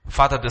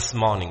Father, this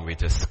morning we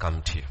just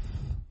come to you.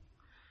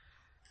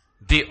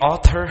 The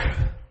author,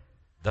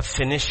 the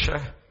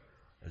finisher,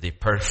 the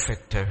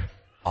perfecter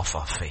of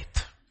our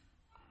faith.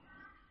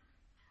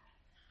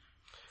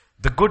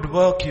 The good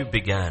work you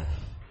began,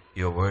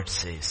 your word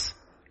says,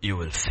 you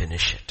will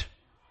finish it.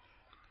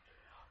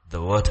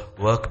 The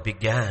work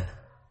began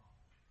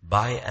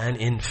by and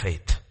in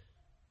faith.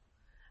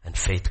 And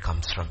faith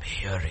comes from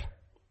hearing.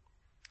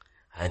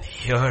 And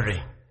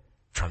hearing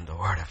from the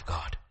word of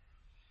God.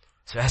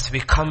 So as we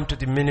come to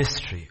the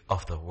ministry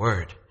of the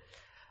word,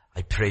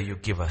 I pray you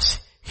give us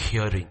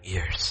hearing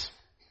ears.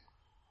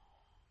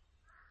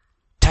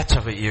 Touch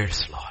our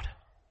ears, Lord.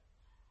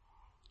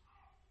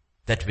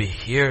 That we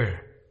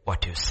hear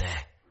what you say.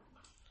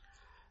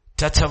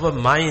 Touch our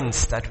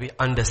minds that we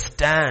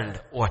understand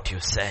what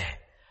you say.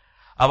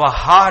 Our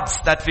hearts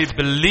that we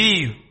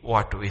believe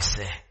what we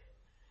say.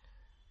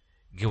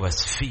 Give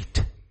us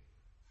feet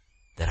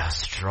that are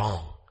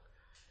strong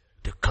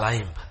to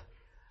climb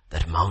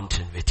that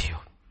mountain with you.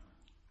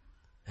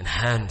 And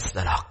hands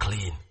that are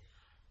clean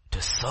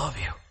to serve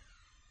you.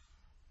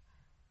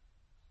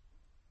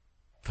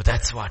 For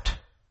that's what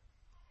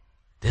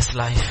this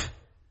life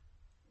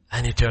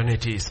and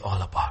eternity is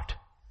all about.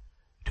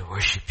 To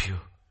worship you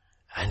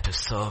and to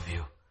serve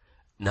you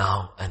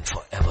now and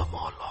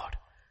forevermore, Lord.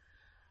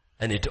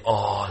 And it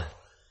all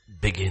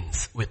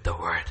begins with the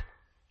word.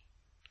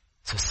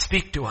 So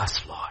speak to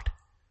us, Lord.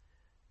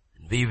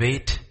 And we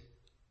wait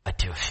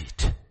at your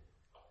feet.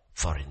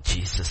 For in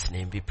Jesus'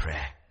 name we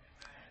pray.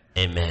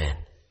 Amen.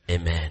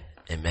 Amen.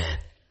 Amen.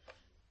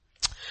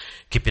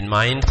 Keep in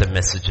mind the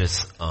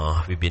messages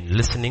we've been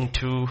listening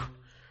to.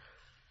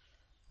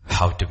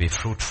 How to be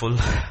fruitful,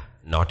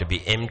 not to be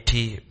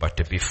empty, but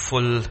to be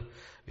full.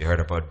 We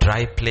heard about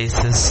dry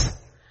places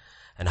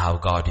and how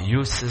God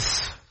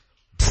uses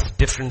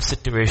different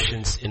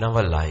situations in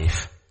our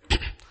life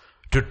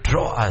to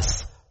draw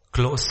us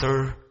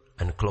closer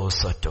and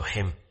closer to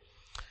Him.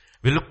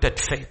 We looked at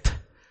faith.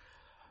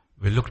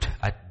 We looked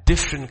at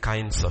different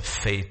kinds of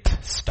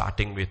faith,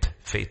 starting with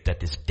faith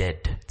that is dead.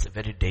 It's a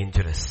very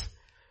dangerous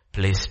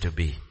place to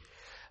be.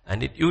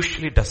 And it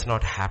usually does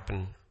not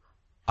happen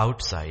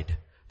outside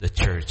the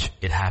church.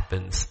 It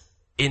happens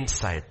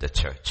inside the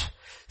church,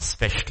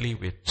 especially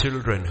with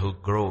children who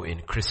grow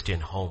in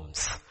Christian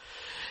homes.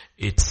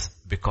 It's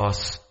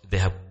because they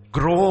have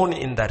grown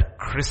in that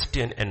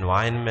Christian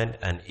environment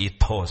and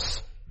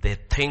ethos. They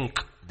think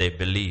they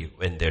believe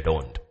when they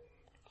don't.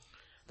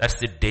 That's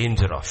the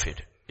danger of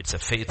it. It's a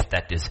faith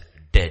that is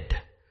dead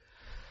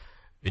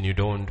when you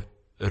don't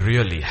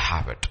really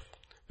have it.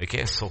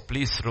 Okay, so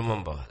please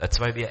remember, that's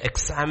why we are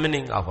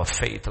examining our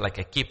faith. Like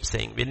I keep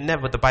saying,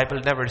 the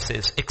Bible never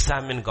says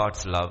examine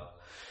God's love.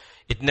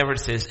 It never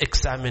says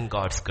examine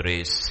God's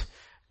grace.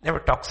 Never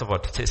talks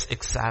about it. It says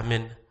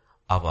examine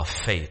our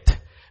faith.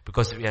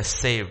 Because we are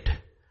saved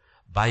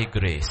by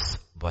grace,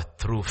 but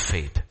through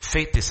faith.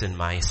 Faith is in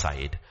my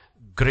side.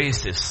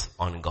 Grace is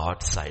on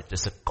God's side.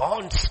 There's a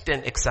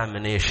constant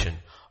examination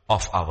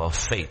of our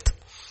faith.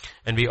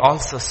 And we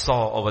also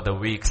saw over the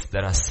weeks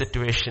there are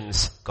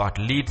situations God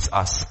leads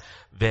us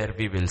where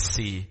we will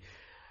see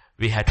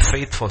we had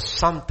faith for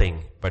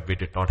something, but we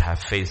did not have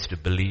faith to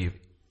believe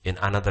in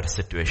another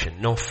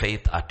situation. No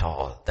faith at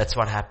all. That's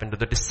what happened to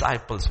the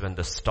disciples when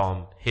the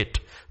storm hit.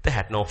 They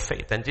had no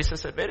faith. And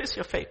Jesus said, where is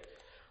your faith?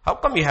 How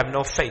come you have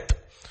no faith?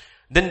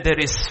 Then there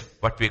is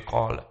what we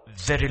call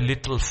very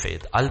little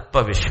faith.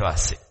 Alpa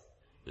Vishwasi.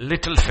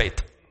 Little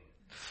faith.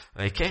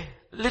 Okay?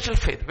 Little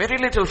faith. Very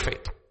little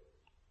faith.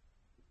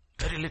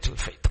 Very little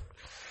faith.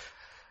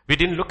 We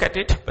didn't look at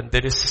it, but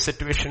there is a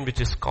situation which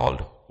is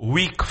called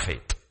weak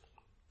faith.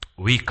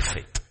 Weak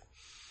faith.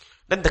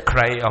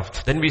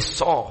 Then we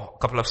saw a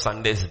couple of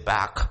Sundays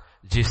back,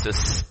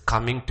 Jesus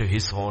coming to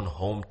his own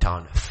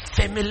hometown.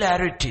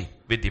 Familiarity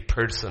with the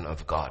person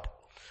of God.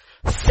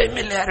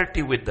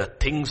 Familiarity with the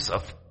things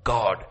of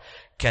God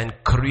can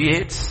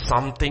create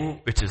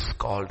something which is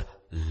called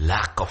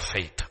lack of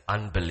faith,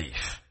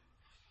 unbelief.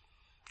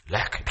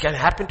 It can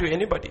happen to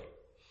anybody.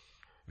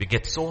 We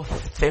get so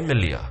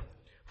familiar.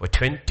 For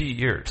 20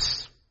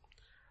 years,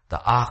 the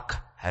ark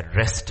had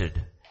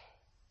rested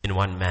in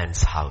one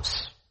man's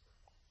house.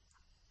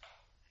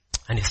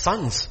 And his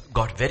sons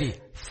got very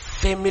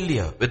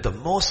familiar with the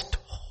most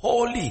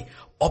holy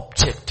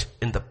object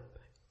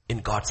in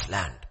God's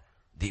land.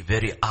 The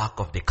very ark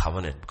of the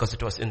covenant, because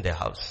it was in their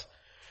house.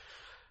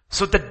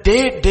 So the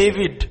day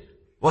David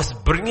was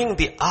bringing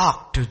the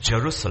ark to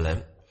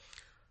Jerusalem,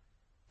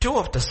 two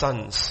of the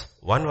sons,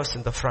 one was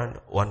in the front,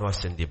 one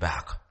was in the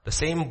back. The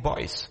same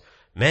boys,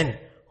 men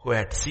who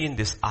had seen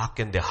this ark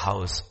in their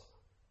house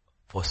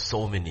for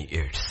so many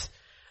years.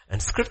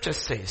 And scripture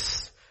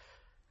says,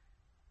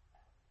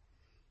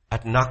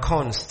 at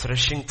Nachon's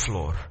threshing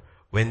floor,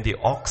 when the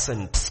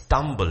oxen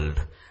stumbled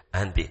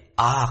and the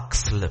ark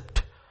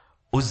slipped,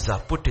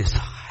 Uzzah put his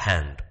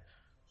hand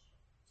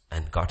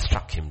and God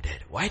struck him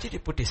dead. Why did he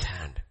put his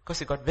hand? Because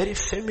he got very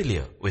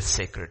familiar with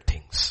sacred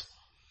things.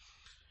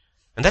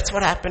 And that's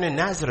what happened in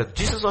Nazareth.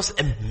 Jesus was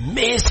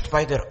amazed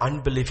by their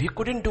unbelief. He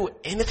couldn't do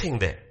anything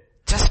there.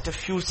 just a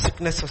few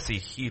sicknesses he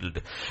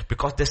healed.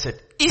 Because they said,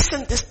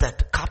 isn't this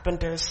that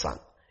carpenter's son?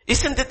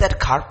 Isn't it that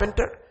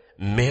carpenter,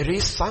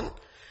 Mary's son?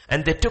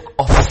 And they took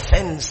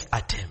offense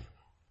at him.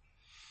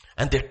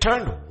 And they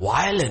turned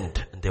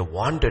violent and they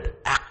wanted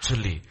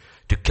actually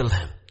to kill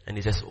him. And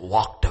he just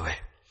walked away.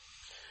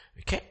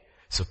 Okay?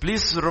 So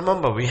please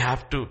remember, we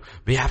have to,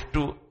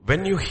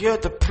 when you hear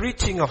the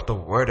preaching of the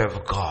word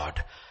of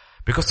God,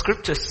 because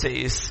scripture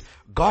says,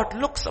 God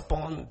looks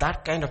upon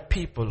that kind of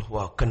people who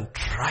are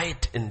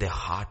contrite in their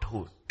heart,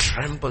 who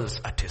trembles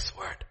at his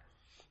word.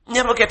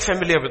 Never get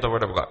familiar with the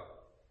word of God.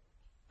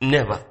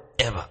 Never,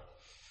 ever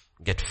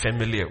get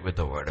familiar with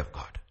the word of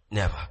God.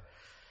 Never.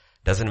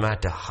 Doesn't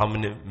matter how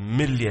many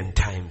million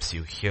times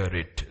you hear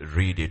it,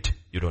 read it,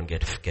 you don't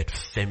get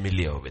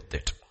familiar with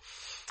it.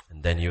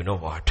 And then you know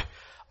what?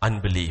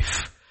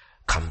 Unbelief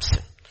comes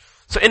in.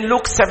 So in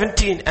Luke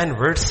 17 and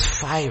verse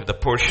 5, the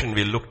portion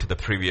we looked the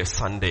previous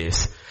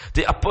Sundays,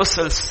 the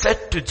apostle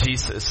said to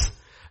Jesus,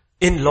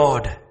 "In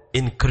Lord,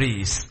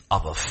 increase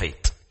our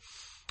faith."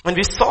 And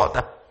we saw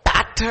the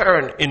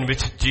pattern in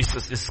which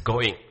Jesus is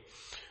going.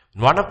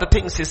 One of the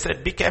things he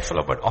said, be careful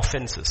about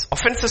offenses.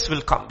 Offenses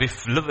will come. We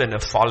live in a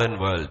fallen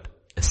world,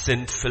 a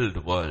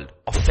sin-filled world.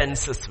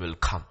 Offenses will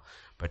come.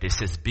 But he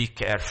says, be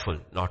careful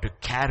not to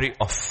carry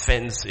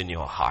offense in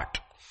your heart.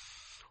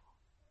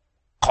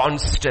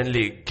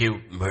 Constantly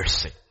give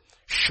mercy.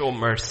 Show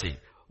mercy.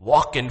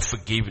 Walk in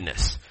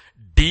forgiveness.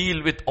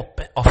 Deal with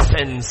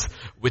offense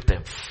with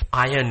an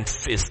iron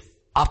fist.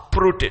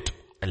 Uproot it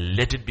and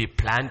let it be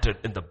planted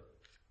in the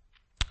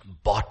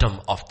bottom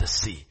of the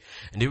sea.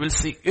 And you will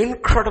see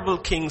incredible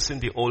kings in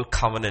the old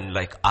covenant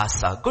like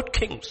Asa, good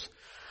kings.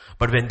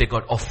 But when they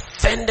got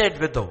offended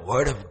with the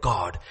word of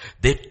God,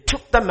 they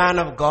took the man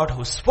of God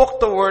who spoke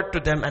the word to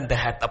them, and they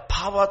had the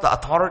power, the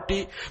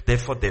authority.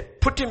 Therefore they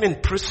put him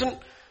in prison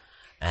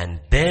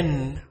and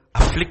then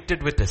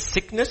afflicted with a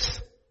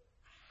sickness,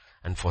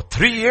 and for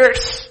 3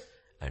 years,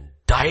 and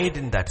died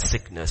in that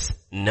sickness,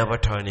 never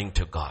turning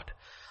to God.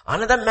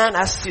 Another man,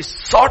 as he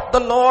sought the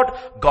Lord,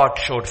 God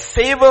showed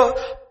favor,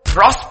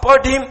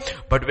 prospered him,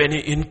 but when he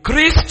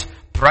increased,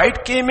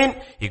 pride came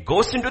in. He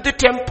goes into the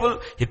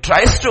temple, he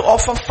tries to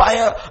offer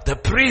fire, the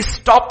priests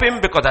stop him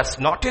because that's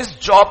not his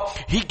job.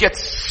 He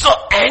gets so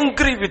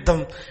angry with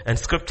them, and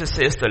scripture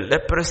says the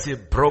leprosy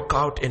broke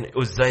out in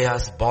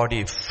Uzziah's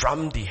body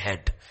from the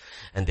head,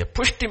 and they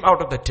pushed him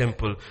out of the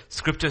temple.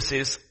 Scripture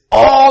says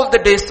all the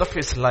days of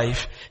his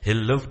life, he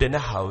lived in a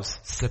house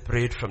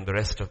separate from the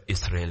rest of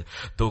Israel.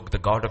 Though the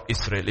God of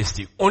Israel is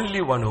the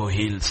only one who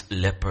heals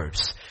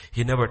lepers,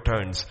 he never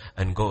turns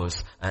and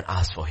goes and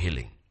asks for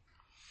healing.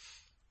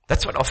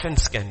 That's what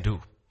offense can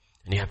do.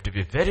 And you have to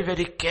be very,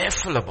 very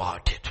careful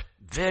about it.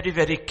 Very,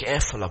 very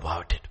careful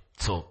about it.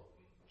 So,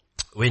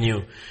 when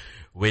you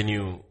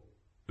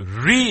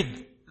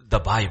read the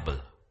Bible,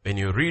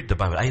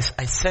 I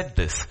said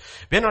this,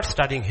 we're not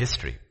studying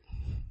history.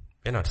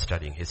 We're not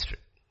studying history.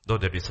 Though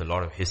there is a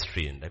lot of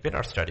history in that. We're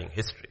not studying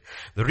history.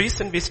 The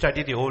reason we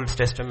study the Old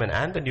Testament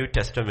and the New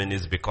Testament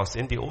is because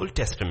in the Old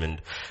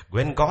Testament,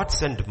 when God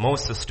sent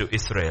Moses to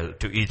Israel,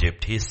 to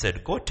Egypt, he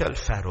said, go tell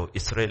Pharaoh,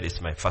 Israel is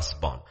my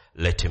firstborn.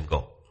 Let him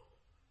go.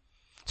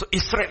 So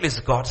Israel is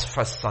God's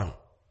first son,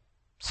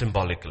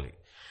 symbolically.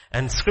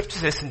 And scripture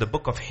says in the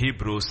book of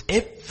Hebrews,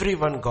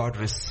 everyone God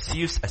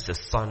receives as a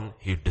son,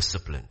 he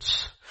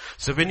disciplines.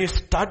 So when you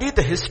study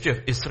the history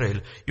of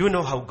Israel, you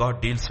know how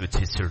God deals with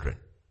his children.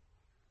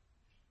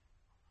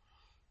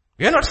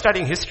 We are not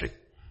studying history.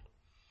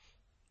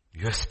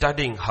 We are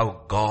studying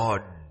how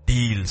God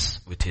deals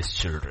with his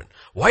children.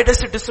 Why does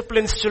he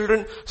discipline his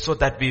children? So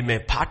that we may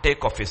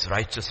partake of his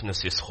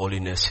righteousness, his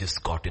holiness, his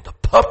godliness.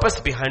 The purpose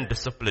behind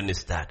discipline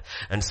is that.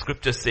 And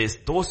scripture says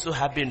those who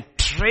have been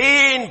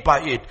trained by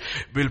it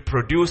will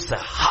produce a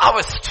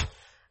harvest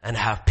and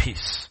have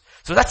peace.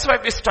 So that's why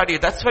we study.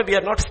 That's why we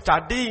are not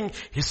studying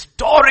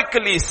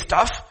historically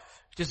stuff,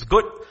 which is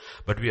good.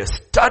 But we are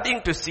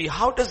studying to see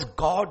how does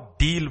God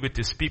deal with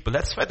his people.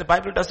 That's why the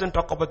Bible doesn't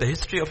talk about the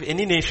history of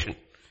any nation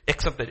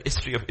except the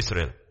history of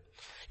Israel.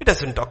 It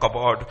doesn't talk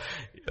about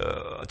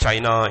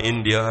China,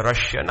 India,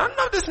 Russia, none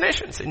of these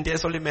nations. India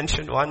is only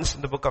mentioned once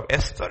in the book of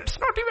Esther. It's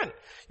not even.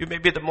 You may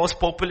be the most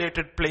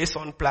populated place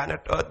on planet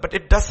Earth, but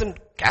it doesn't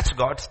catch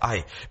God's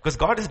eye because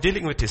God is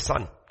dealing with his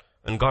son.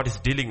 And God is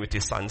dealing with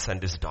his sons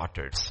and his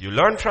daughters. You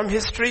learn from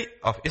history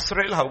of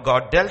Israel how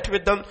God dealt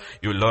with them.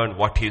 You learn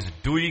what he's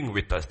doing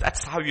with us.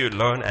 That's how you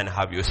learn and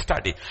how you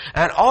study.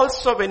 And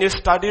also when you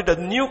study the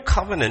new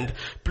covenant,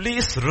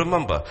 please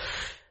remember,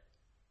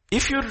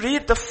 if you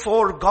read the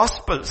 4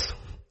 gospels,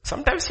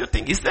 sometimes you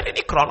think, is there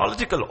any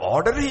chronological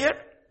order here?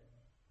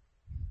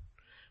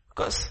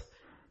 Because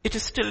it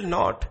is still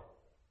not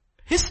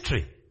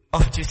history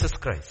of Jesus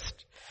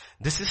Christ.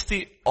 This is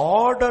the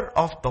order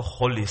of the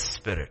Holy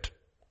Spirit.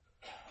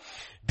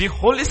 The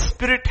Holy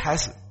Spirit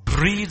has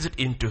breathed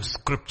into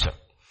scripture.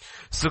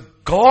 So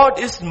God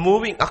is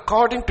moving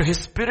according to His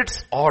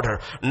Spirit's order,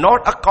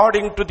 not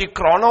according to the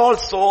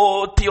chronos.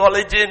 So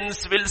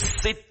theologians will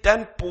sit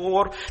and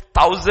pour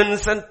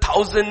thousands and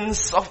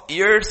thousands of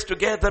years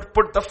together,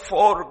 put the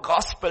 4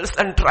 Gospels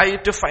and try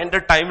to find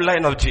a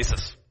timeline of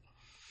Jesus.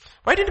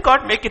 Why didn't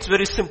God make it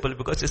very simple?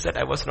 Because He said,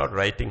 I was not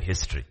writing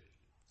history.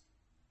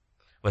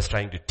 I was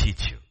trying to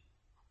teach you.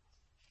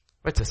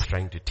 I was just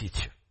trying to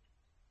teach you.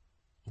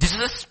 This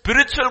is a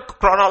spiritual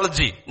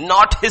chronology,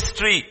 not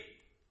history.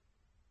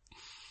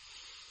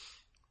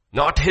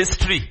 Not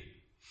history.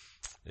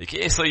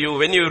 Okay, so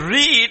when you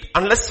read,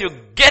 unless you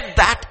get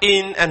that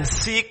in and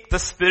seek the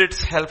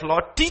Spirit's help,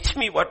 Lord, teach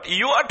me what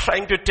you are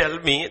trying to tell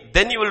me,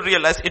 then you will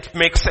realize it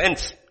makes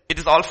sense. It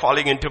is all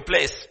falling into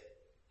place.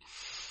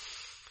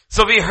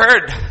 So we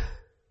heard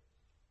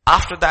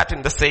after that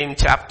in the same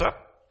chapter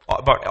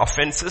about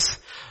offenses,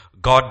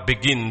 God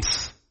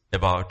begins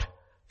about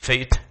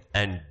faith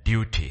and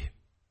duty.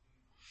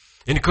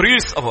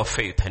 Increase our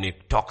faith, and He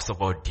talks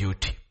about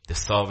duty. The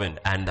servant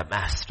and the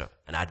master.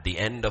 And at the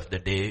end of the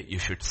day, you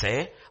should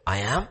say, I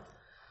am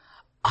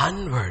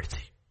unworthy.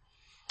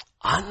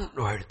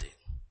 Unworthy.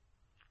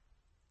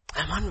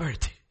 I'm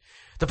unworthy.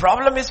 The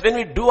problem is when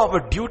we do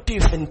our duty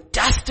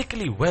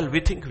fantastically well, we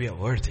think we are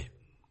worthy.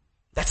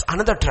 That's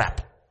another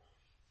trap.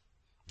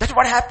 That's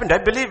what happened. I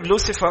believe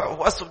Lucifer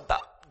was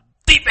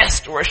the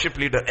best worship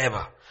leader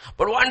ever.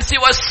 But once he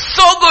was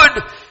so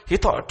good, he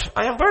thought,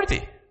 I am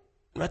worthy.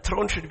 My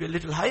throne should be a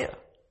little higher.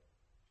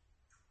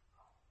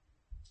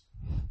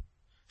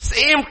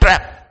 Same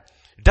trap.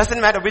 It doesn't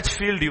matter which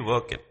field you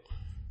work in.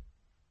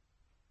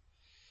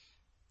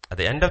 At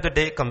the end of the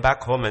day, come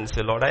back home and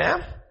say, Lord, I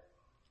am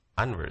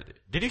unworthy.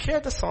 Did you hear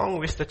the song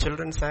which the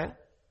children sang?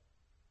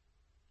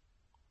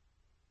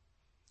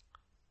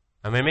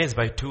 I'm amazed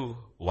by 2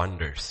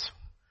 wonders.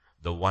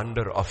 The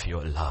wonder of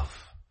your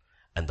love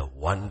and the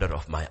wonder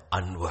of my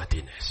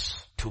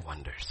unworthiness. 2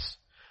 wonders.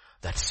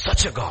 That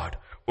such a God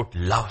would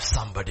love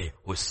somebody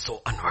who is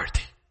so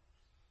unworthy.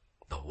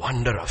 The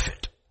wonder of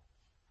it.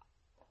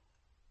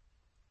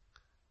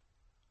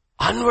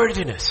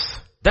 Unworthiness.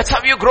 That's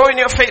how you grow in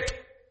your faith.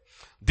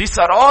 These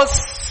are all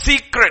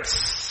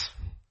secrets.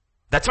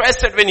 That's why I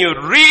said when you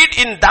read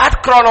in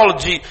that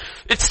chronology,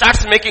 it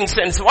starts making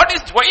sense. Why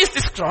is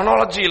this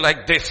chronology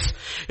like this?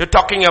 You're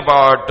talking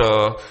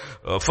about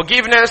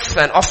forgiveness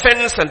and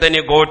offense, and then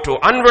you go to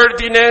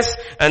unworthiness,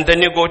 and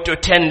then you go to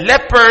 10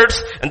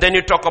 lepers, and then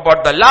you talk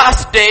about the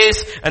last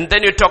days, and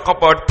then you talk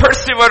about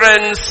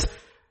perseverance.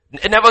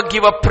 Never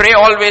give up, pray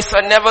always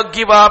and never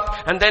give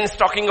up. And then it's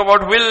talking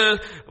about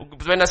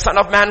when a son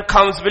of man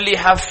comes, will he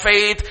have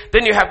faith?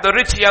 Then you have the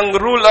rich young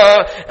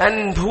ruler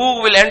and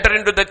who will enter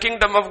into the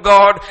kingdom of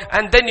God.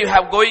 And then you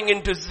have going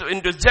into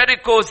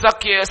Jericho,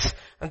 Zacchaeus.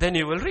 And then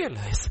you will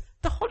realize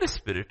the Holy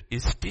Spirit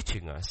is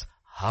teaching us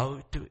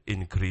how to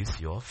increase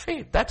your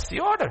faith. That's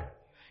the order.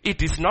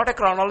 It is not a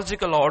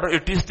chronological order.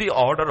 It is the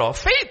order of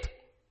faith.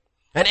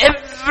 And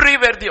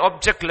everywhere the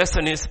object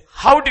lesson is,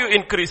 how do you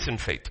increase in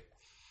faith?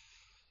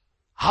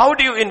 How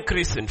do you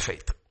increase in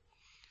faith?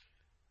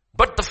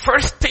 But the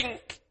first thing,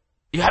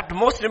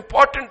 most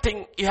important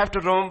thing you have to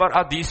remember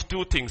are these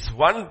 2 things.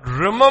 One,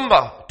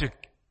 remember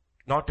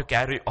not to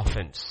carry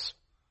offense.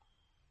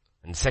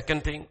 And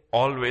second thing,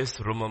 always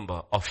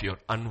remember of your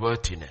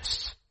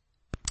unworthiness.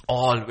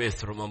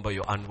 Always remember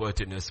your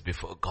unworthiness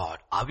before God.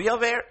 Are we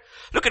aware?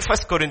 Look at 1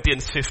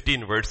 Corinthians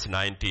 15 verse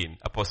 19.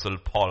 Apostle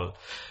Paul.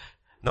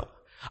 No.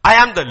 I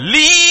am the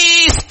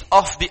least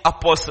of the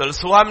apostles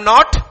who am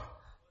not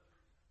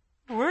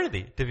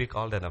worthy to be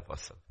called an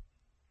apostle.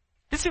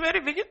 You see where he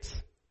begins?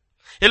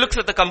 He looks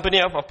at the company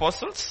of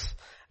apostles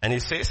and he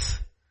says,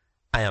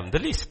 I am the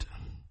least.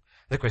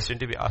 The question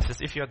to be asked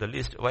is, if you are the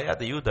least, why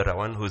are you the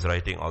one who's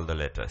writing all the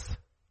letters?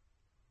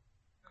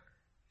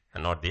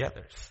 And not the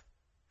others.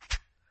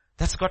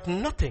 That's got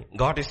nothing.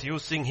 God is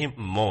using him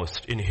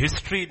most. In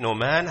history, no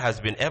man has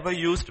been ever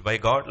used by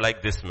God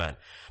like this man.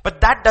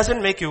 But that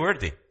doesn't make you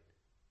worthy.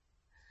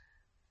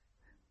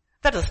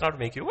 That does not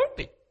make you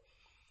worthy.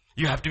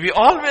 You have to be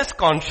always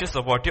conscious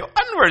about your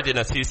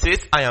unworthiness. He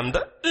says, I am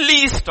the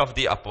least of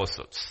the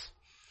apostles.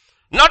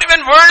 Not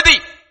even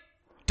worthy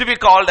to be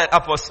called an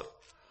apostle.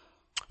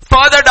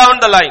 Further down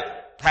the line,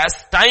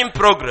 as time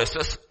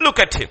progresses, look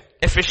at him.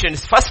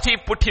 Ephesians. First he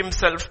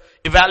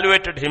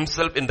evaluated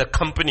himself in the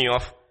company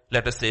of,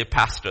 let us say,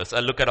 pastors.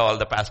 I look at all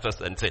the pastors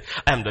and say,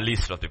 I am the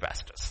least of the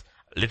pastors.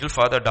 A little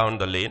further down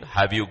the lane,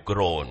 have you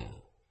grown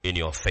in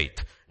your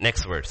faith?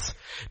 Next verse.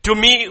 To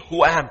me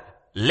who am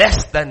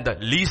less than the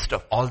least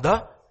of all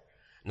the,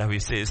 now he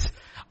says,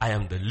 I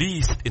am the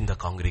least in the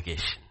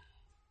congregation.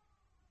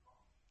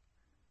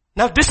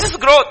 Now this is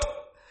growth.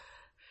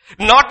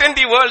 Not in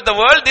the world. The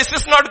world, this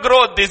is not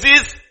growth. This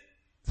is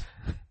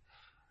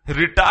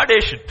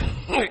retardation.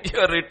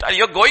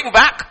 You're going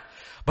back.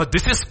 But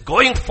this is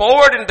going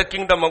forward in the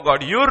kingdom of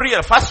God.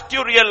 First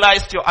you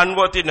realized your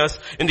unworthiness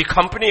in the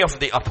company of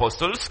the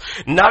apostles.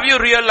 Now you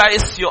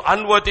realize your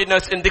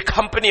unworthiness in the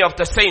company of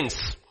the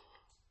saints.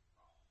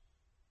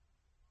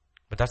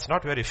 But that's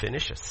not where he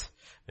finishes.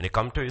 When you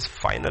come to his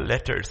final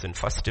letters in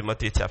 1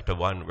 Timothy chapter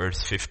 1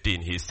 verse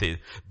 15, he says,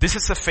 this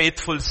is a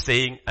faithful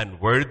saying and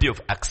worthy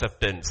of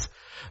acceptance,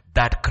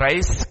 that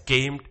Christ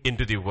came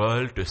into the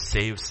world to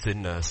save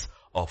sinners,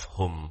 of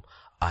whom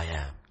I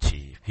am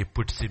chief. He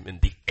puts him in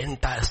the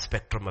entire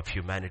spectrum of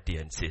humanity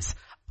and says,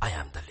 I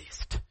am the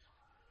least.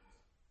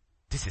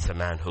 This is a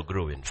man who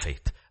grew in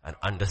faith and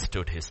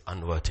understood his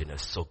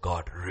unworthiness, so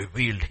God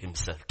revealed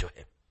himself to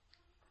him.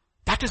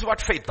 That is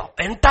what faith, the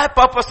entire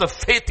purpose of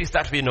faith is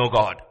that we know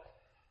God.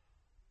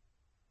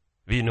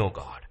 We know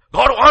God.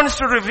 God wants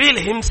to reveal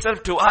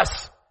himself to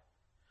us.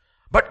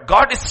 But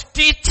God is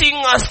teaching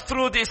us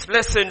through these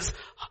lessons.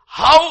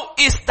 How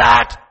is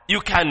that you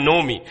can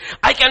know me?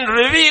 I can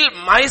reveal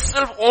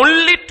myself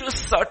only to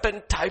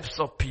certain types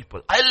of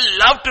people. I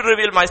love to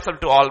reveal myself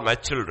to all my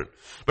children.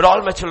 But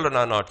all my children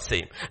are not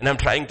same. And I'm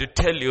trying to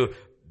tell you,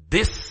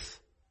 this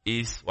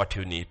is what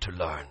you need to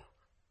learn.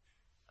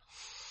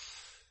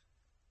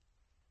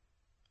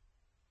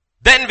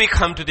 Then we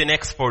come to the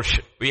next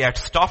portion. We had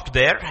stopped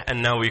there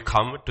and now we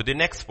come to the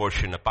next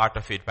portion. A part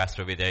of it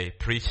Pastor Vijay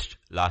preached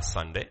last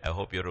Sunday. I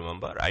hope you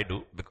remember. I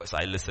do, because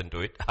I listened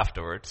to it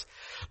afterwards.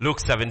 Luke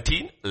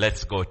 17.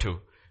 Let's go to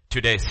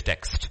today's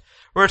text.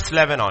 Verse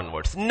 11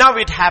 onwards. Now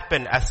it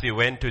happened as he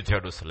went to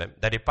Jerusalem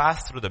that he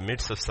passed through the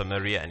midst of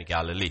Samaria and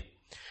Galilee.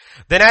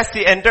 Then as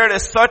he entered a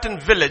certain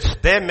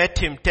village, there met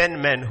him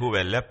 10 men who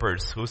were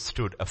lepers who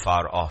stood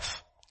afar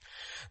off.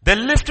 They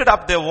lifted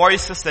up their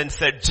voices and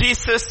said,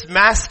 Jesus,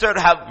 Master,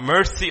 have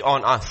mercy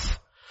on us.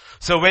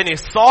 So when he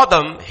saw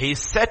them, he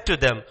said to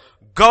them,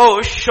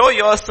 go show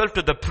yourself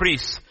to the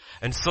priests.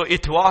 And so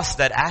it was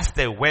that as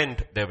they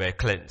went, they were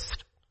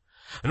cleansed.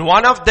 And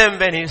one of them,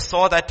 when he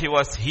saw that he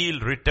was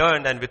healed,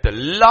 returned and with a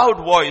loud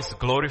voice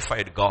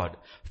glorified God,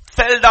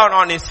 fell down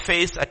on his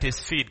face at his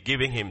feet,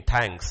 giving him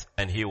thanks,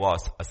 and he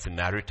was a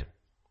Samaritan.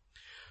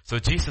 So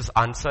Jesus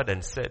answered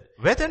and said,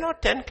 were there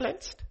not 10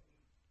 cleansed?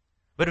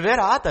 But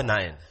where are the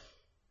 9?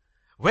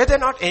 Were there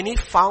not any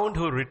found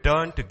who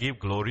returned to give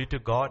glory to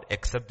God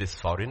except this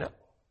foreigner?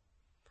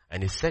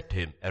 And he said to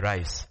him,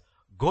 arise,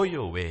 go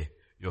your way,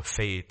 your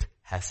faith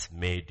has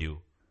made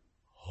you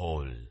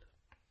whole.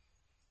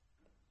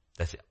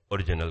 That's the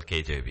original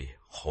KJV,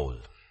 whole.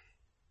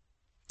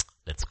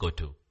 Let's go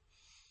to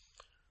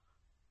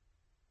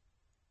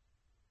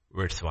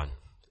verse 1,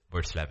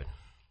 verse 11.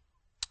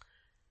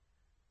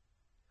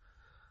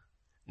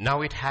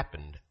 Now it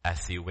happened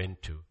as he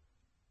went to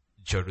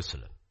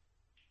Jerusalem.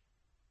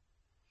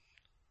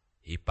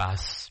 He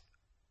passed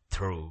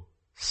through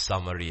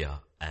Samaria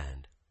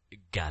and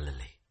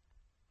Galilee.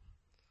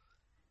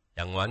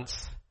 Young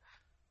ones,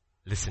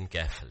 listen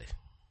carefully.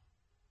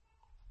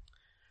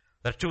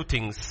 There are 2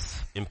 things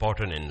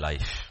important in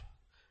life.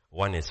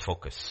 One is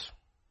focus.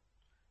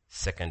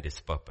 Second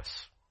is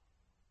purpose.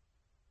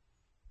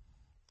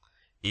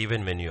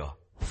 Even when you're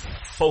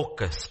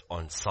focused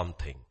on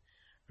something,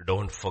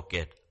 don't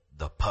forget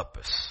the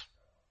purpose.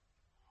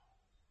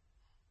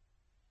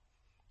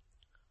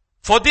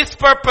 For this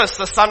purpose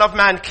the Son of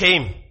Man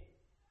came,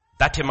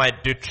 that he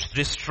might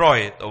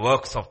destroy the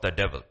works of the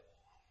devil.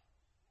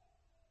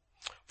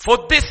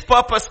 For this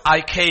purpose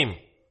I came,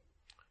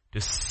 to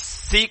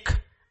seek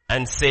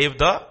and save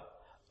the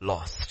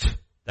lost.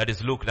 That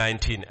is Luke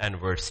 19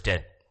 and verse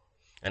 10.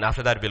 And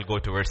after that we'll go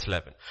to verse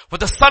 11. For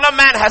the Son of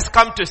Man has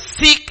come to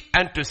seek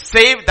and to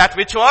save that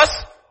which was,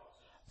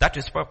 that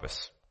is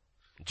purpose.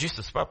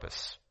 Jesus'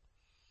 purpose.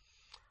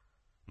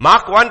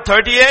 Mark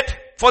 1:38.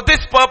 For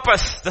this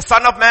purpose the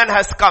Son of Man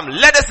has come.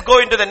 Let us go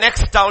into the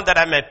next town that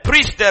I may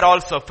preach there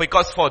also,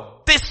 because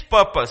for this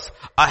purpose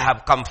I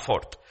have come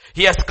forth.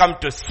 He has come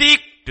to seek,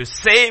 to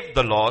save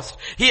the lost.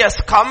 He has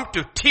come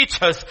to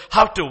teach us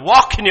how to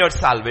walk in your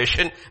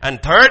salvation.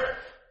 And third,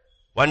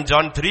 1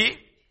 John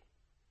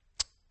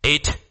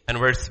 3:8 and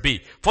verse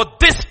B. For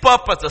this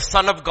purpose the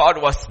Son of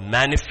God was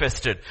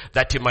manifested,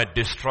 that he might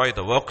destroy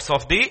the works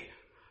of the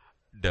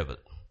devil.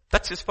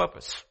 That's his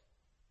purpose.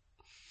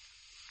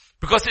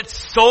 Because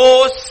it's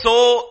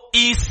so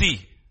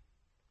easy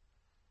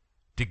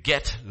to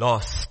get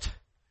lost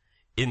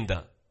in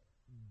the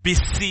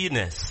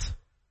busyness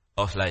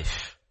of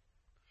life.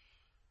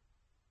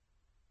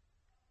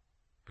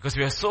 Because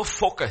we are so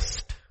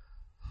focused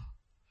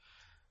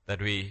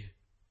that we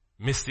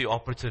miss the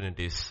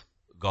opportunities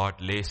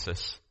God lays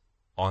us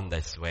on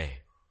this way.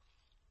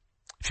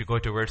 If you go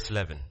to verse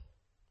 11.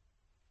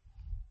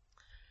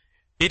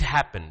 It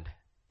happened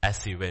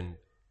as he went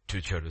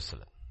to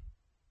Jerusalem.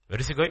 Where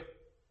is he going?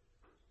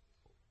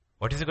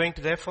 What is he going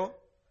to there for?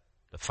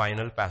 The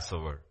final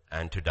Passover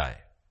and to die.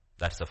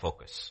 That's the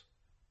focus.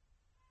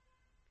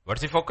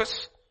 What's the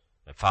focus?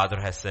 My Father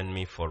has sent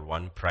me for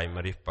one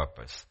primary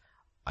purpose.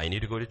 I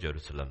need to go to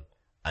Jerusalem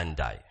and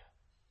die.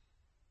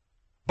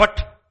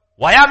 But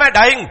why am I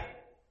dying?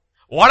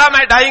 What am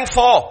I dying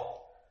for?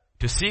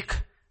 To seek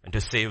and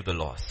to save the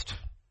lost.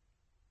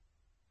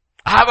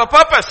 I have a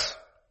purpose.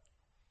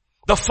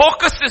 The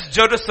focus is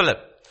Jerusalem.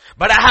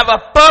 But I have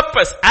a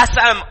purpose. As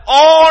I am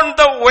on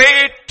the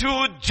way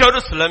to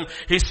Jerusalem,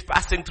 he's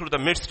passing through the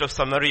midst of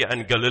Samaria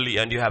and Galilee,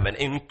 and you have an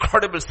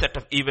incredible set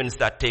of events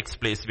that takes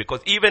place, because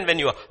even when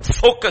you are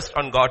focused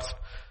on God's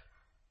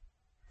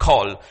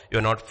call,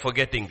 you're not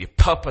forgetting the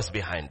purpose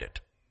behind it.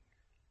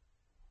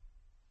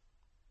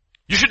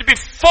 You should be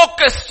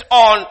focused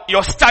on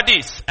your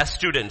studies as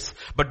students,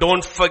 but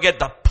don't forget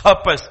the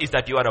purpose is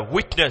that you are a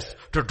witness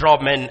to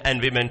draw men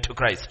and women to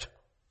Christ.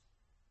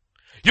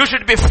 You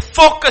should be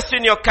focused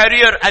in your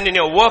career and in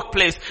your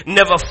workplace.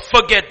 Never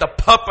forget the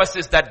purpose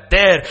is that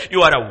there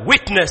you are a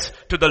witness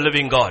to the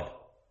living God.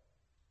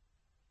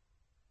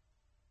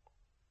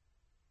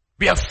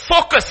 We are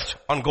focused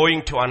on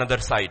going to another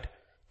side,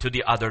 to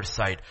the other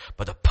side.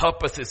 But the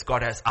purpose is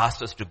God has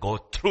asked us to go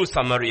through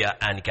Samaria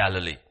and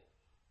Galilee.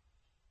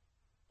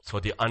 So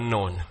the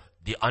unknown,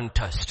 the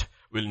untouched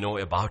will know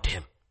about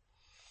him.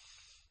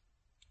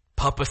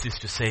 Purpose is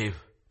to save,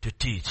 to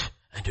teach,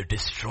 and to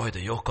destroy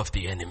the yoke of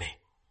the enemy.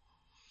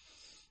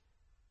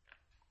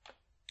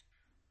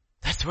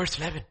 That's verse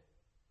 11.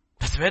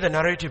 That's where the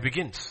narrative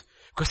begins.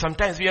 Because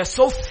sometimes we are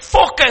so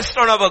focused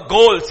on our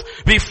goals,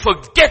 we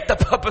forget the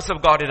purpose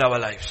of God in our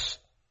lives.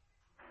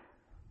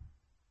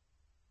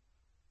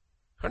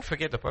 Don't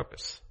forget the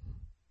purpose.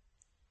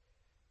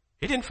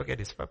 He didn't forget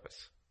his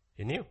purpose.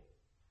 He knew.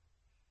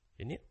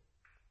 He knew.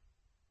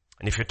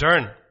 And if you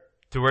turn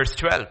to verse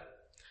 12.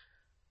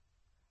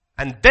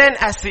 And then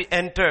as he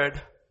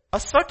entered a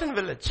certain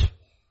village,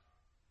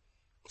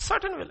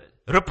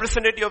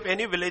 representative of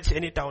any village,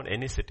 any town,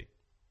 any city.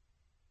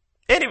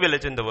 Any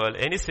village in the world,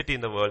 any city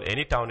in the world,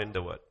 any town in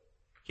the world.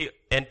 He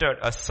entered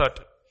a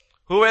certain.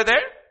 Who were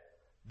there?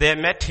 They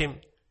met him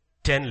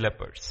 10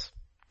 lepers.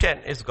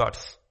 10 is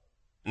God's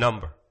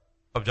number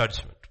of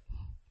judgment.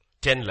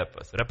 10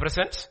 lepers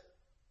represents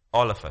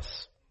all of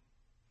us.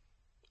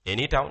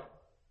 Any town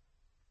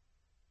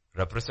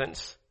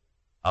represents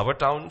our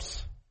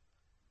towns,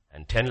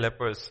 and 10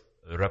 lepers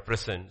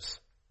represents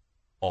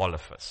all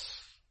of us.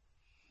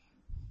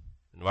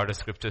 And what the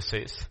scripture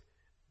says?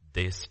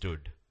 They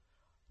stood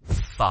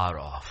far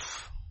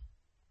off.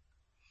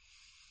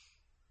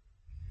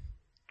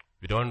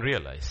 We don't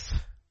realize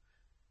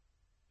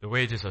the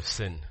wages of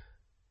sin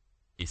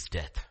is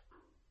death.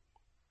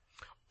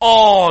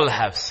 All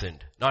have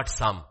sinned, not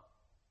some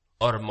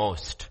or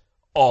most,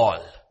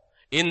 all.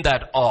 In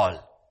that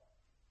all,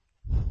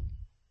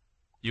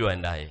 you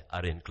and I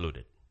are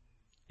included.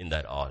 In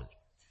that all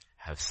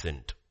have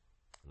sinned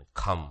and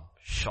come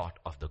short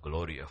of the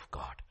glory of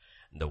God.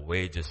 The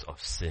wages of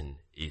sin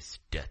is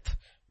death.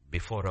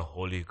 Before a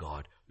holy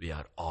God, we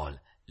are all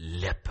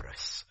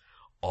leprous.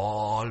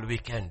 All we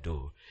can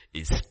do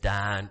is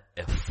stand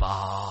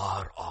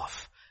afar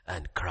off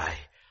and cry,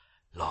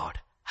 Lord,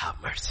 have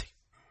mercy.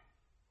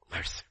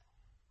 Mercy.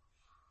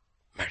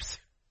 Mercy.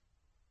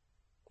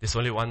 There's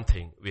only one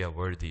thing we are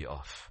worthy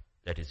of.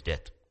 That is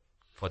death.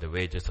 For the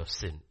wages of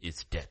sin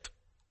is death.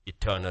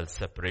 Eternal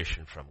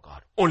separation from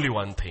God. Only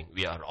one thing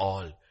we are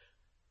all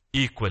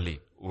equally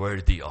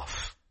worthy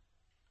of.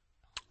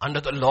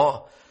 Under the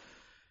law,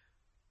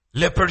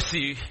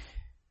 leprosy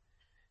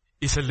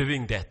is a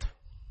living death.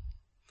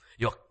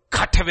 You're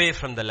cut away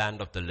from the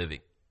land of the living.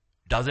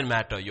 Doesn't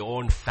matter, your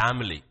own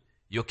family,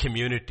 your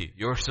community,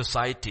 your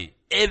society,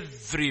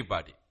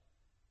 everybody.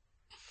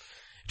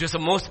 It was the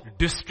most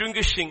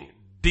distinguishing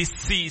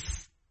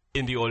disease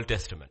in the Old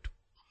Testament.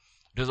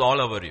 It was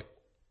all over you.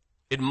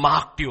 It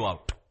marked you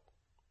out.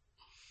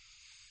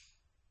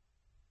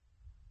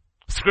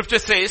 Scripture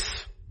says,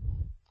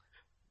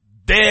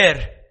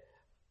 there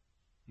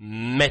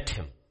met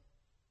him.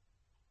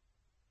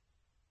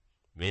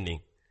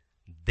 Meaning,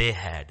 they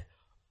had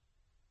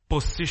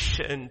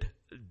positioned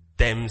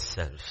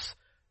themselves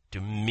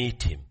to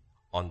meet him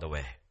on the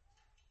way.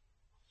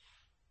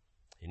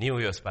 He knew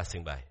he was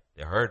passing by.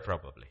 They heard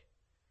probably.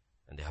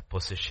 And they have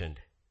positioned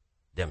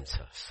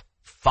themselves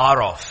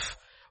far off,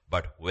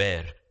 but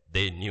where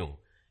they knew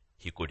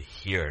he could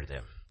hear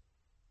them.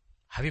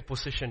 Have you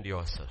positioned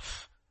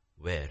yourself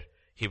where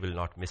he will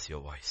not miss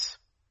your voice?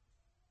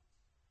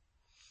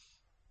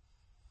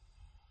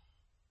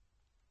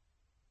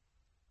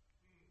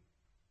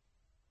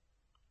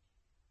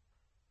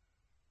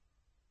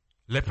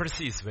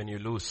 Leprosy is when you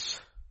lose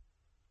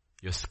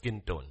your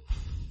skin tone.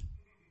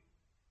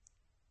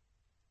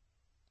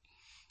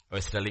 I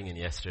was telling in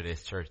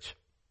yesterday's church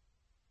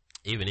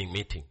evening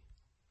meeting,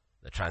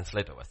 the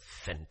translator was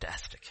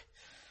fantastic.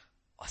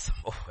 Awesome.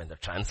 Oh, when the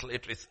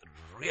translator is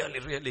really,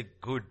 really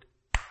good,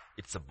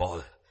 it's a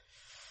ball.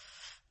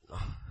 No.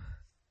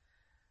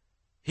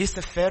 He's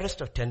the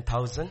fairest of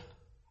 10,000.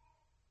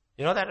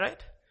 You know that,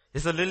 right?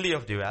 He's the lily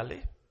of the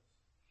valley.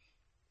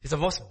 He's the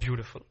most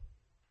beautiful.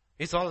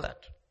 He's all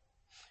that.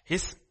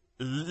 He's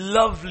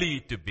lovely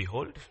to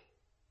behold.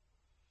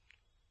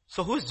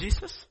 So who's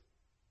Jesus?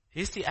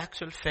 He's the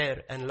actual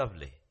fair and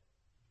lovely.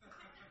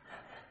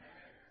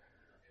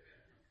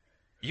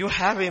 You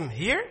have him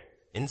here,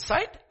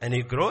 inside, and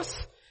he grows.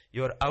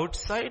 Your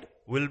outside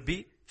will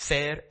be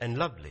fair and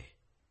lovely.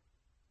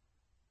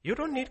 You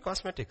don't need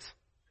cosmetics.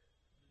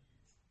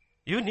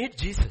 You need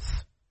Jesus.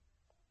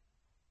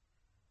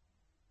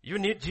 You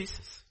need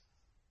Jesus.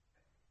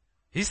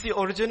 He's the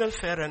original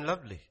fair and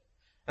lovely.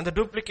 And the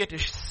duplicate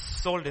is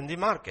sold in the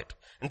market.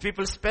 And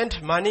people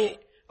spend money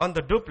on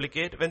the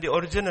duplicate when the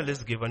original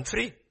is given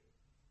free.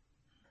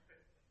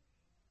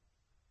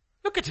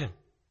 Look at him.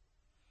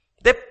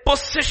 They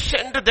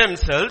positioned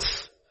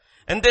themselves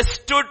and they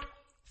stood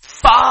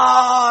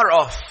far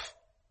off.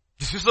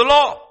 This is the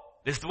law.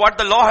 This is what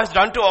the law has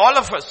done to all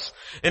of us.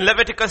 In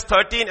Leviticus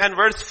 13 and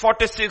verse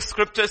 46,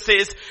 scripture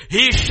says,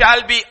 he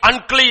shall be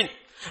unclean.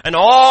 And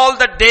all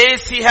the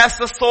days he has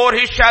the sword,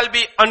 he shall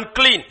be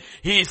unclean.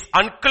 He is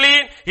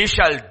unclean, he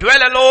shall dwell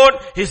alone,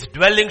 his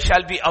dwelling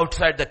shall be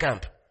outside the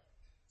camp.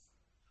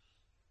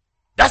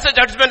 That's the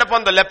judgment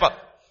upon the leper.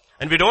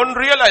 And we don't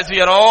realize we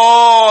are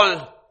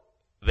all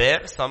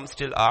where some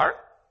still are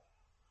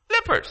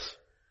lepers.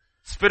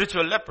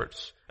 Spiritual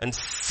lepers. And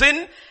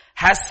sin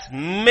has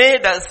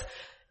made us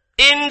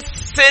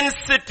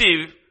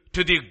insensitive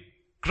to the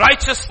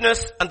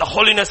righteousness and the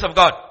holiness of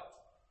God.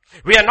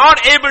 We are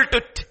not able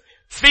to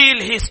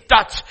feel his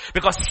touch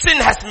because sin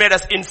has made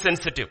us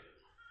insensitive.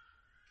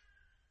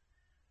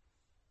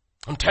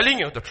 I'm telling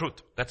you the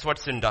truth. That's what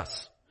sin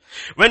does.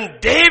 When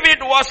David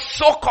was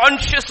so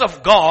conscious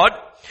of God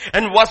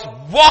and was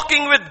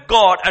walking with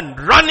God and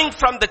running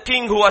from the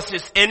king who was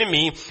his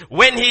enemy,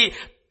 when he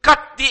cut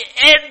the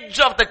edge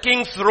of the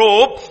king's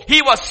robe,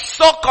 he was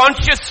so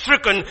conscience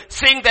stricken,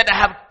 saying that I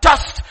have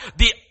touched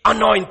the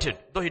anointed.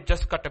 Though he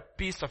just cut a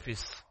piece of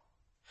his.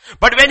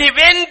 But when he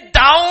went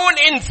down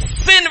in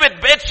sin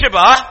with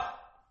Bathsheba,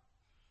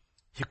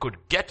 he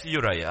could get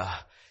Uriah,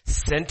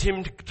 send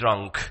him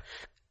drunk,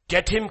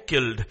 get him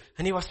killed,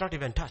 and he was not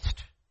even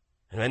touched.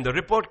 And when the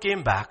report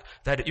came back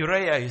that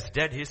Uriah is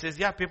dead, he says,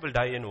 yeah, people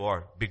die in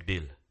war. Big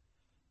deal.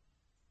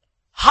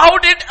 How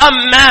did a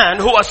man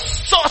who was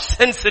so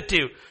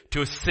sensitive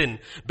to sin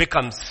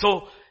become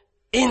so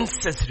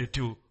insensitive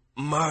to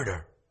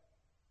murder?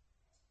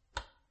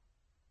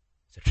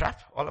 It's a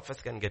trap. All of us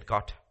can get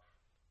caught.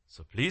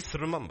 So please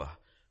remember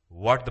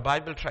what the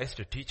Bible tries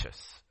to teach us.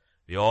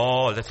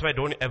 That's why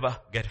don't ever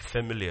get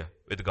familiar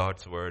with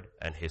God's word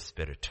and his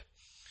spirit.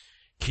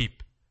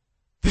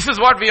 This is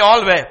what we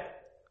all were.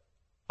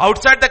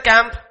 Outside the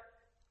camp,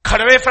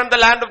 cut away from the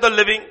land of the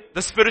living,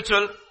 the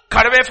spiritual,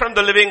 cut away from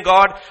the living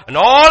God, and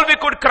all we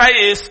could cry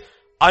is,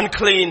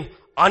 unclean,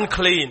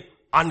 unclean,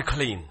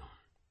 unclean.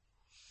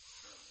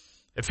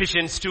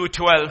 Ephesians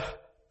 2:12,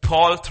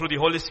 Paul through the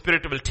Holy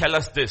Spirit will tell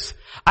us this.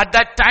 At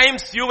that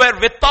times you were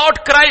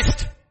without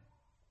Christ.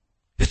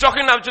 He's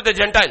talking now to the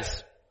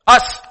Gentiles.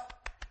 Us.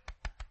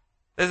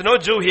 There's no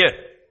Jew here.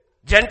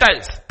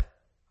 Gentiles.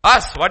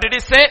 Us. What did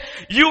he say?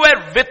 You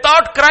were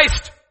without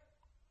Christ.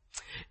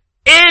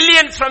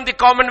 Aliens from the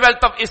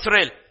commonwealth of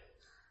Israel.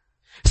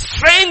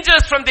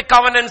 Strangers from the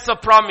covenants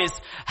of promise.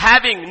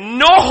 Having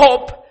no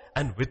hope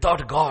and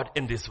without God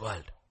in this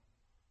world.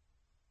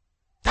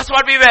 That's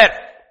what we were.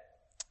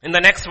 In the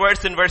next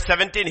verse, in verse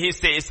 17, he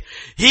says,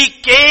 he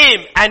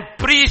came and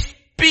preached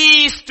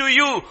peace to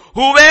you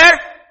who were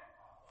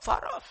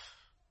far off.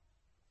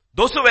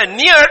 Those who were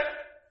near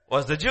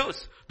was the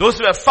Jews. Those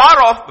who were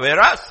far off were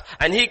us.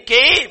 And he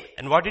came.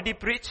 And what did he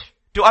preach?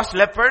 To us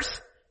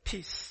lepers?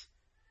 Peace.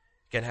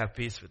 You can have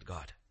peace with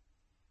God.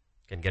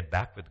 You can get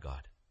back with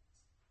God.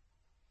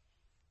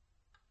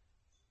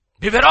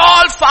 We were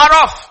all far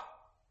off.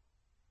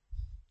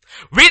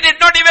 We did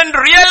not even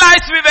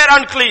realize we were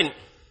unclean.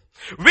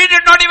 We did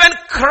not even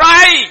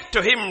cry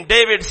to him,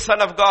 David,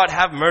 son of God,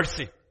 have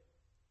mercy.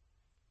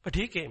 But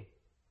he came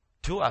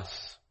to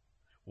us.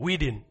 We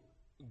didn't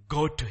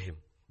go to him.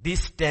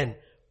 These 10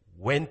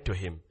 went to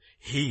him.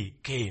 He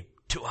came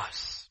to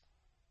us.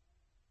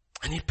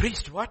 And he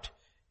preached what?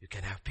 You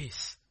can have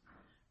peace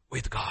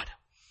with God.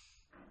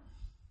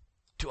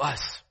 To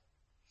us.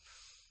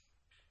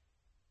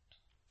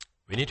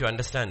 We need to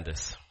understand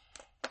this.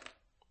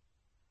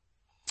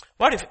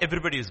 What if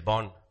everybody is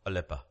born a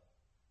leper?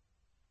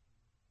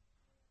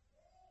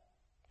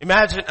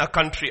 Imagine a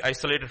country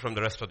isolated from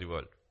the rest of the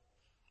world.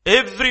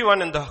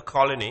 Everyone in the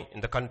colony,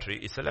 in the country,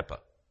 is a leper.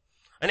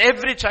 And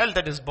every child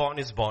that is born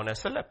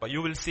as a leper.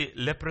 You will see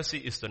leprosy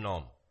is the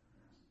norm.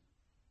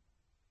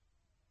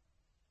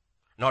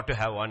 Not to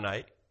have one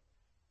eye,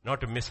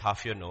 not to miss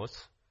half your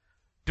nose,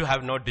 to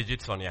have no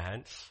digits on your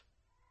hands.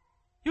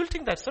 You'll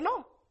think that's the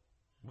norm.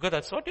 Because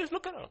that's what you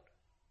look around.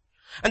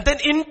 And then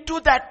into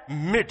that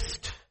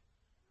midst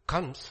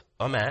comes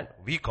a man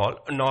we call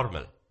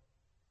normal.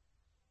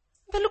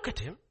 They look at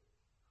him.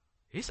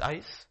 His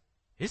eyes,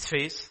 his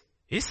face,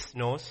 his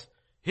nose,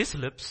 his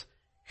lips,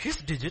 his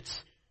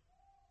digits.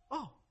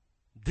 Oh,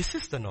 this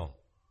is the norm.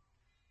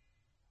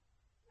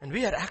 And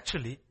we are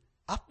actually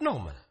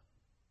abnormal.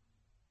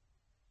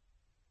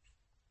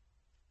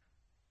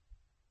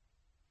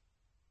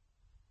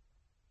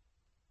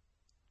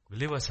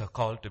 Believers are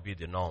called to be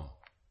the norm.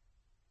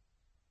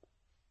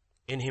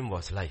 In him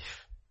was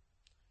life.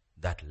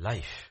 That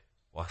life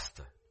was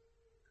the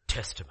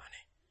testimony.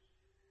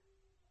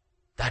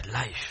 That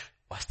life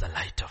was the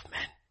light of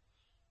man.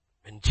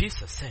 When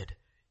Jesus said,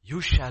 you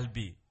shall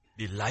be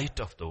the light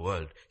of the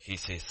world, he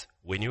says,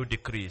 when you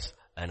decrease,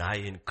 and I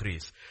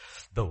increase,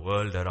 the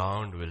world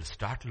around will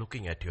start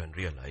looking at you and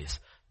realize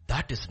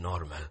that is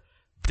normal.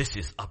 This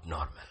is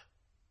abnormal.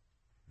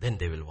 Then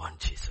they will want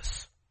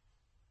Jesus.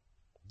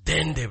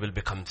 Then they will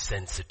become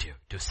sensitive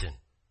to sin.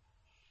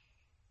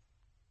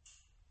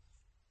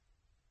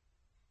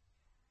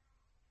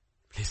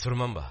 Please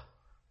remember.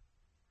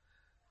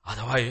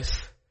 Otherwise,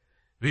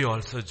 we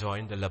also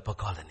join the leper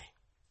colony.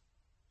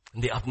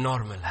 The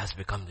abnormal has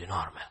become the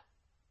normal.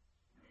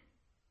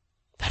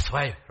 That's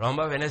why,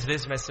 remember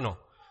Wednesday's message,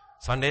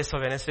 Sundays for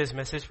Wednesday's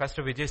message,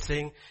 Pastor Vijay is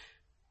saying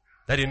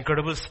that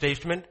incredible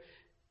statement,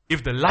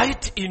 if the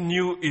light in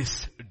you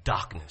is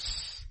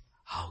darkness,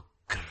 how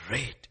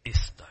great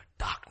is the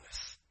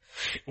darkness.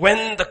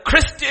 When the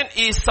Christian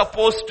is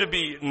supposed to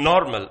be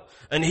normal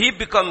and he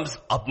becomes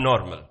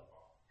abnormal,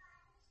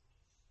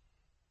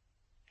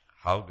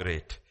 how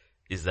great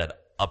is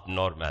that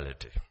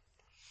abnormality?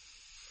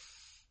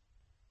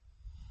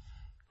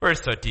 Verse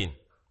 13.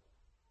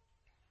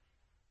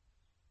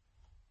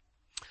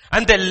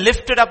 And they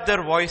lifted up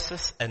their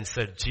voices and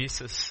said,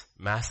 Jesus,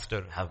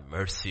 Master, have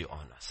mercy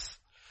on us.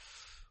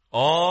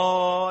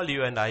 All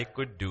you and I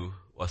could do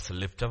was to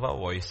lift up our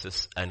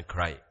voices and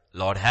cry,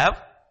 Lord, have.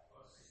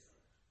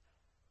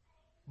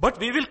 But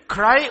we will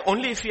cry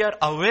only if we are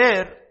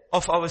aware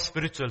of our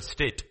spiritual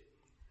state.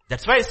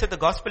 That's why I said the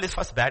gospel is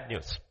first bad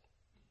news,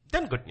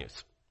 then good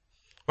news.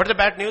 What is the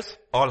bad news?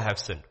 All have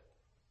sinned.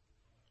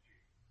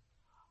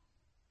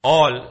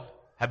 All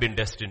have been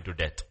destined to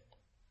death.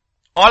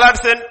 All are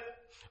sinned.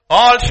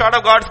 All short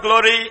of God's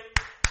glory.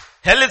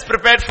 Hell is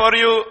prepared for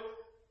you.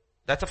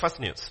 That's the first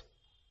news.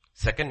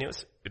 Second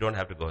news, you don't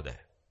have to go there.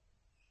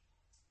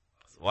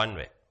 It's one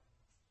way.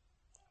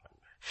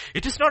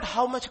 It is not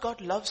how much God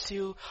loves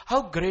you,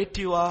 how great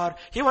you are.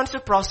 He wants to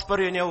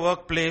prosper you in your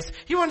workplace.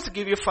 He wants to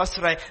give you first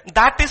right.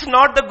 That is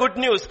not the good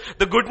news.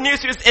 The good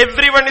news is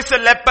everyone is a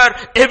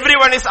leper.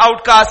 Everyone is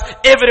outcast.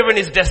 Everyone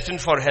is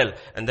destined for hell.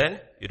 And then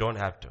you don't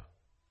have to.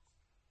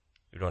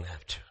 You don't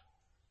have to.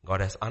 God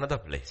has another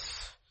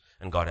place.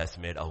 And God has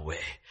made a way.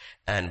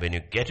 And when you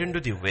get into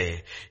the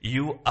way,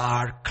 you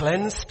are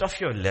cleansed of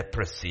your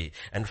leprosy.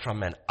 And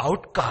from an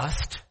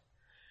outcast,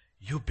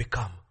 you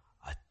become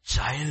a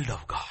child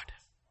of God.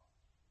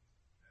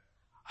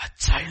 A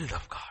child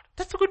of God.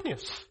 That's the good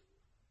news.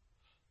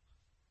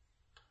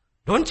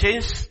 Don't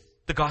change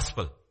the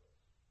gospel.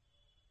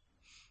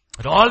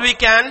 But all we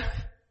can,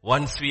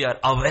 once we are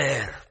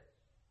aware,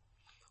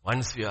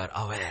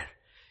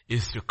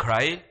 is to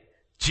cry,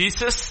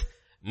 Jesus,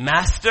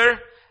 Master,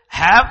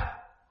 have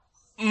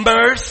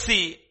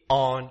mercy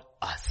on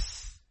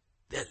us.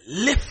 They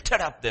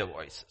lifted up their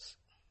voices.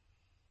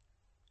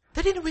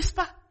 They didn't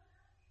whisper,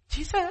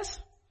 Jesus,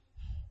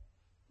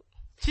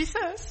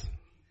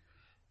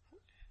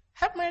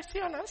 have mercy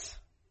on us.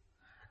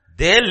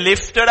 They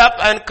lifted up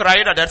and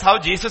cried. That's how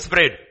Jesus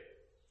prayed.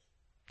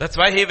 That's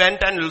why he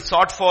went and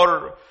sought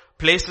for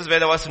places where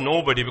there was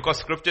nobody, because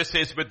scripture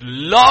says with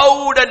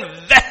loud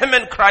and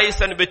vehement cries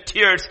and with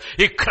tears,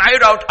 he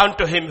cried out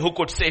unto him who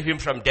could save him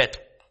from death.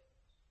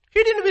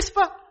 He didn't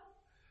whisper.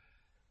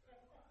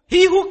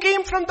 He who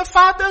came from the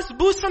Father's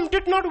bosom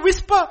did not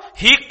whisper.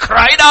 He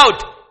cried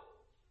out.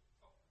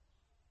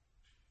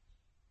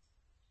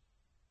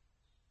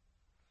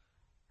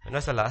 When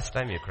was the last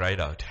time you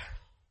cried out?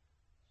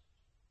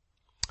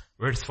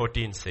 Verse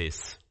 14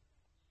 says,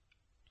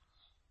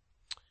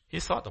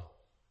 he saw them.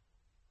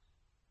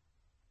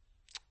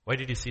 Why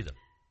did he see them?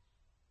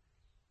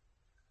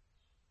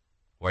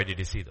 Why did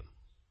he see them?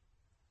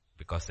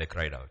 Because they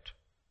cried out.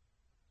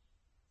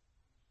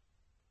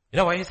 You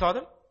know why he saw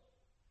them?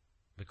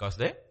 Because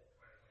they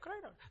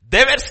cried out.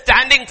 They were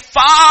standing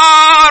far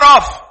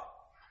off.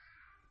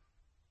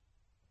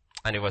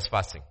 And he was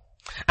passing.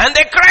 And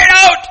they cried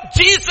out,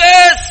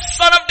 Jesus,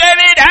 Son of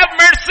David, have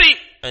mercy.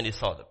 And he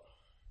saw them.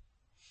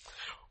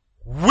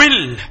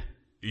 Will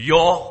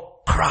your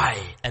cry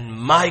and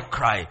my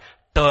cry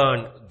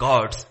turn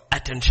God's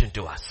attention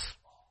to us?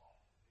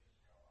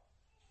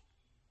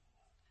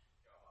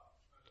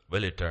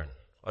 Will it turn?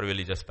 Or will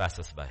he just pass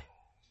us by?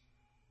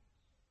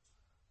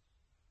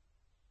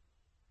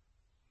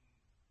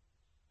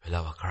 Will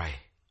our cry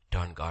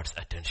turn God's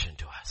attention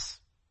to us?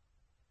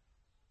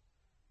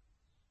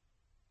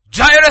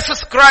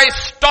 Jairus' cry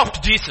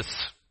stopped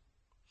Jesus.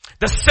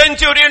 The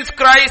centurion's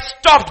cry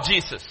stopped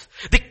Jesus.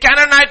 The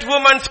Canaanite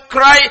woman's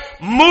cry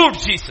moved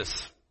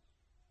Jesus.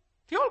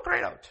 They all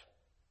cried out.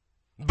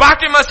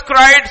 Bartimaeus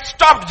cried,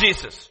 stopped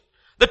Jesus.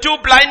 The two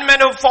blind men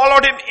who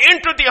followed him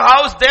into the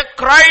house, they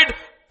cried,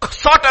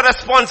 sought a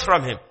response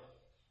from him.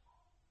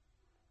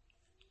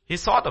 He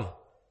saw them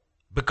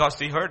because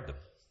he heard them.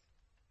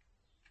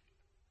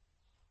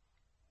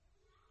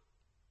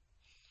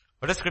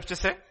 What does scripture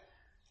say?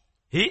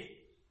 He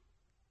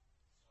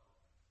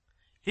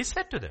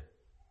said to them.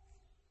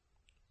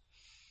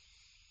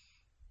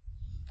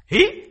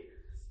 He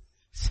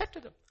said to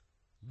them.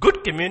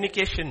 Good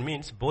communication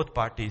means both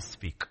parties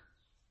speak.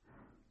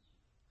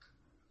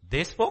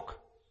 They spoke.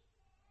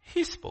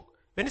 He spoke.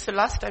 When is the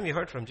last time you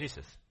heard from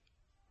Jesus?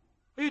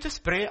 Or you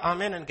just pray,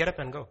 amen, and get up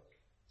and go?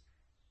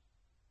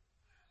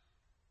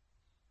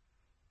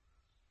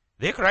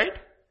 They cried.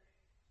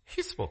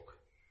 He spoke.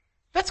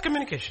 That's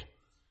communication.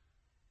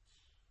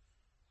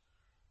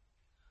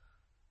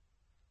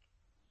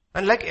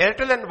 And like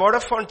Airtel and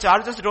Vodafone,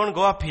 charges don't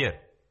go up here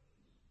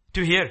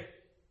to here.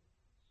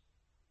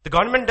 The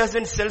government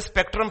doesn't sell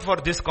spectrum for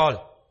this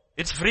call.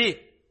 It's free.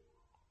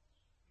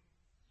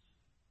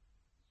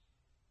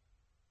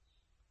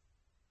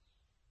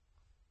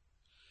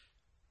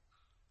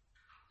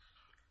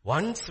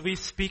 Once we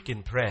speak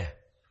in prayer,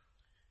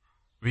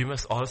 we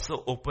must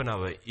also open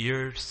our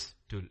ears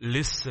to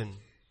listen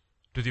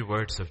to the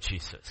words of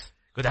Jesus.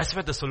 Because that's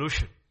where the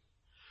solution.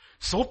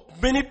 So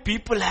many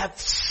people have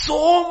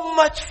so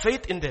much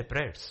faith in their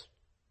prayers.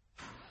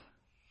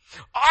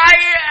 I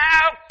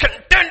have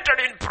contented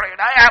in prayer.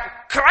 I have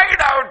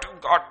cried out to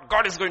God.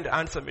 God is going to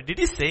answer me. Did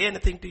He say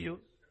anything to you?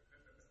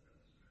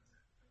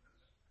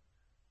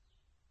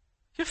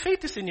 Your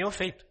faith is in your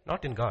faith,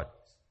 not in God.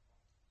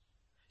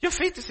 Your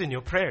faith is in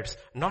your prayers,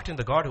 not in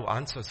the God who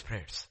answers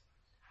prayers.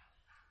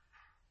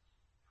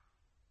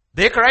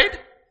 They cried.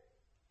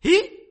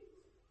 He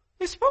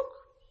spoke.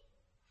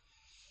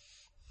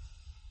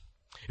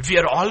 If we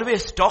are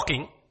always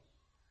talking,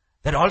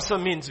 that also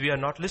means we are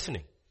not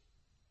listening.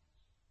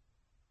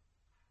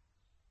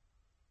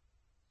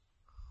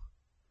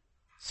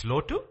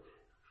 Slow to?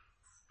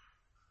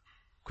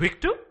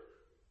 Quick to?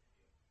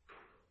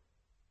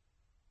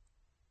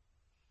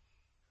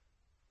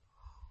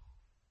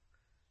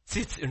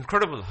 See, it's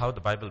incredible how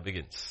the Bible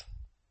begins.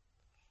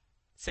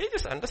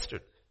 Sages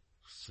understood.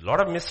 A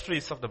lot of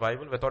mysteries of the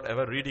Bible without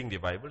ever reading the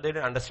Bible. They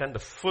didn't understand the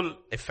full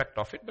effect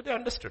of it, but they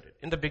understood it.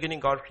 In the beginning,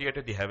 God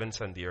created the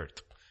heavens and the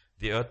earth.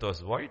 The earth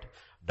was void.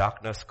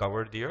 Darkness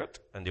covered the earth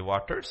and the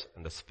waters,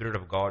 and the Spirit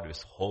of God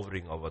was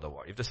hovering over the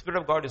water. If the Spirit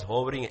of God is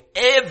hovering,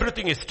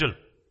 everything is still.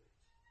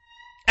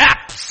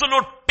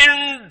 Absolute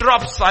pin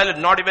drop silent.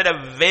 Not even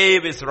a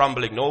wave is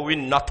rumbling. No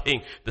wind,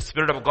 nothing. The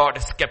Spirit of God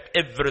has kept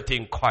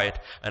everything quiet.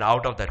 And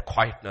out of that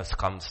quietness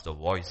comes the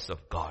voice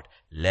of God.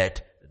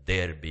 Let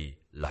there be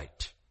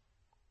light.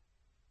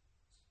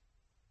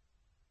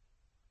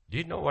 Do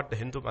you know what the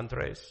Hindu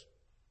mantra is?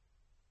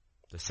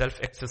 The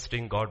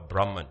self-existing God,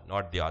 Brahman,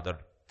 not the other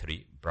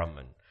three,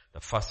 Brahman. The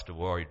first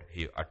word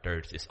he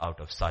utters is out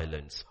of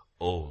silence,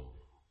 Om.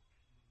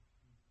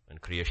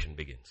 And creation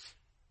begins.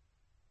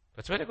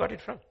 That's where they got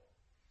it from.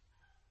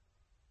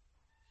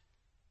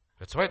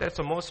 That's why that's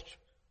the most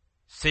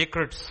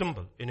sacred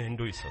symbol in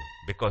Hinduism.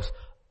 Because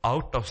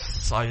out of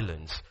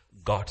silence,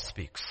 God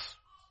speaks.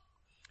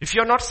 If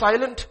you're not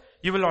silent,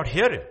 you will not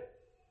hear Him.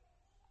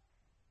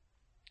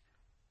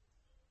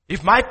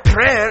 If my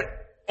prayer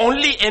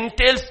only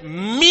entails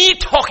me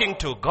talking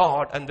to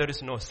God and there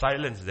is no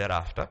silence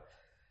thereafter,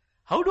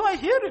 how do I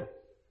hear Him?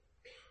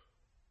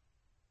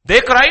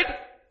 They cried.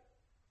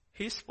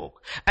 He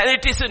spoke. And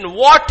it is in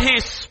what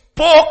He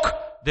spoke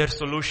their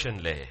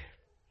solution lay.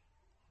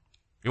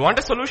 You want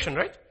a solution,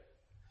 right?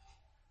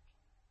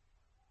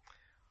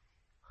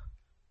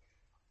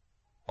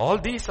 All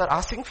these are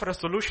asking for a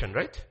solution,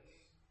 right?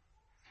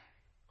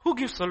 Who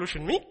gives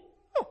solution? Me?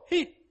 No,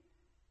 He.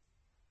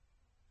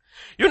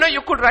 You know,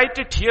 you could write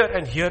it here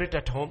and hear it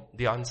at home,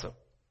 the answer.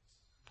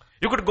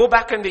 You could go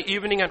back in the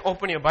evening and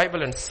open your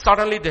Bible and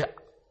suddenly the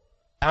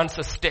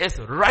answer stares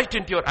right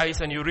into your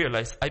eyes and you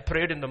realize, I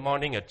prayed in the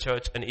morning at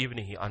church and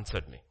evening He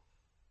answered me.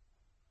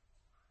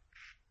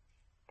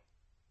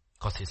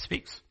 Because He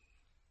speaks.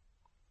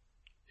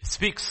 He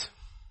speaks.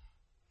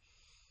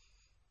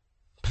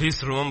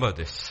 Please remember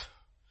this.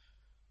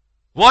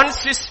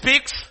 Once He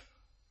speaks,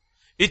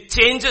 it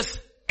changes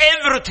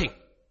everything.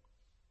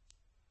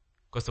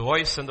 Because the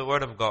voice and the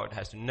word of God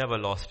has never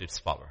lost its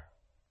power.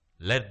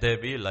 Let there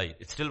be light.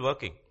 It's still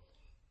working.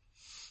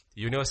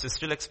 The universe is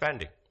still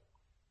expanding.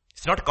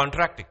 It's not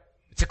contracting.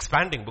 It's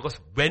expanding because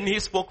when He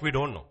spoke, we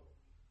don't know.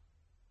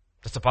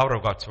 That's the power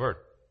of God's word.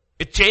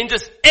 It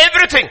changes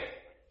everything.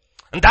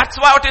 And that's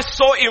why what is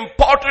so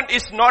important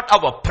is not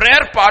our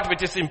prayer part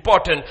which is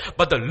important,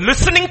 but the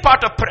listening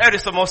part of prayer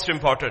is the most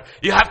important.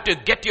 You have to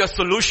get your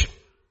solution.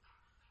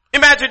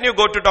 Imagine you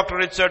go to Dr.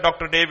 Richard,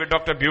 Dr. David,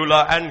 Dr.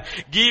 Beulah and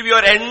give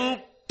your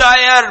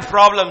entire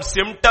problem,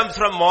 symptoms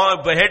from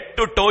head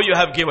to toe you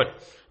have given.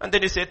 And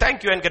then you say,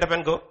 thank you and get up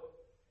and go.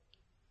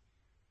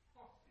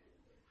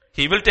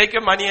 He will take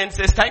your money and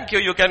says, thank you,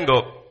 you can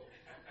go.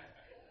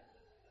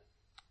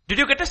 Did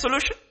you get a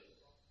solution?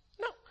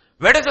 No.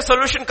 Where does the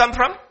solution come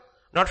from?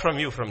 Not from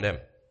you, from them.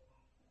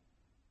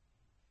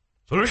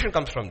 Solution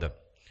comes from them.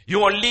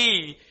 You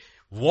only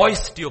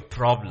voiced your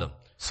problem.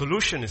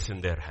 Solution is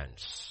in their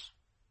hands.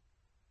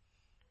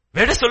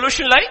 Where does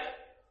solution lie?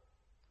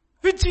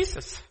 With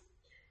Jesus.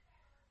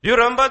 Do you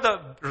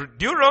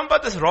remember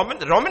this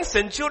Roman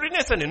centurion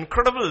is an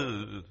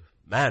incredible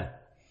man.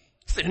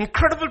 It's an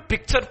incredible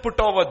picture put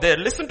over there.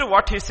 Listen to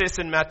what he says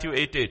in Matthew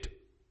 8:8.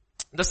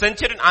 The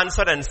centurion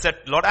answered and said,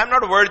 Lord, I am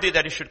not worthy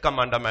that you should come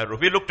under my roof.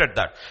 We looked at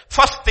that.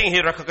 First thing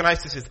he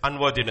recognizes is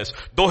unworthiness.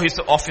 Though he's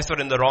an officer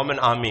in the Roman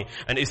army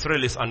and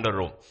Israel is under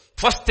Rome.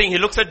 First thing he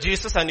looks at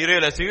Jesus and he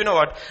realizes, you know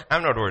what?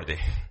 I'm not worthy.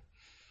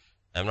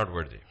 I'm not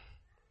worthy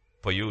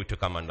for you to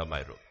come under my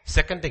roof.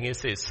 Second thing he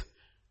says,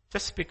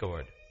 just speak a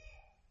word.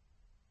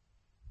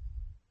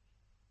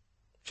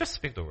 Just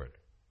speak the word.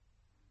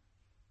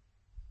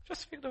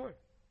 Just speak the word.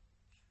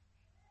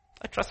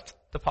 I trust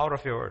the power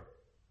of your word.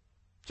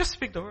 Just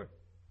speak the word.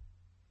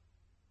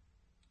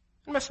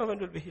 And my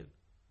servant will be healed.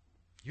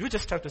 You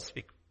just have to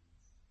speak.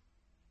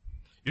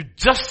 You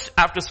just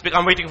have to speak.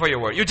 I'm waiting for your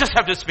word. You just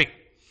have to speak.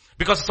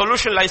 Because the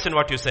solution lies in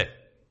what you say.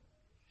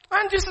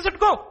 And Jesus said,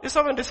 go. Your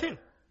servant is healed.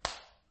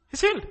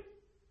 He's healed.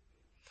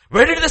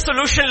 Where did the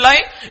solution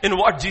lie? In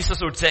what Jesus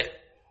would say.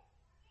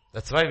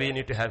 That's why we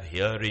need to have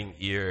hearing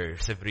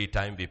ears. Every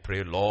time we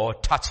pray,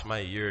 Lord, touch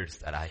my ears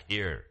that I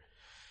hear.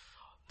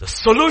 The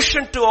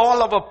solution to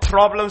all our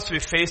problems we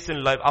face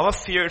in life, our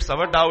fears,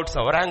 our doubts,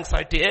 our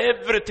anxiety,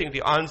 everything,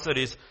 the answer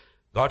is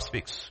God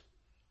speaks.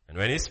 And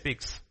when He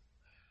speaks,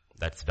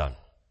 that's done.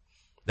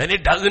 Then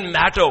it doesn't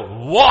matter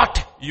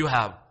what you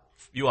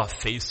are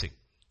facing.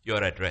 You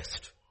are at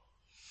rest.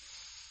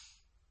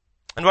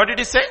 And what did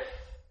He say?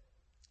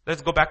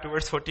 Let's go back to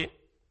verse 14.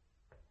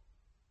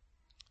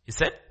 He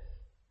said,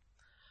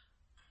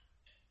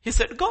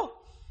 go.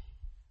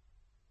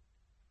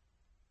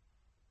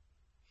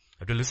 You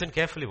have to listen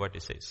carefully what He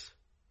says.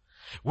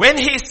 When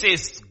He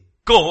says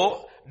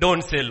go,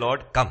 don't say,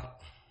 Lord, come.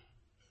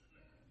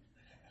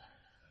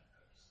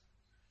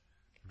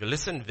 You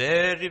listen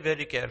very,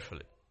 very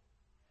carefully.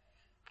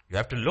 You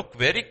have to look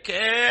very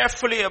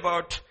carefully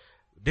about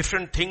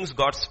different things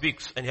God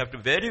speaks, and you have to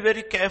be very,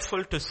 very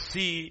careful to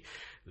see,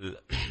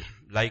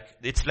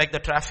 it's like the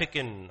traffic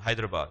in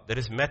Hyderabad. There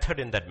is method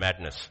in that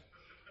madness.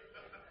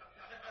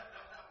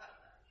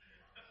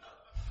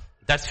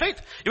 That's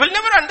faith. You will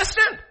never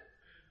understand.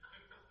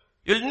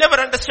 You'll never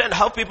understand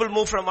how people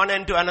move from one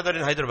end to another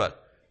in Hyderabad.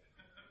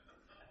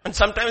 And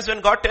sometimes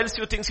when God tells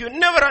you things, you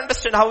never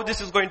understand how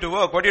this is going to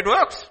work, but it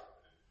works.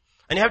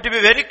 And you have to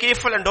be very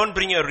careful and don't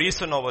bring your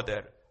reason over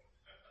there.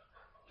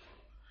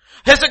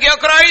 Hezekiah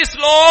cries,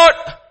 Lord.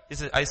 He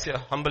says, I say,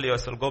 humble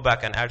yourself, go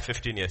back and add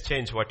 15 years.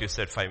 Change what you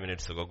said 5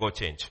 minutes ago. Go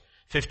change.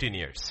 15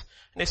 years.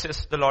 And he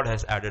says, the Lord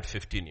has added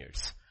 15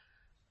 years.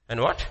 And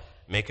what?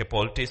 Make a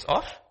poultice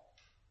of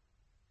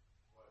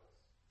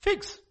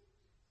figs.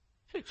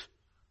 Figs.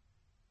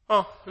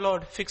 Oh,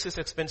 Lord, figs is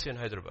expensive in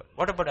Hyderabad.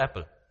 What about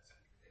apple?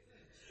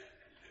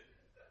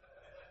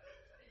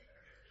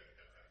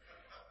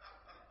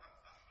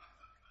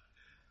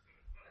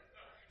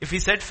 If He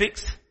said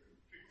figs,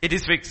 it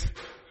is figs.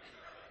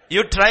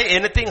 You try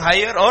anything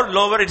higher or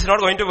lower, it's not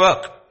going to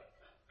work.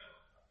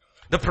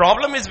 The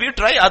problem is we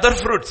try other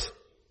fruits.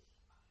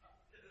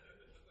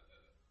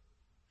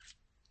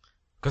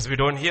 Because we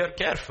don't hear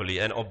carefully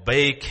and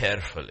obey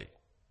carefully.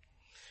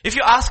 If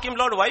you ask Him,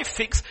 Lord, why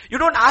figs? You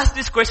don't ask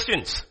these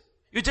questions.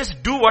 You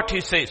just do what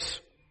He says.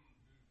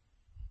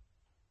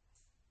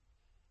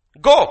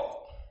 Go.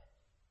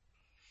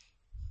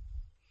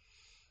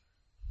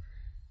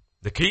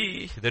 The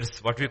key, there is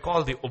what we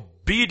call the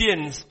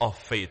obedience of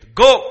faith.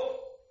 Go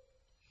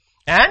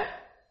and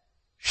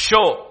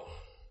show.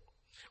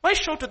 Why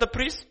show to the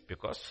priest?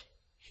 Because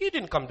he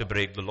didn't come to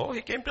break the law.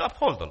 He came to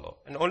uphold the law.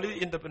 And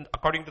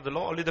according to the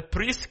law, only the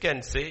priest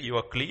can say you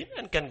are clean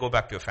and can go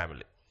back to your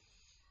family.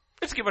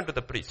 It's given to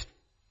the priest.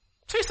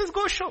 So He says,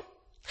 go show.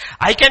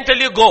 I can tell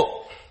you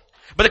go,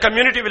 but the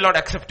community will not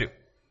accept you.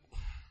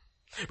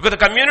 Because the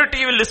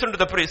community will listen to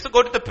the priest. So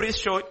go to the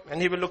priest, show it,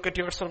 and he will look at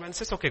your soul and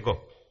says, okay,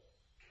 go.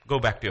 Go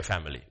back to your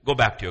family. Go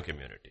back to your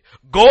community.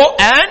 Go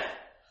and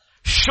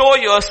show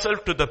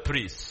yourself to the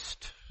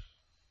priest.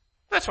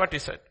 That's what He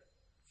said.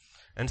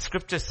 And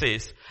scripture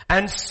says,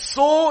 and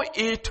so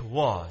it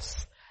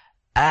was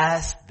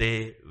as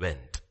they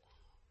went.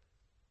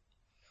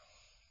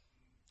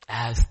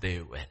 As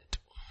they went,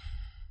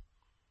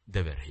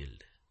 they were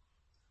healed.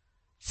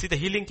 See, the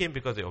healing came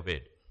because they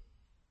obeyed.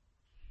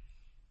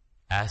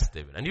 As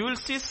they went. And you will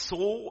see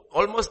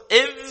almost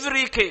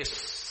every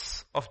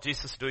case of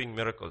Jesus doing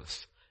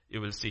miracles, you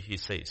will see He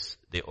says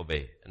they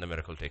obey and the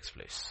miracle takes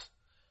place.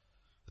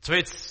 That's why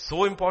it's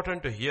so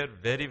important to hear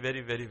very,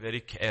 very, very, very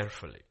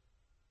carefully.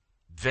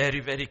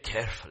 Very, very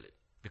carefully.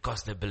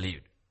 Because they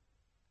believed.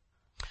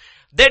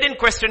 They didn't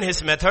question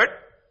His method.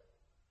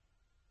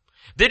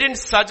 They didn't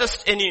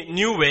suggest any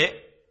new way.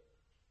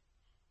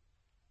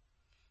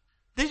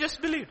 They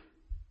just believed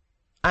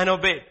and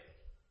obeyed.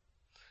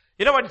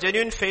 You know what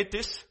genuine faith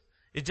is?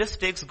 It just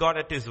takes God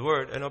at His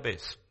word and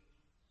obeys.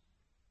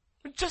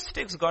 It just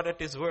takes God at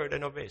His word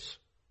and obeys.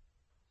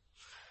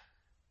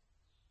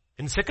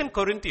 In 2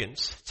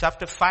 Corinthians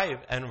chapter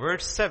 5 and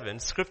verse 7,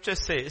 scripture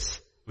says,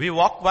 we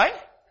walk by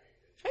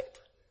faith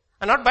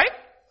and not by.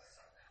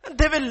 And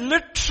they were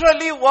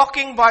literally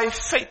walking by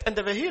faith and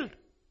they were healed.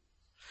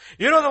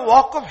 You know, the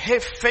walk of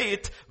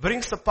faith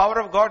brings the power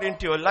of God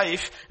into your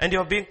life and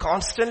you're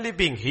constantly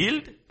being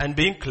healed and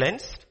being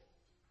cleansed.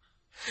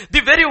 The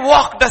very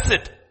walk does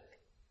it.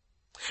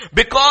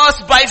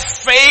 Because by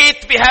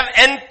faith we have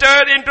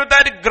entered into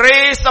that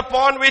grace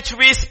upon which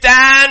we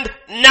stand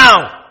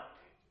now.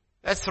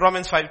 That's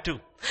Romans 5:2.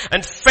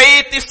 And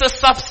faith is the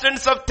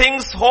substance of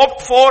things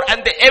hoped for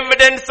and the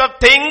evidence of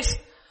things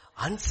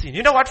unseen.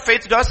 You know what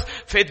faith does?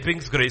 Faith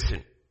brings grace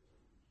in.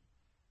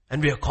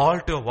 And we are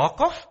called to a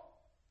walk of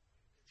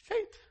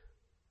faith.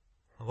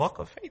 A walk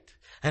of faith.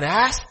 And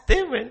as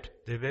they went,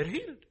 they were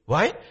healed.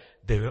 Why?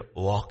 They were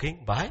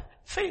walking by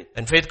faith.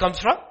 And faith comes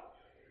from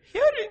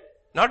hearing.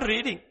 Not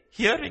reading.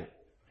 Hearing.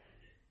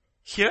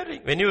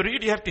 Hearing. When you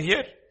read, you have to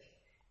hear.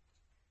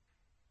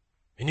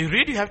 When you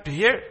read, you have to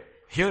hear.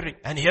 Hearing.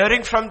 And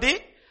hearing from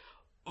the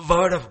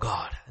Word of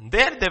God. And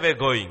there they were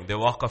going. The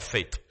walk of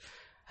faith.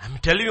 I'm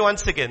telling you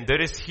once again,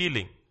 there is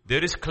healing.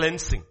 There is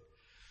cleansing.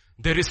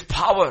 There is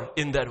power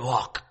in that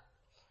walk.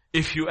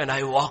 If you and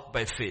I walk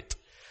by faith.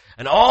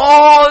 And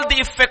all the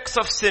effects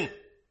of sin,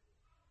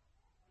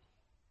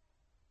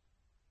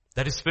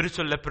 that is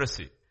spiritual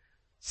leprosy,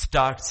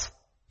 starts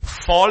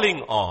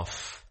falling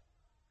off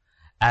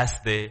as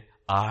they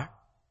are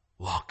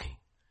walking.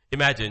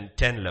 Imagine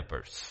 10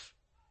 lepers.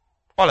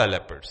 All are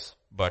lepers,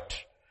 but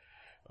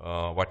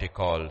what you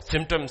call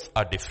symptoms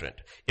are different.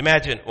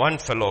 Imagine one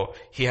fellow,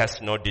 he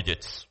has no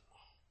digits.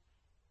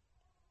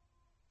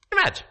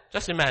 Imagine,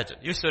 just imagine.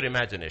 Use your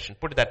imagination.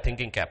 Put that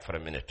thinking cap for a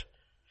minute.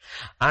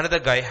 Another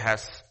guy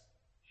has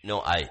no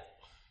eye.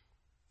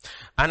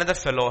 Another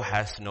fellow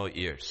has no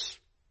ears.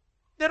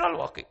 They're all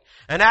walking.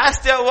 And as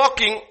they're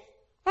walking,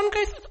 one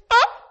guy says,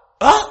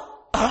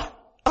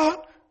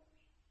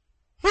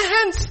 my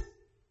hands.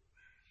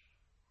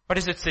 What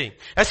is it saying?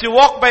 As you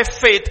walk by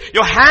faith,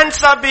 your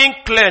hands are being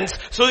cleansed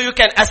so you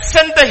can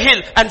ascend the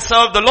hill and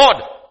serve the Lord.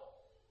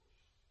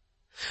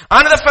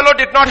 Another fellow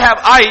did not have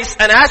eyes,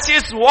 and as he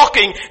is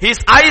walking, his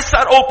eyes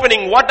are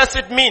opening. What does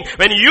it mean?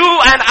 When you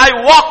and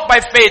I walk by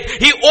faith,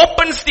 he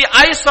opens the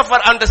eyes of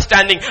our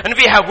understanding, and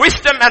we have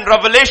wisdom and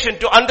revelation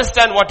to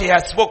understand what he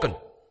has spoken.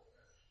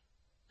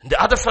 And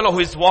the other fellow who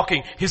is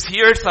walking, his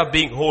ears are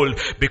being whole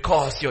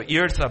because your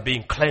ears are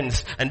being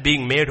cleansed and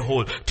being made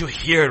whole to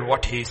hear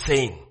what he is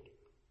saying.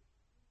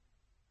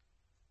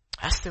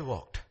 As they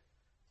walked,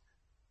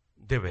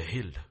 they were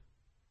healed.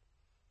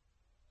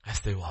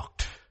 As they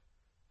walked.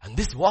 And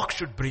this walk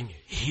should bring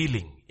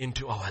healing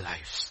into our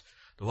lives.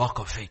 The walk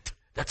of faith.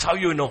 That's how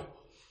you know.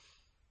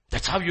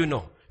 That's how you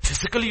know.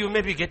 Physically you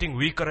may be getting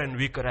weaker and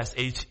weaker as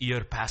each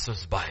year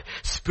passes by.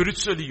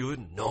 Spiritually you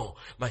know,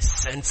 my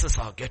senses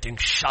are getting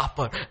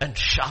sharper and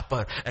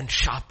sharper and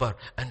sharper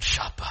and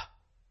sharper.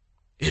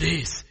 It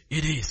is.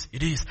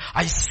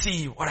 I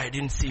see what I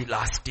didn't see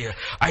last year.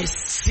 I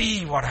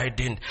see what I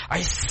didn't.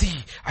 I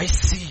see.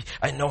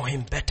 I know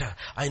him better.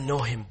 I know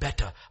him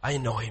better.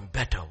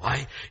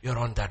 Why? You're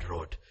on that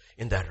road.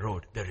 In that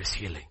road, there is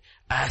healing.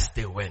 As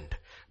they went,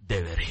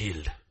 they were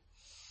healed.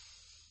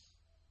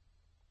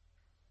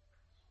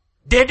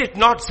 They did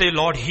not say,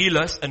 Lord, heal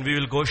us and we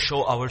will go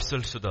show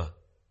ourselves to the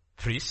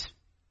priest.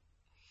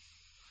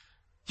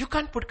 You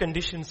can't put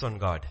conditions on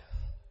God.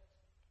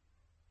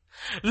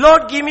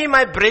 Lord, give me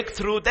my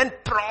breakthrough, then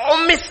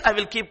promise I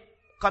will keep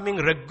coming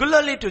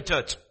regularly to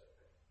church.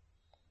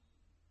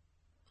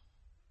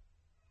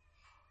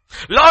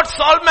 Lord,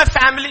 solve my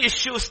family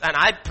issues, and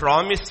I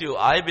promise you,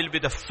 I will be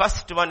the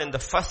first one in the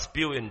first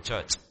pew in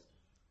church.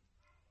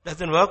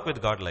 Doesn't work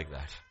with God like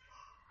that.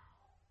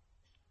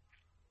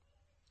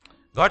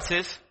 God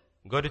says,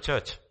 go to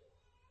church.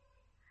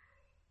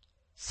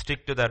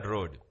 Stick to that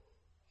road.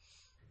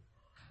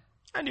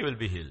 And you will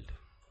be healed.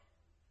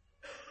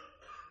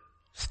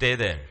 Stay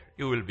there.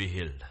 You will be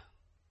healed.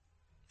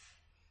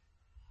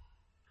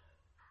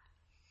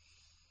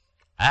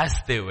 As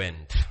they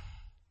went,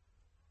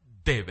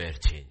 they were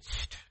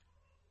changed.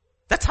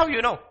 That's how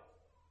you know.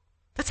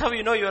 That's how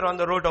you know you're on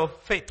the road of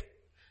faith.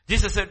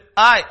 Jesus said,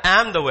 I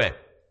am the way.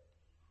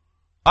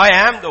 I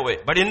am the way.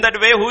 But in that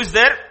way, who is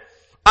there?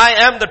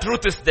 I am, the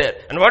truth is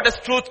there. And what does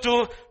truth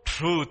do?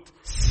 Truth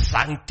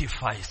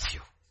sanctifies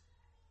you.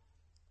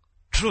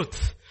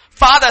 Truth.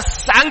 Father,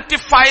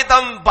 sanctify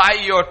them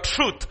by your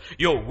truth.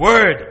 Your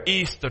word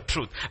is the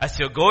truth. As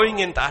you're going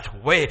in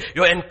that way,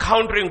 you're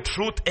encountering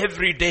truth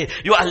every day.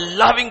 You are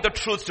allowing the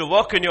truth to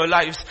work in your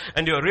lives,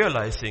 and you're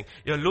realizing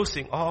you're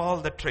losing all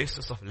the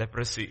traces of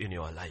leprosy in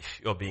your life.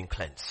 You're being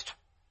cleansed.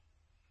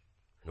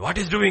 And what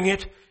is doing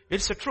it?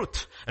 It's the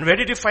truth. And where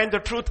did you find the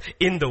truth?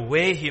 In the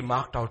way he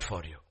marked out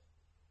for you.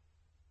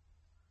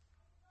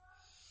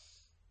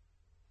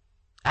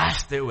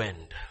 As they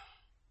went,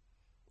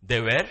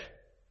 they were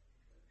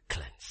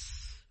cleansed.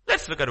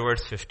 Let's look at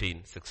verse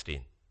 15,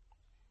 16.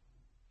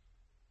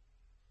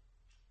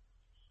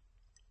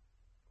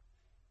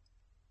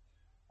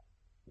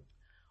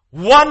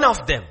 One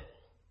of them,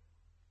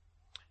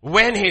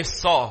 when he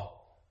saw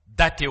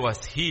that he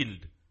was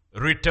healed,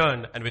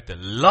 returned and with a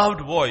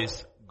loud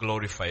voice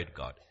glorified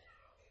God.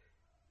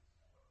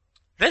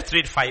 Let's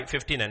read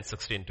 15 and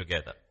 16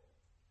 together.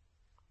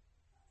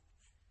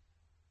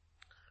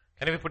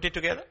 Can we put it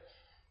together?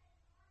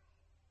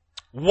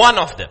 One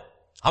of them.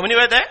 How many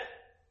were there?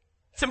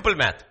 Simple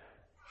math.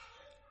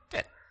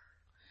 10.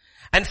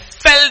 And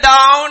fell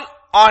down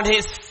on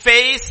his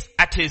face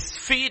at his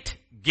feet,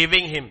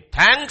 giving him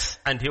thanks,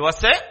 and he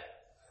was a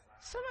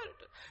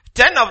Samaritan.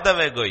 10 of them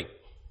were going.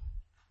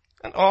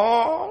 And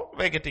all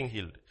were getting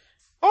healed.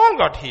 All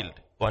got healed.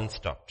 One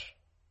stopped.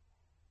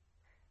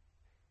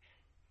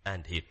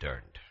 And he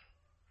turned.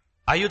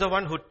 Are you the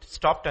one who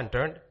stopped and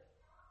turned?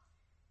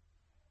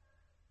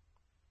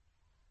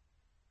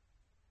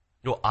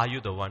 No, are you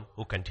the one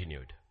who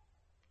continued?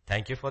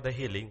 Thank you for the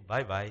healing.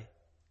 Bye-bye.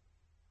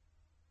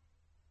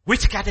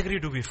 Which category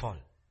do we fall?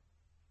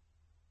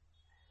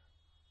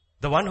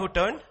 The one who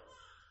turned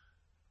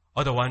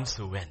or the ones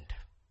who went?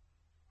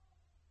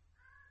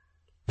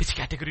 Which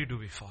category do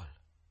we fall?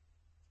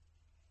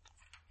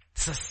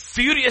 These are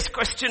serious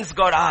questions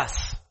God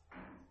asks.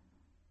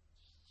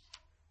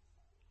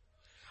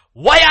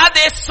 Why are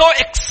they so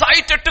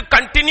excited to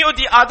continue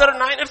the other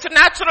 9? It's a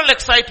natural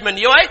excitement.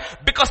 Why?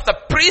 Because the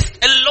priest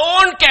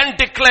alone can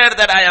declare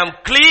that I am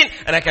clean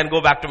and I can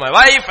go back to my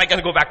wife, I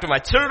can go back to my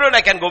children,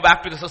 I can go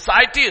back to the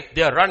society.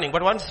 They are running,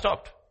 but one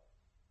stopped.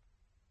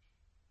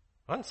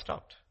 One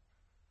stopped.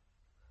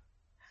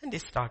 And he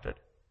started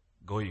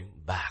going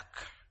back.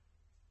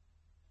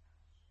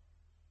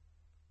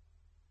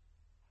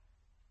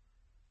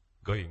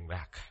 Going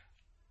back.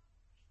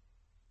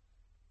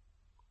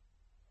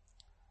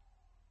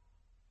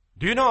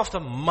 Do you know of the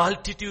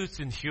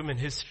multitudes in human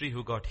history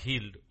who got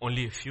healed,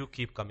 only a few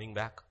keep coming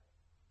back?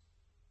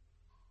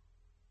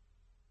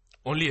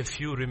 Only a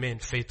few remain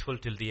faithful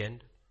till the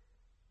end.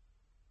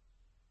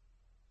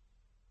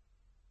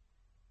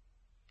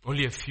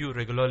 Only a few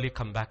regularly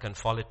come back and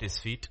fall at his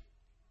feet.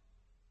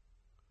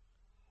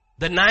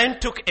 The 9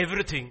 took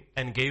everything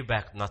and gave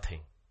back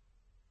nothing.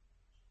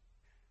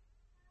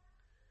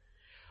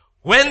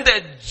 When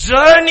the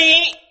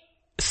journey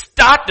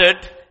started,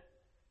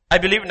 I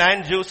believe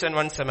 9 Jews and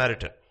 1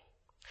 Samaritan.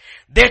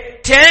 They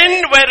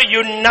 10 were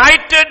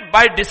united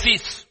by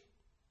disease.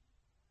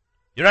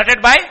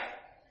 United by?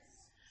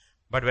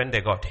 But when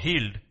they got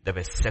healed, they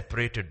were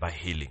separated by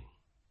healing.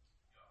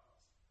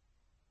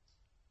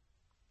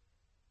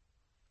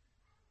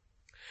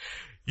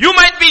 You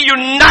might be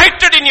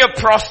united in your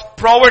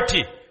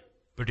poverty,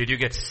 but did you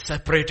get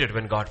separated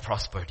when God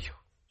prospered you?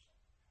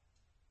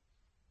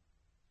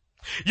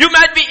 You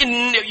might be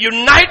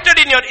united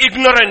in your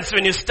ignorance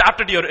when you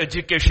started your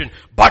education,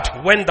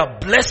 but when the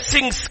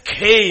blessings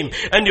came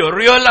and you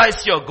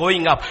realized you're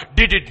going up,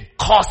 did it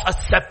cause a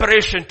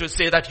separation to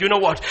say that, you know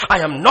what, I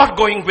am not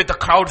going with the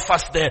crowd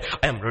first there,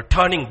 I am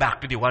returning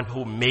back to the one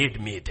who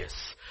made me this.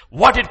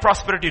 What did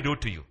prosperity do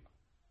to you?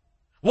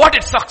 What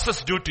did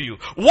success do to you?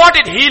 What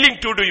did healing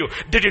do to you?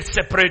 Did it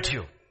separate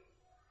you?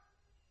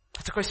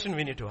 That's a question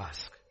we need to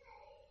ask.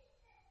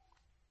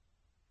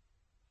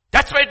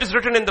 That's why it is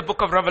written in the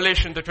book of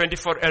Revelation, the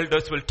 24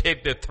 elders will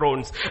take their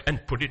thrones and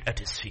put it at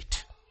his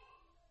feet.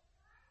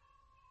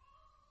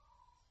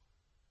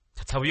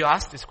 That's how you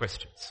ask these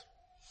questions.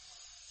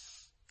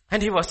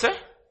 And he was a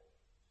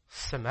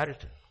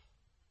Samaritan.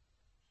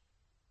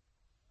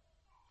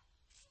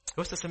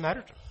 He was a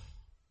Samaritan.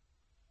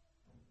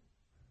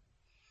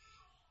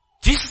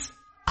 Jesus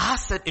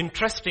asked an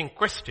interesting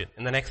question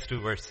in the next 2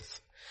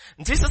 verses.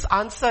 And Jesus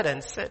answered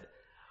and said,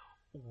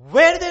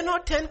 were there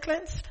not 10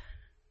 cleansed?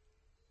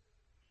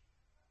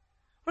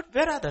 But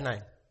where are the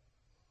 9?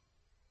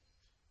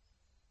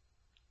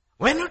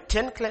 Were not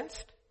 10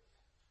 cleansed?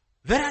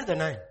 Where are the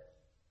 9?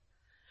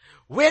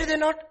 Were there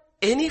not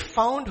any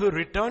found who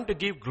returned to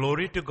give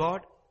glory to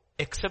God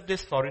except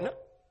this foreigner?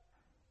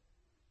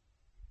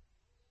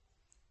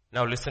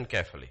 Now listen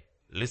carefully.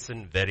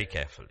 Listen very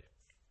carefully.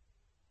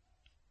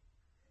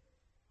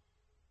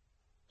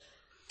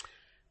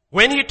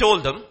 When he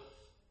told them,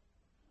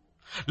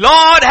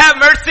 Lord have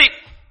mercy,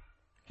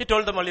 he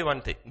told them only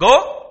one thing.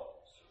 Go.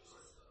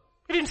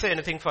 He didn't say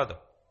anything further.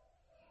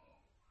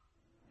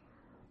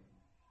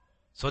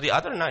 So the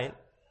other 9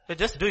 were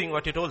just doing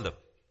what he told them.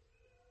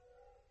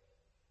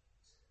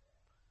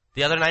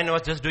 The other 9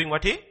 was just doing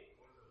what he,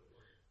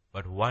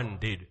 but one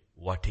did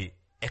what he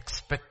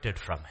expected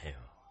from him.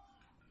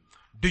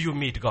 Do you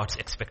meet God's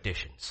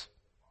expectations?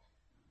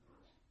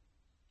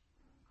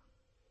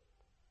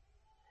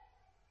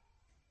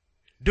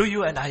 Do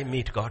you and I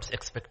meet God's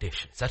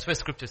expectations? That's why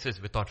scripture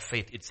says without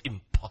faith it's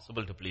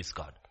impossible to please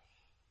God.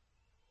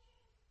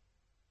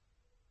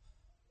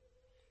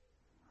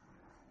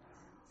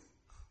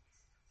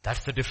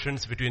 That's the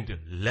difference between the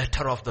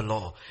letter of the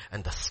law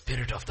and the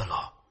spirit of the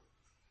law.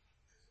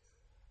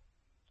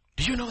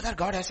 Do you know that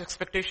God has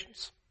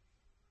expectations?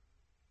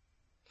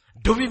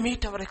 Do we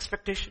meet our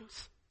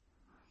expectations?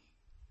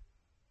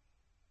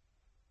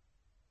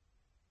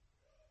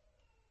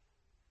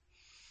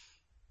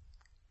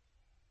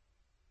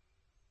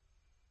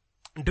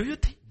 Do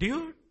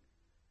you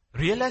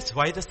realize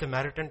why the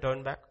Samaritan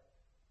turned back?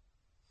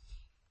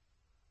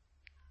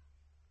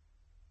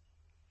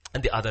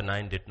 And the other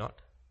 9 did not?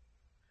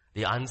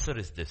 The answer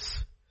is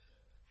this.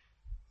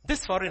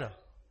 This foreigner.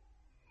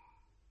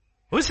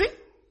 Who is he?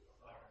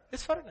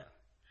 This foreigner.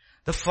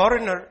 The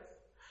foreigner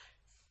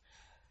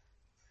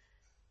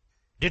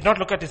did not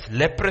look at his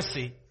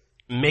leprosy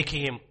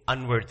making him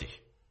unworthy.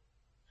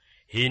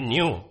 He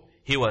knew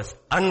he was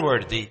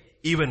unworthy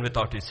even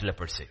without his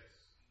leprosy.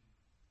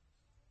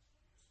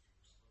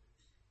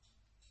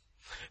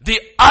 The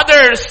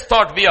others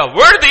thought we are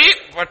worthy,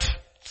 but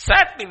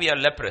sadly we are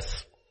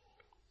leprous.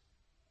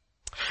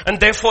 And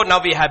therefore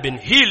now we have been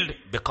healed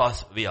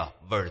because we are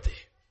worthy.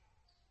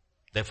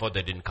 Therefore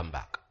they didn't come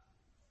back.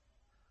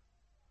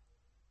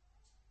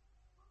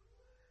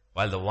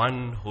 while the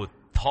one who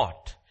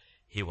thought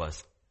he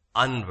was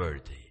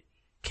unworthy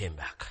came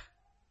back.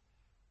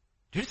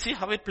 Do you see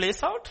how it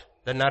plays out?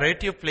 The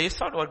narrative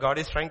plays out what God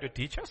is trying to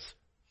teach us.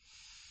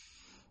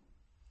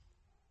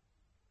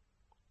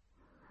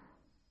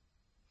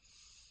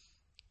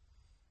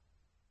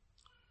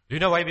 Do you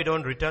know why we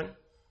don't return?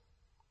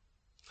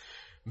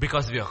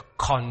 Because we are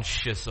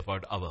conscious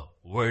about our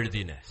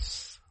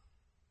worthiness,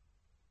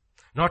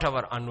 not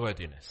our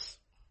unworthiness.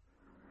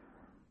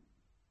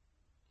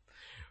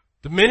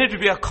 The minute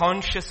we are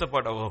conscious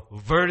about our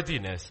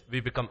worthiness,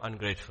 we become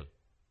ungrateful.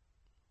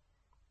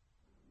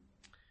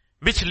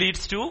 Which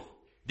leads to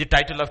the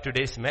title of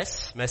today's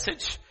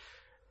message.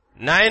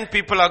 9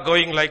 people are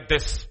going like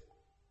this.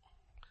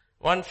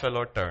 One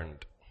fellow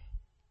turned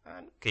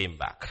and came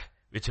back.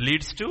 Which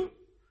leads to,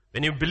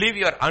 when you believe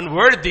you are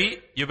unworthy,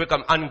 you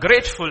become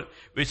ungrateful,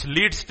 which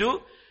leads to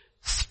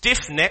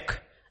stiff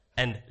neck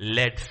and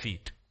lead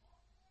feet.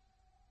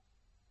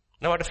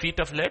 Know what are feet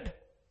of lead?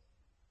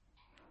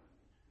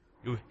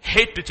 You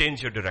hate to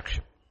change your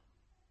direction.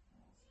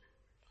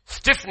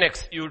 Stiff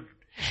necks, you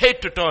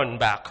hate to turn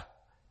back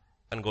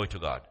and go to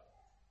God.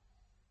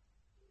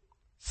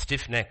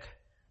 Stiff neck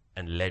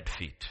and lead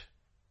feet.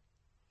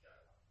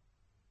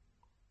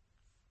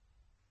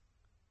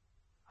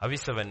 How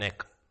is our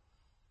neck?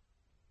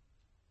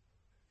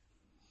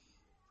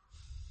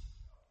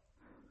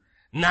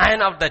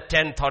 Nine of the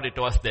 10 thought it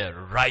was their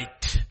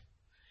right.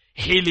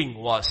 Healing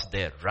was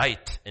their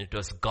right, and it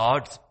was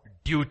God's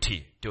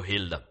duty to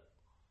heal them.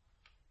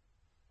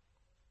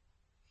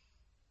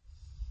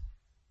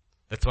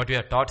 That's what we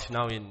are taught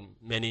now in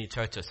many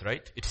churches,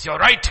 right? It's your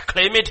right.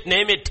 Claim it,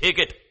 name it, take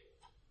it.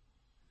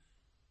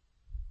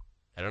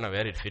 I don't know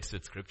where it fits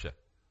with scripture.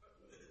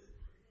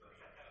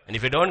 And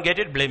if you don't get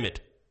it, blame it.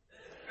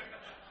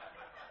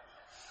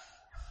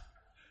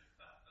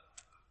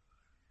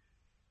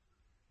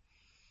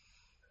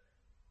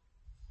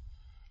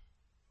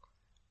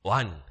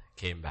 One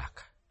came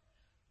back.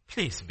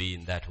 Please be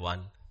in that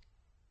one.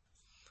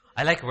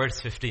 I like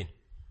verse 15.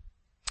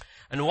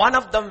 And one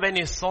of them, when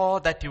he saw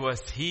that he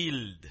was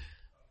healed,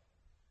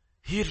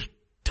 he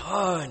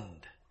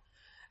returned.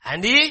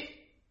 And he,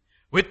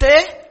 with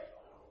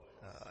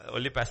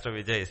only Pastor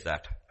Vijay is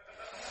that.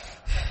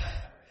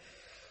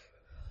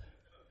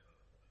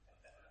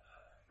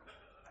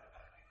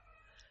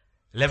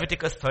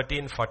 Leviticus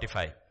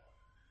 13:45.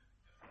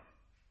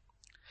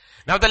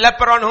 Now the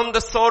leper on whom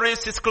the sore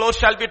is, his clothes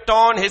shall be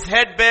torn, his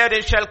head bare,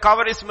 he shall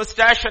cover his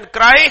mustache and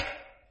cry.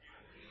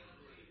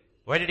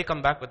 Why did he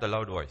come back with a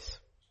loud voice?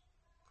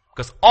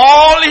 Because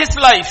all his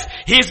life,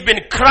 he's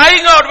been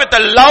crying out with a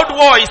loud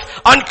voice,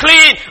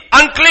 unclean,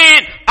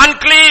 unclean,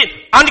 unclean,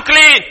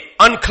 unclean,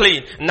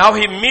 unclean. Now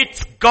he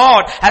meets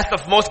God as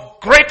the most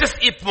greatest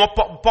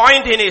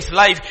point in his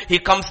life. He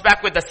comes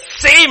back with the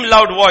same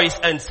loud voice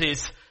and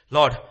says,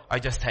 Lord, I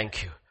just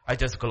thank you. I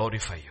just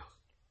glorify you.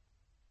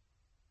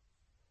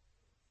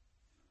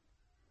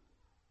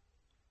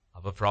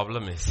 Our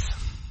problem is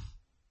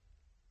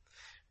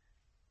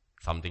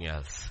something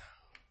else.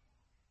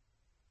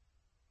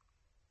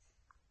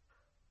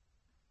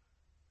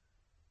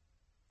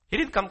 He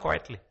didn't come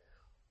quietly.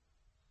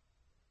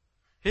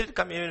 He didn't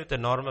come even with a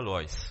normal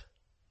voice.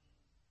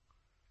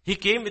 He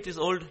came with his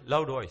old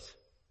loud voice.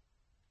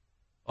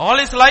 All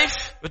his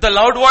life, with a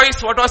loud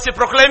voice, what was he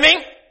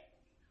proclaiming?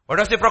 What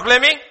was he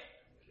proclaiming?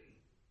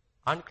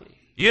 Unclean.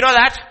 You know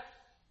that?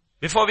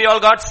 Before we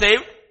all got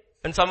saved,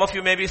 and some of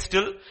you maybe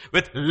still,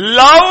 with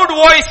loud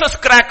voices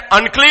crack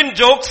unclean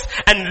jokes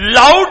and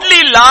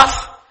loudly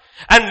laugh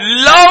and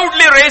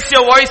loudly raise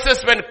your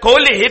voices when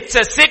Kohli hits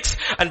a 6,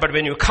 but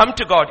when you come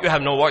to God, you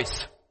have no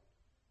voice.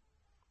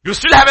 You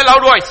still have a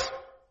loud voice.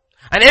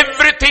 And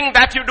everything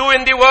that you do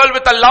in the world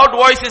with a loud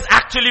voice is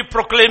actually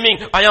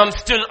proclaiming, I am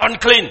still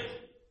unclean.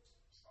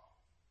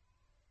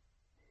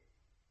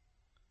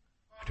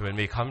 But when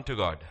we come to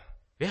God,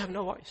 we have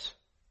no voice.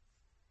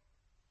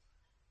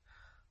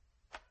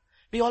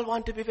 We all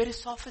want to be very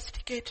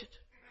sophisticated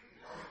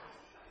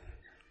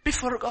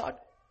before God.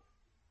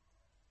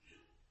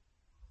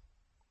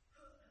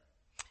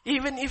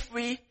 Even if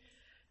we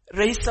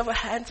raise our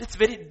hands, it's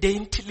very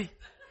daintily.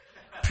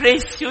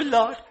 Praise you,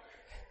 Lord.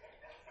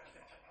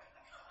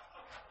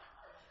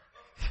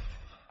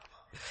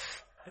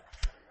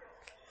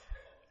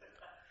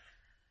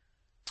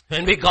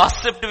 When we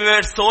gossiped, we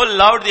were so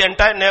loud the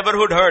entire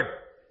neighborhood heard.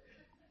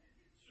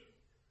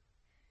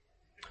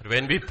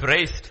 When we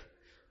praised,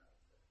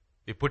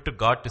 we put to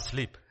God to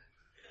sleep.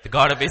 The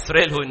God of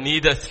Israel who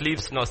neither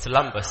sleeps nor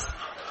slumbers.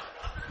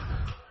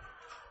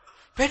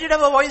 Where did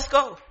our voice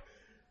go?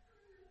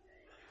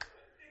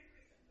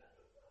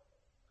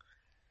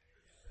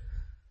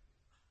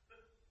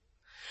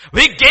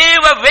 We gave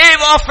a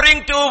wave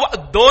offering to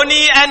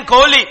Dhoni and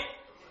Kohli.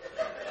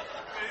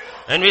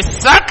 And we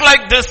sat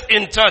like this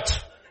in church.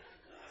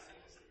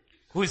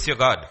 Who is your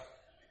God?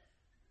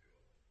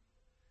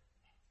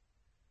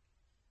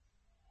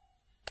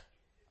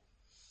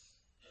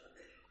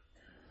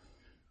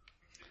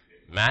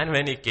 Man,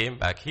 when he came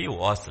back, he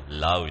was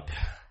loud.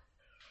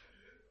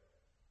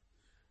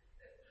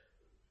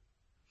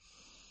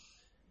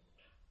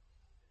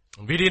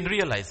 We didn't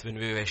realize when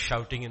we were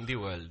shouting in the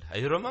world. I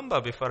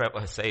remember before I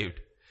was saved.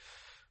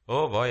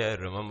 Oh boy, I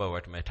remember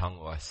what my tongue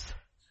was.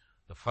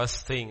 The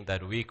first thing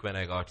that week when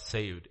I got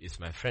saved is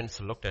my friends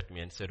looked at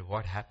me and said,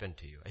 "What happened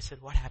to you?" I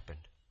said, "What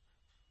happened?"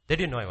 They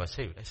didn't know I was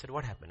saved. I said,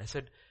 "What happened?" I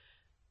said,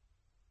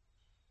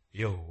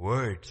 "Your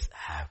words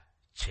have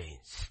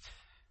changed.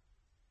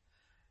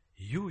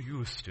 You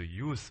used to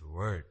use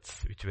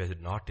words which were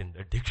not in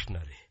the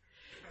dictionary."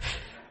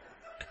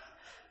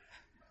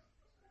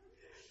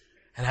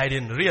 And I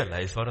didn't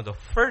realize one of the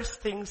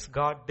first things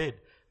God did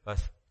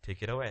was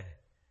take it away.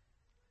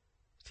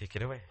 Take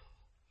it away.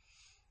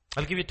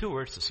 I'll give you 2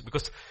 verses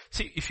because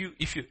see, if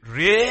you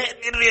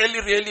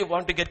really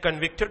want to get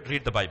convicted,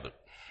 read the Bible.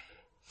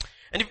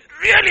 And if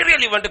you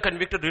really want to get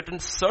convicted, read in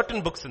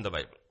certain books in the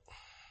Bible.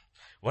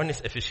 One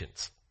is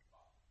Ephesians.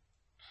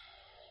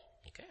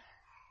 Okay.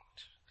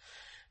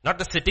 Not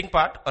the sitting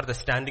part or the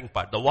standing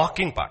part, the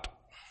walking part.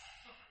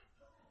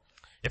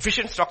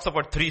 Ephesians talks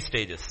about 3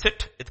 stages.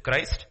 Sit with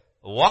Christ,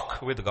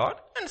 walk with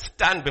God, and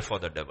stand before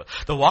the devil.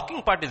 The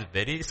walking part is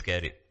very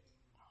scary.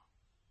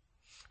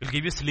 It will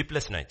give you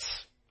sleepless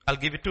nights. I'll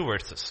give you 2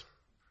 verses.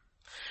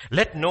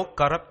 Let no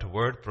corrupt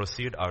word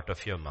proceed out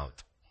of your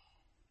mouth,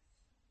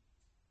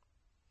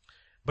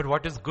 but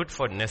what is good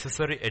for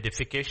necessary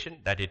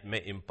edification, that it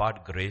may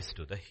impart grace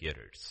to the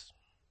hearers.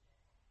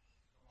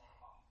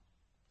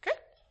 Okay?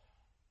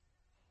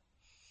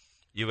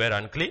 You were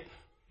unclean,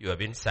 you have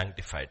been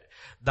sanctified.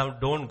 Now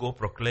don't go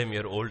proclaim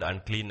your old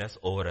uncleanness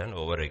over and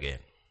over again.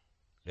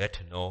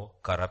 Let no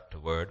corrupt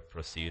word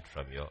proceed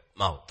from your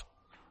mouth.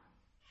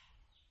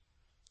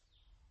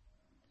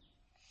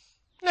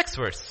 Next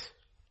verse.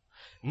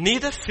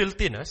 Neither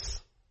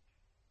filthiness,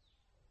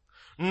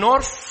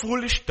 nor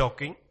foolish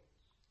talking,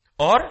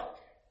 or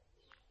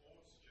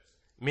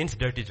means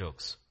dirty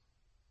jokes.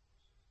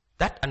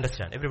 That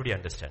understand, everybody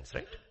understands,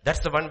 right? That's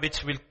the one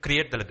which will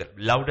create the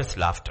loudest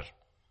laughter.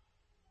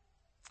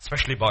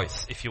 Especially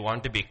boys, if you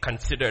want to be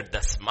considered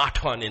the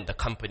smart one in the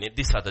company,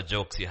 these are the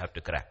jokes you have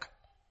to crack.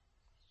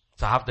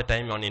 So half the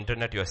time on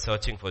internet you are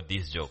searching for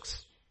these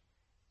jokes.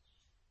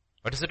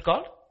 What is it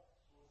called?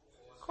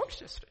 Course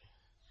history.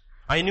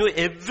 I knew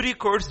every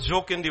course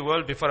joke in the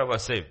world before I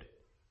was saved.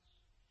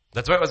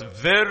 That's why I was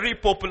very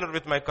popular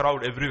with my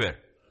crowd everywhere.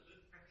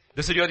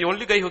 They said, "You are the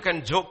only guy who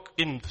can joke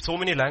in so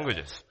many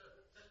languages."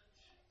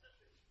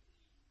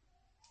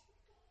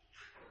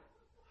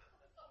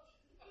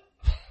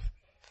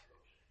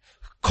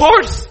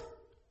 Course,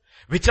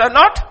 which are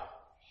not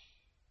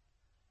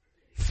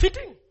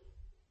fitting,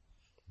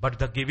 but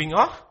the giving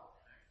of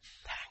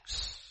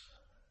thanks.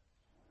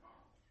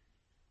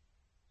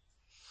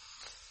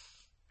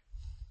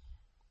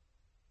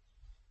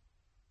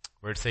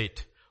 Verse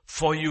 8.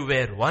 For you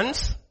were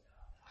once,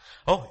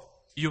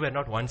 you were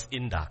not once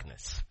in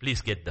darkness.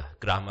 Please get the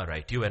grammar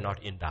right. You were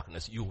not in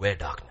darkness. You were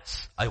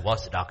darkness. I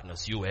was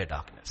darkness. You were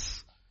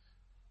darkness.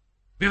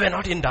 We were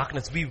not in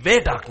darkness. We were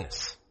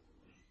darkness.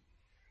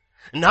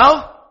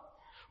 Now,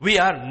 we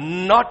are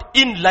not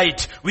in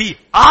light. We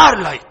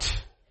are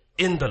light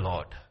in the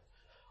Lord.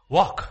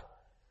 Walk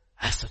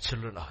as the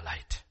children of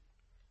light.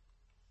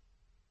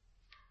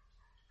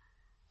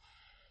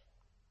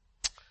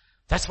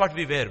 That's what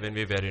we were when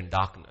we were in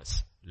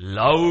darkness.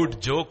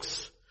 Loud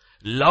jokes,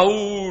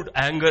 loud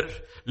anger,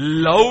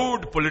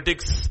 loud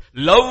politics,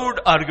 loud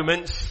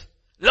arguments,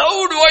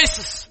 loud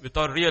voices,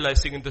 without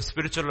realizing in the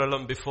spiritual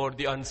realm before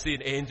the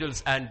unseen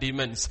angels and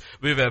demons,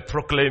 we were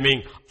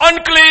proclaiming,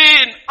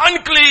 unclean,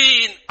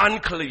 unclean,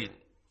 unclean.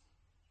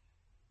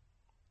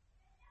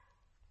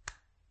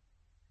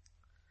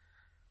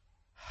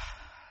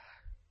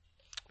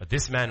 But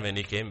this man, when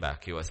he came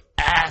back, he was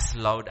as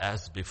loud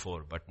as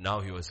before, but now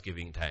he was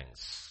giving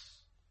thanks,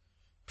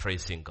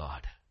 praising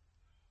God.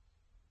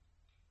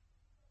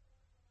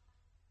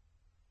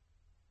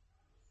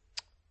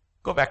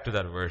 Go back to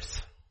that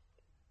verse.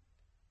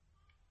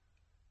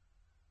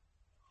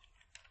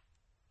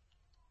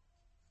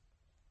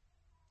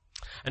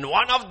 And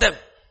one of them,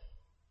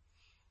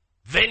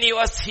 when he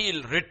was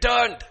healed,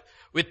 returned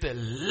with a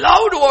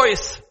loud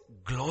voice,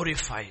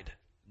 glorified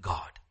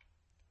God.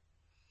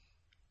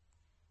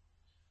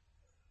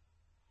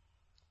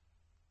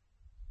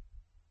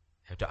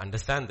 You have to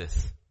understand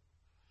this.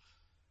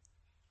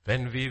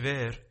 When we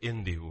were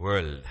in the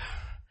world,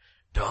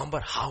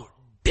 remember how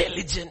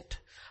diligent,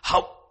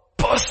 how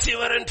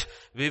perseverant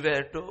we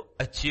were to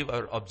achieve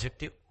our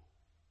objective.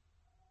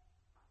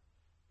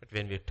 But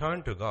when we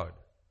turned to God,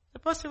 the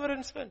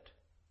perseverance went.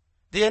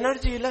 The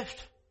energy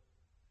left.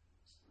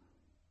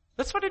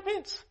 That's what it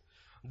means.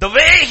 The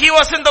way he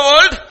was in the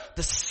world,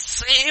 the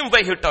same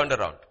way he turned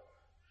around.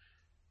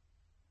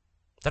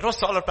 That was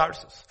Saul of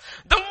Tarsus.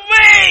 The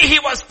way he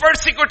was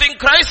persecuting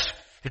Christ,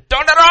 he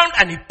turned around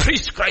and he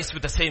preached Christ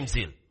with the same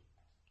zeal.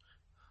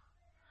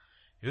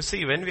 You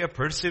see, when we are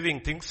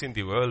pursuing things in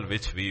the world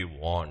which we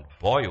want,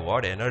 boy,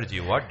 what energy,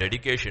 what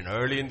dedication,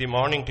 early in the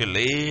morning till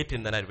late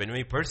in the night. When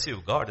we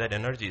pursue God, that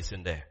energy is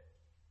in there.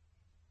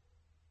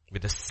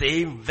 With the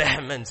same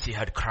vehemence he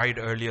had cried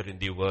earlier in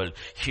the world,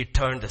 he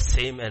turned the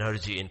same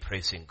energy in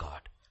praising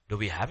God. Do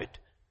we have it?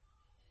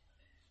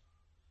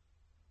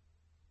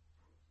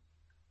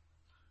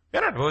 We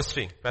are not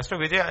boasting. Pastor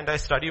Vijay and I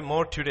study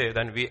more today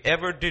than we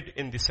ever did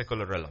in the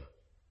secular realm.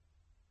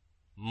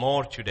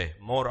 More today,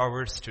 more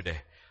hours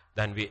today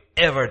than we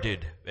ever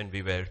did when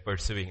we were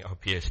pursuing our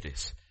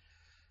PhDs.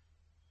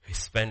 We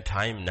spend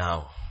time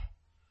now.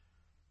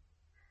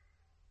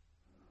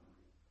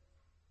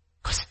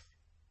 Because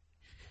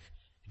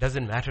it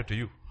doesn't matter to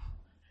you.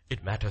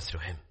 It matters to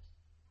Him.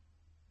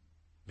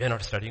 We are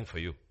not studying for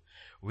you.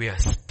 We are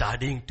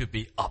studying to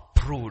be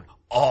approved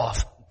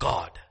of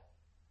God.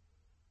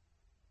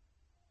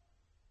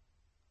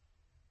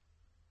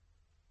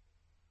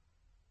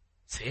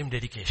 Same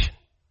dedication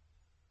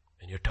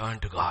when you turn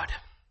to God.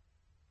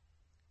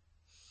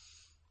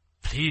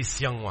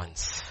 Please, young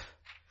ones,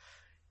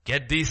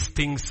 get these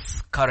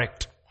things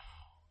correct.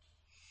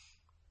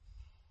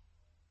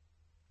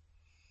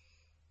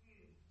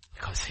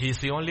 Because He is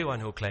the only one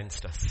who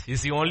cleansed us. He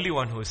is the only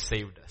one who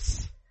saved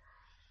us.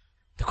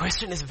 The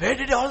question is, where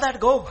did all that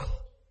go?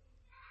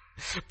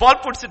 Paul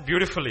puts it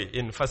beautifully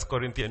in 1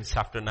 Corinthians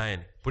chapter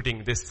 9,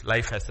 putting this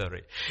life as a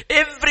race.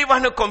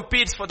 Everyone who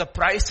competes for the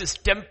prize is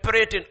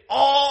temperate in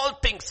all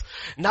things.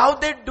 Now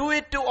they do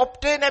it to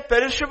obtain a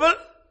perishable.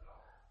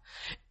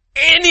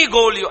 Any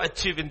goal you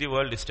achieve in the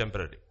world is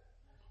temporary.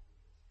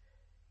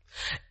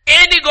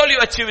 Any goal you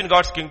achieve in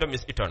God's kingdom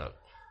is eternal.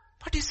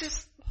 But he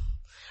says,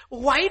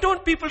 why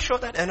don't people show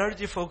that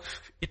energy for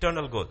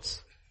eternal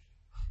goals?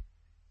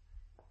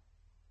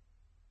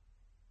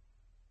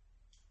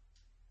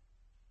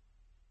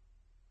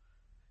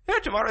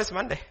 Tomorrow is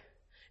Monday.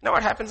 You know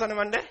what happens on a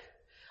Monday?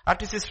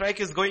 RTC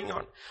strike is going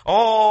on.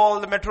 All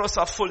the metros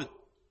are full.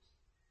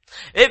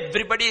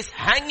 Everybody is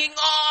hanging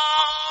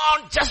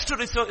on just to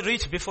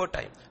reach before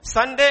time.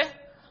 Sunday,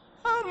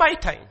 my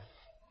time.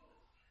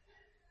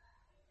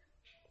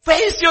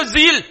 Where is your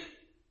zeal?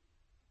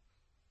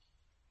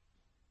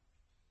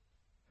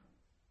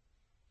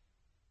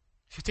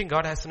 You think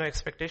God has no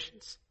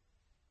expectations?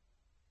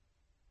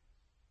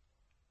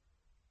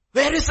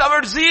 Where is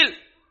our zeal?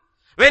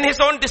 When His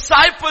own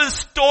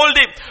disciples told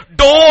Him,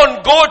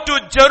 don't go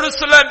to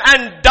Jerusalem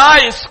and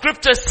die,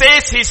 Scripture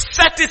says He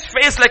set His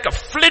face like a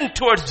flint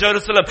towards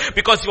Jerusalem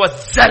because He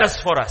was zealous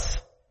for us.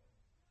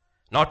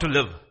 Not to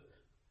live,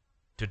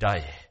 to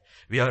die.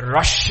 We are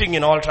rushing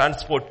in all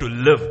transport to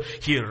live.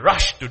 He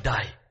rushed to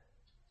die.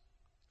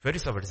 Where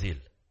is our zeal?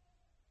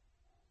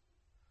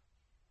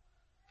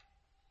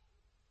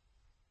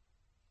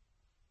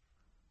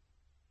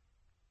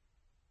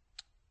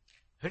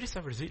 Where is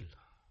our zeal?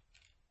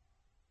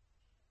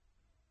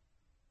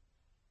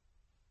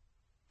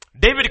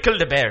 David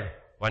killed a bear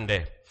one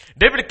day.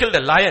 David killed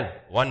a lion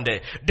one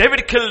day.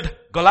 David killed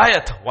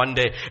Goliath one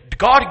day.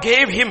 God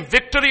gave him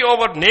victory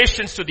over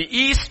nations to the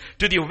east,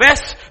 to the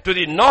west, to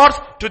the north,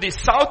 to the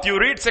south. You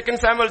read 2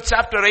 Samuel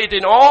chapter 8.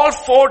 In all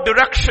four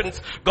directions,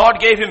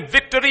 God gave him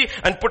victory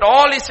and put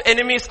all his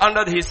enemies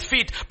under his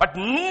feet. But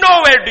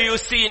nowhere do you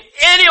see in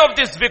any of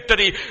this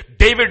victory,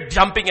 David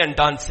jumping and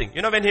dancing.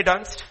 You know when he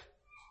danced?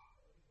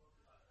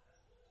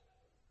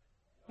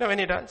 You know when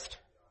he danced?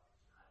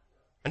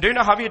 And do you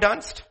know how he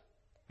danced?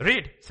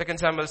 Read 2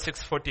 Samuel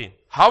 6:14.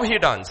 How he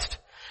danced.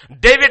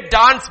 David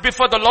danced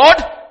before the Lord.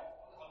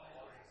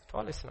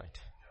 Tallest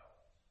night.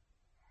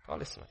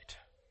 Tallest night.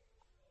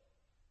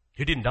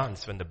 He didn't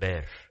dance when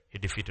he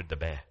defeated the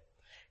bear.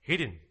 He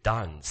didn't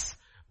dance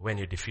when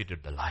he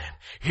defeated the lion.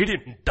 He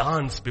didn't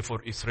dance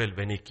before Israel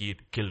when he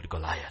killed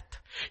Goliath.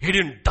 He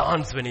didn't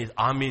dance when his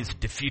armies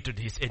defeated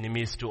his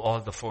enemies to all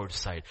the four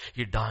sides.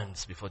 He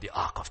danced before the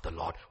ark of the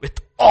Lord with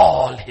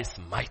all his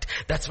might.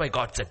 That's why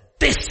God said,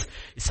 this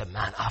is a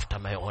man after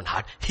my own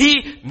heart.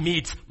 He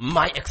meets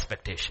my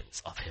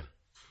expectations of him.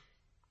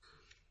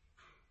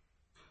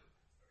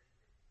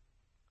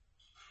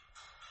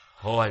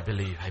 Oh, I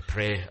believe, I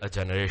pray a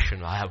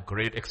generation. I have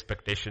great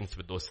expectations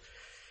with those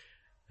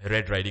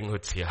Red Riding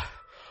Hoods here.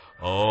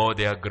 Oh,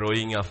 they are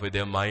growing up with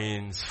their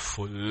minds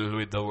full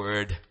with the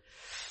word.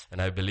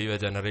 And I believe a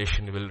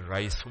generation will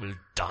rise, will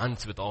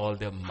dance with all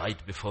their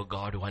might before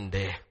God one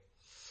day.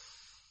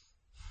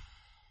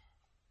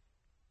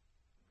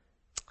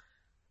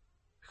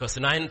 Because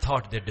nine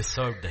thought they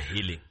deserved the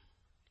healing.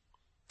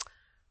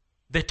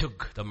 They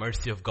took the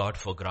mercy of God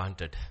for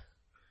granted.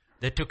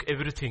 They took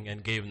everything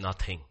and gave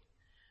nothing.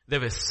 They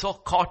were so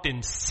caught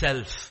in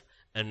self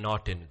and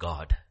not in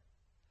God.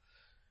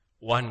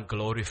 One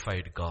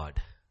glorified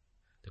God.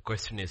 The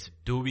question is,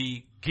 do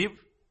we give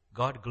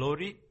God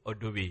glory or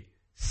do we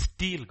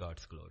steal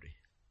God's glory?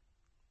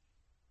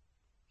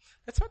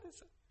 That's what it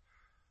says.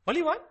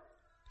 Only one?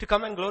 To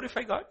come and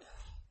glorify God?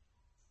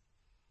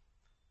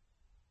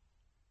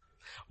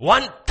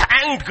 One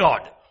thanked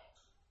God.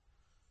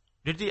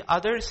 Did the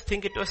others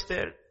think it was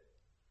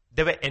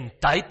they were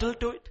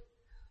entitled to it?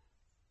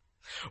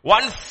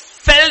 One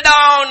fell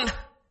down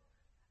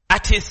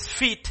at his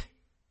feet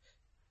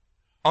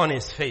on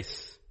his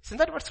face. Isn't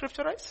that what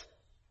Scripture writes?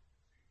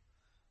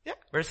 Yeah,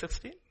 verse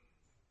 16.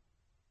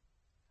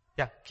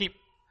 Yeah, keep.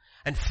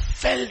 And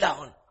fell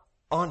down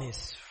on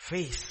his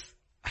face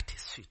at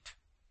his feet.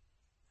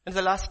 When's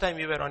the last time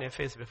you were on your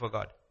face before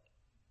God?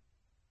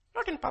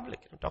 Not in public.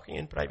 I'm talking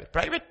in private.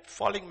 Private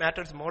falling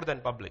matters more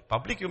than public.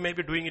 Public, you may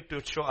be doing it to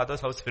show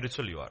others how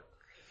spiritual you are.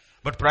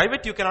 But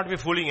private, you cannot be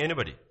fooling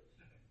anybody.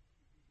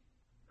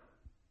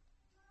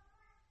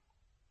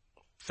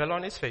 Fell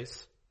on his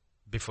face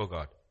before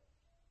God.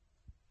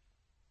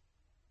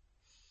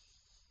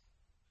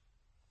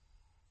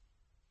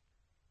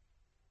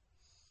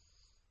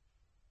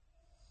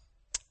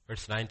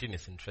 Verse 19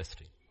 is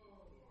interesting.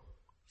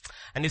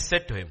 And he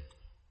said to him,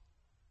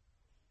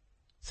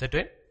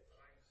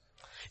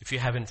 if you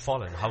haven't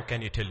fallen, how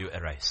can you tell you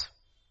arise?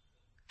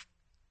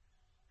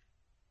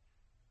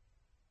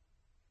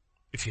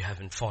 If you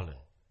haven't fallen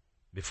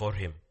before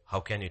him, how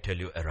can you tell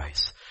you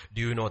arise?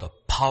 Do you know the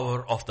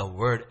power of the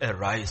word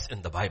arise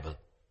in the Bible?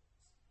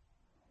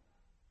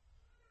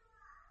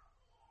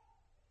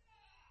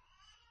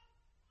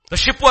 The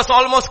ship was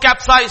almost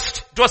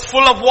capsized. It was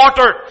full of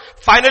water.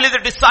 Finally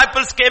the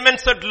disciples came and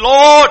said,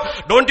 Lord,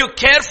 don't you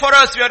care for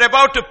us? We are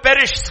about to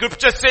perish.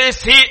 Scripture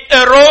says he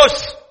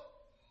arose.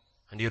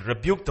 And he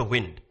rebuked the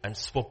wind and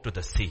spoke to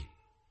the sea.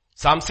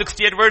 Psalm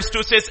 68 verse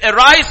 2 says,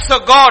 arise, O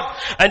God,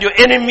 and your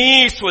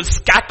enemies will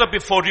scatter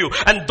before you.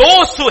 And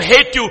those who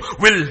hate you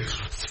will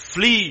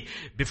flee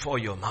before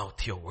your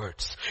mouth, your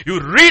words. You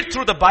read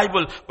through the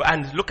Bible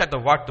and look at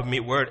what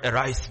the word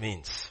arise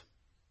means.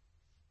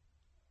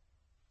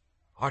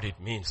 What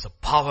it means, the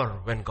power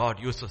when God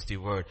uses the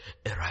word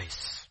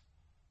arise.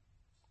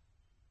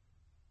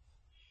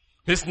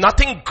 There's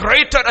nothing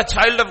greater a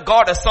child of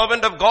God, a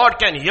servant of God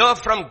can hear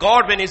from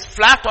God when he's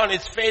flat on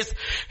his face.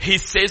 He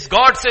says,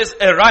 God says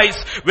arise.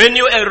 When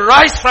you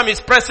arise from his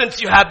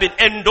presence, you have been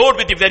endowed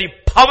with the very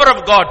power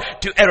of God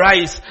to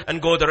arise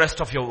and go the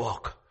rest of your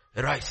walk.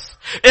 Arise.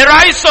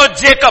 Arise, O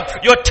Jacob.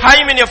 Your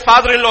time in your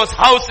father-in-law's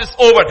house is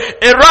over.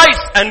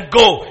 Arise and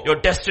go. Your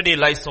destiny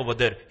lies over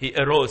there. He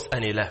arose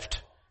and he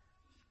left.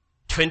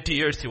 20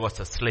 years he was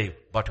a slave,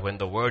 but when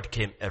the word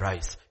came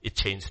arise, it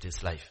changed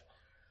his life.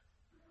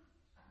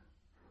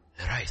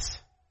 Arise.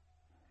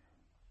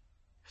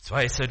 That's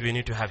why I said we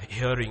need to have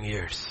hearing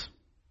ears.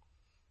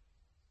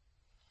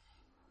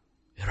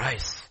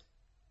 Arise.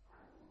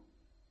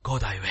 Go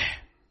thy way.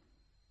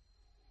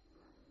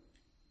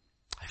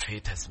 Thy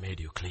faith has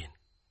made you clean,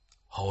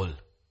 whole,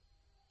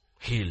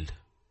 healed.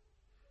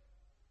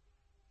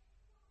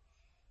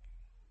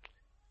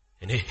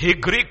 In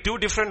Greek, 2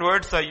 different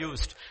words are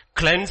used.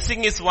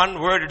 Cleansing is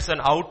one word, it's an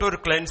outer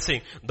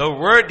cleansing. The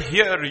word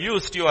here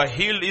used, you are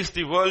healed, is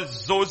the word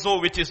zozo,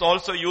 which is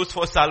also used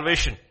for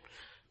salvation.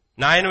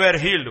 9 were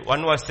healed,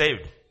 1 was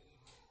saved.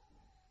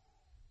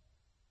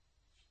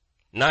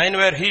 9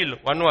 were healed,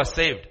 1 was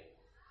saved.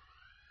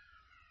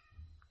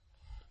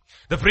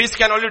 The priest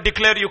can only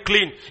declare you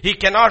clean. He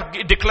cannot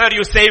declare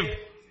you saved.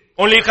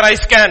 Only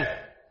Christ can.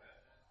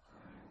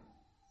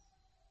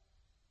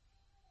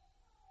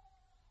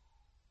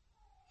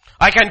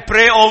 I can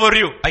pray over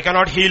you. I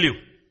cannot heal you.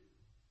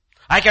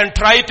 I can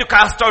try to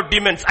cast out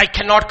demons. I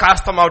cannot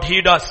cast them out.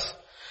 He does.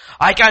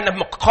 I can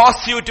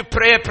cause you to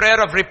pray a prayer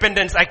of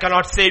repentance. I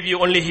cannot save you.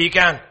 Only he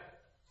can.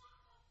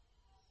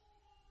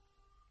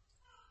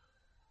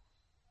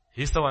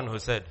 He's the one who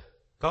said,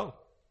 go.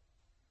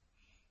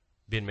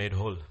 Been made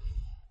whole.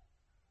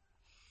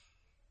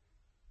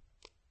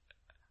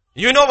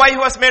 You know why he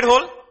was made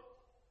whole?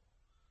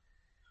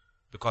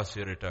 Because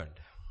he returned.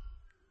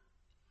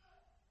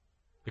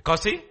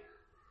 Because he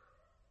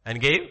and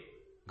gave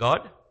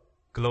God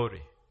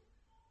glory.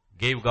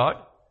 Gave God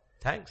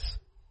thanks.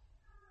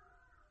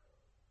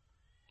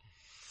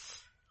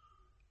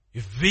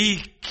 If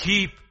we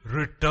keep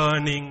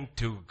returning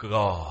to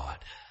God,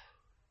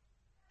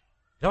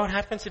 you know what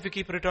happens if we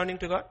keep returning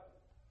to God?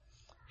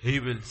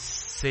 He will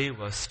save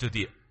us to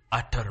the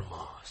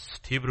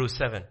uttermost. Hebrews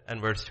 7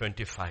 and verse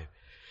 25.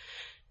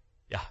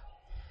 Yeah.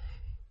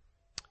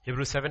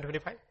 Hebrews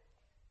 7:25.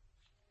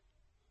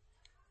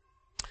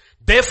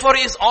 Therefore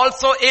he is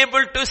also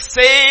able to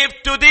save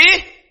to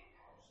the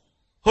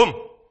whom?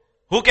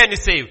 Who can he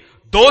save?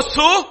 Those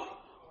who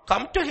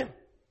come to him.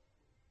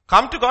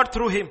 Come to God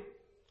through him.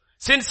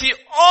 Since he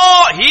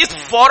is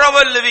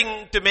forever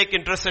living to make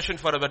intercession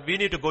for us, but we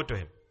need to go to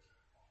him.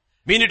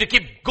 We need to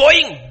keep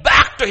going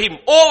back to him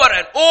over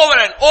and over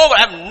and over.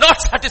 I am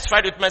not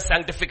satisfied with my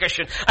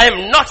sanctification. I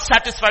am not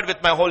satisfied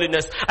with my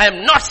holiness. I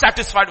am not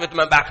satisfied with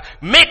my back.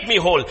 Make me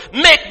whole.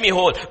 Make me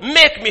whole.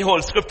 Make me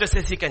whole. Scripture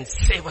says he can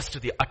save us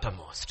to the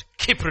uttermost.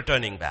 Keep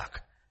returning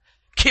back.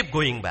 Keep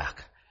going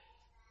back.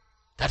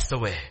 That's the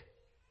way.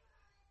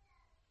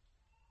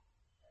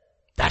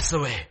 That's the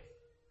way.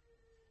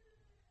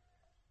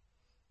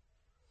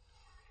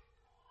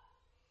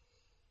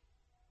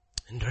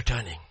 In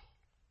returning.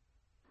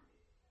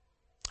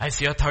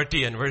 Isaiah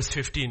 30 and verse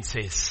 15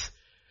 says,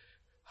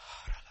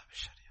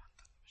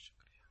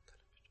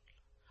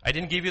 I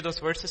didn't give you those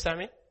verses,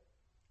 Sammy?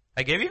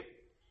 I gave you?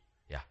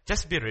 Yeah.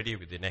 Just be ready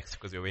with the next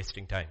because you're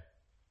wasting time.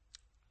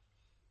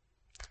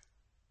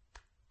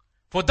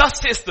 For thus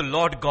says the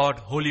Lord God,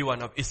 Holy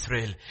One of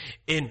Israel,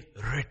 in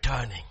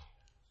returning.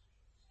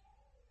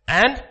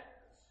 And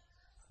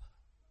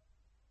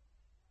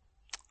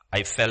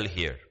I fell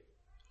here.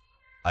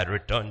 I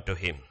returned to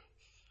him.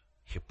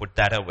 He put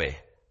that away.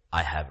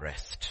 I have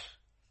rest.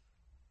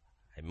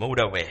 I moved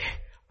away.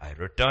 I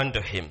returned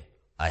to him.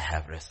 I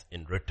have rest.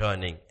 In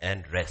returning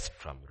and rest,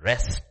 from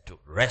rest to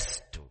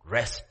rest to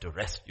rest to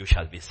rest, you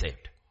shall be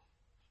saved.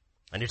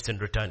 And it's in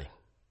returning.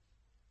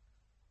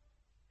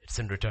 It's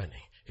in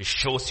returning. He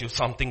shows you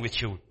something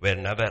which you were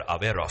never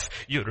aware of.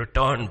 You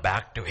return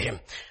back to him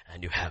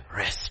and you have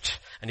rest.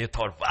 And you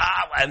thought,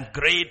 wow, I'm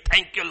great.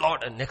 Thank you,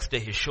 Lord. And next day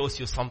he shows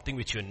you something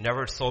which you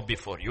never saw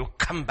before. You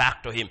come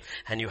back to him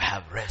and you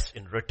have rest.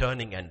 In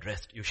returning and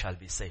rest, you shall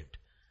be saved.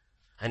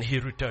 And he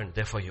returned,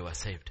 therefore you are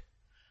saved.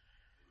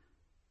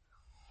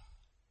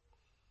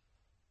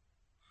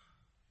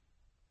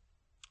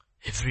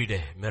 Every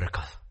day,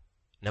 miracle.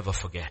 Never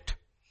forget.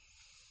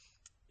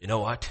 You know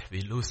what?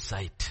 We lose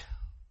sight.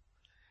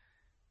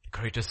 The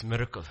greatest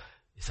miracle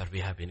is that we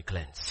have been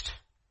cleansed.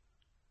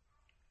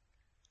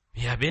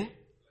 We have been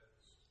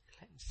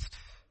cleansed.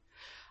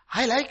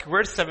 I like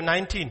verse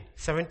 17,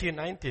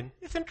 19.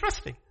 It's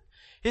interesting.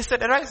 He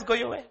said, arise, go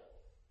your way.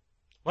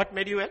 What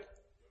made you well?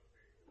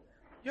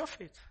 Your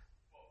faith.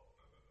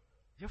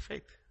 Your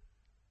faith.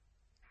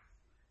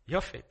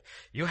 Your faith.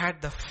 You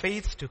had the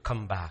faith to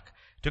come back,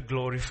 to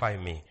glorify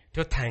me,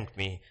 to thank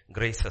me.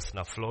 Grace has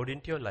now flowed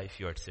into your life.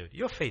 You are saved.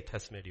 Your faith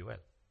has made you well.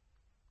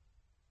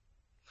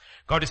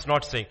 God is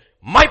not saying,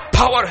 my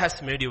power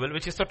has made you well,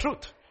 which is the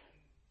truth.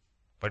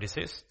 But he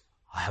says,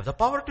 I have the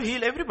power to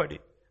heal everybody,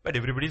 but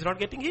everybody is not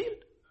getting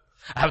healed.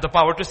 I have the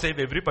power to save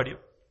everybody,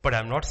 but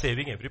I'm not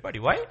saving everybody.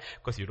 Why?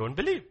 Because you don't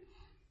believe.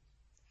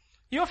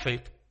 Your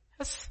faith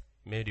has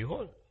made you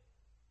whole.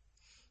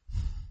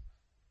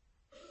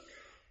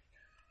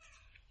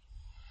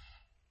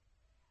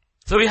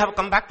 So we have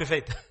come back to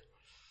faith.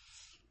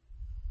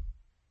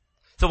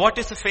 So what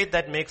is the faith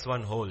that makes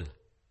one whole?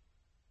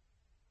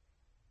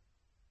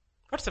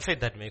 What's the faith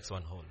that makes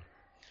one whole?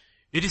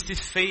 It is the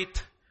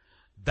faith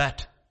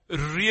that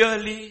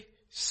really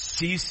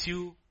sees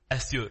you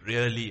as you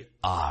really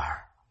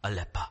are. A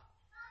leper.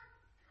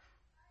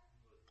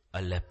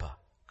 A leper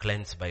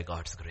cleansed by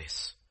God's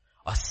grace.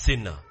 A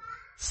sinner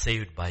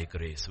saved by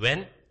grace.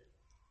 When?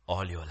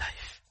 All your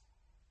life.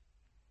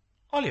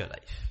 All your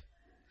life.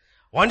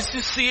 Once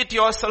you see it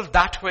yourself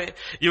that way,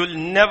 you will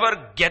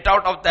never get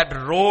out of that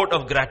road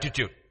of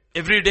gratitude.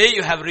 Every day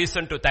you have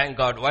reason to thank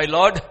God. Why,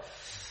 Lord?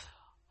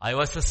 I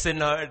was a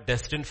sinner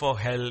destined for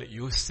hell.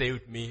 You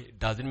saved me.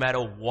 Doesn't matter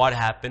what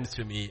happens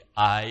to me.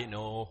 I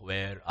know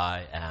where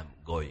I am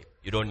going.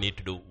 You don't need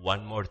to do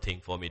one more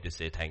thing for me to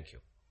say thank you.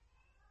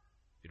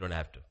 You don't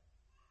have to.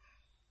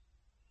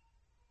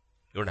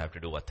 You don't have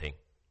to do a thing.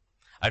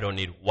 I don't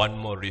need one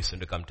more reason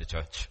to come to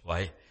church.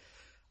 Why?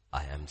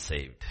 I am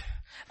saved.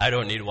 I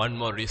don't need one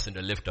more reason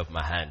to lift up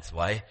my hands.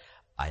 Why?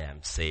 I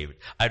am saved.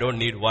 I don't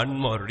need one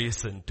more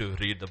reason to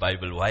read the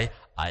Bible. Why?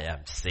 I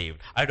am saved.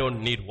 I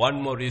don't need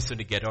one more reason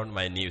to get on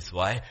my knees.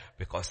 Why?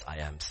 Because I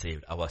am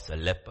saved. I was a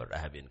leper. I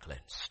have been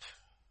cleansed.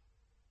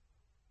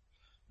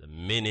 The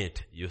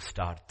minute you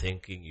start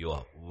thinking you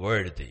are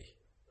worthy,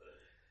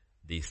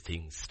 these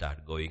things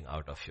start going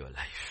out of your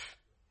life.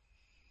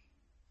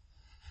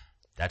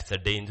 That's the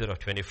danger of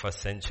 21st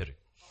century.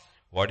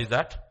 What is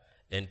that?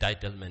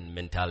 Entitlement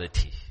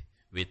mentality.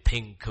 We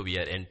think we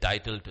are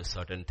entitled to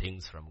certain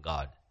things from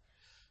God.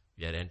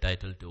 We are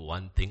entitled to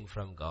one thing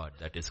from God,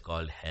 that is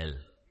called hell.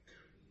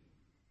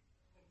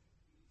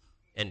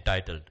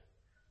 Entitled.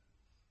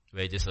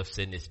 Wages of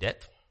sin is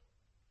death.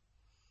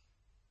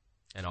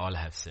 And all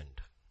have sinned.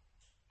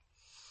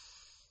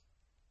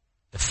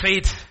 The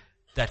faith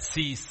that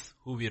sees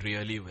who we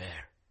really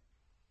were.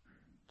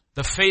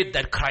 The faith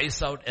that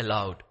cries out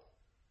aloud.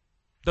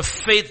 The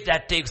faith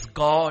that takes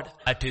God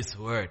at His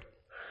word.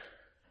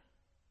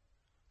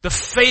 The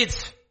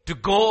faith to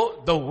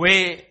go the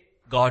way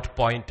God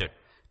pointed.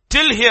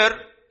 Till here,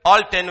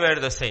 all 10 were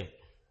the same.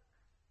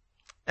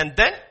 And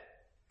then,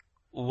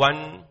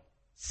 one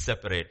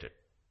separated.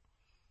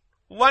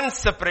 One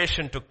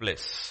separation took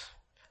place.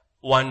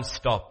 One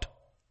stopped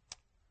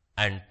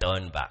and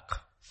turned back.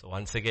 So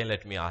once again,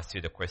 let me ask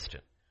you the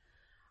question.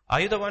 Are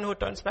you the one who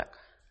turns back?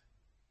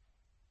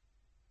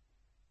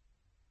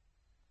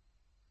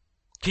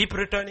 Keep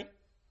returning.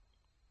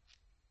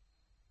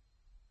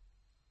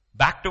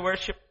 Back to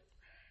worship.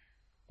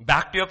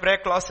 Back to your prayer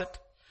closet.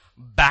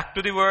 Back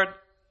to the word.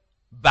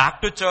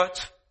 Back to church.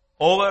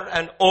 Over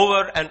and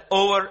over and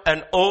over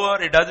and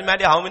over. It doesn't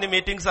matter how many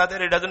meetings are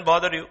there. It doesn't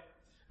bother you.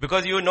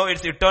 Because you know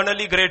it's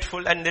eternally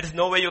grateful and there is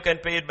no way you can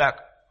pay it back.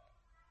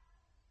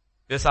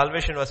 Your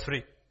salvation was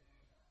free.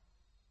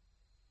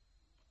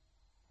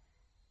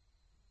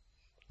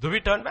 Do we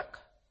turn back?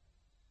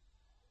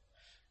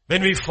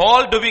 When we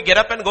fall, do we get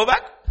up and go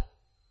back?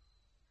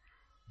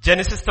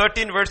 Genesis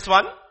 13 verse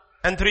 1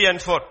 and 3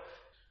 and 4.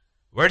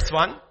 Verse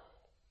 1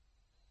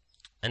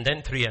 and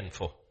then 3 and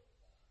 4.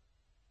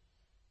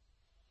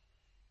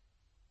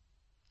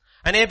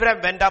 And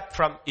Abraham went up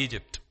from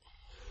Egypt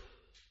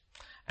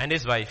and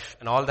his wife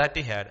and all that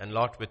he had and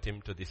Lot with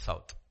him to the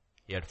south.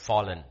 He had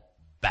fallen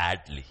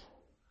badly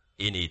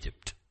in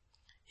Egypt.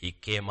 He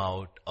came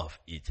out of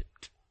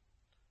Egypt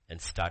and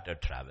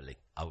started traveling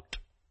out.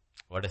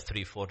 What does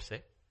 3:4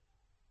 say?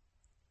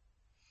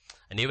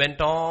 And he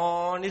went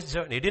on his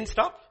journey. He didn't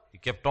stop. He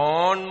kept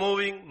on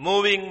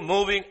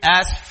moving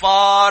as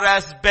far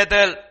as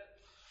Bethel,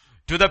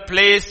 to the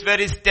place where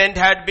his tent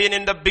had been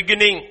in the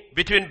beginning,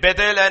 between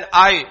Bethel and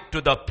Ai,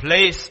 to the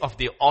place of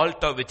the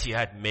altar which he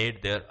had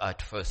made there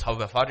at first. How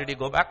far did he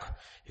go back?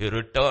 He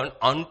returned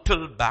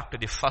until back to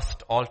the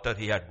first altar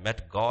he had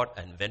met God,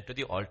 and went to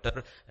the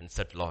altar and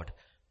said, Lord,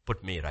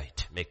 put me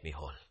right, make me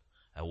whole.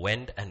 I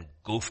went and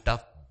goofed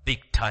up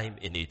big time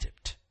in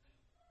Egypt.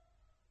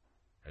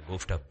 I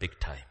goofed up big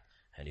time.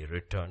 And he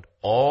returned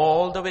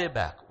all the way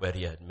back where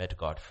he had met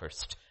God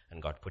first,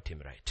 and God put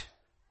him right.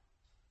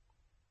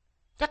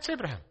 That's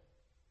Abraham.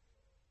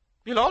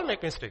 We'll all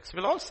make mistakes.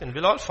 We'll all sin.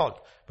 We'll all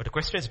fall. But the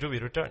question is, do we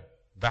return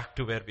back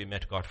to where we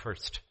met God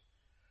first?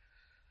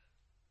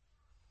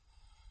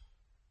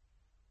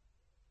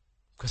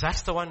 Because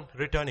that's the one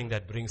returning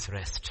that brings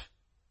rest.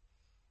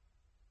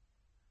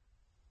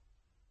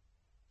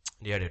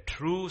 He had a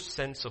true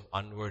sense of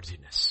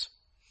unworthiness.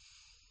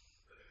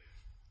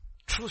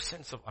 True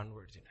sense of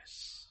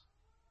unworthiness.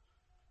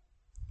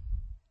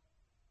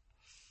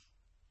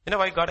 You know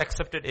why God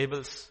accepted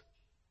Abel's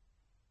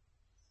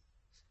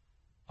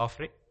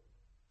offering?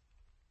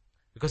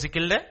 Because he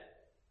killed a?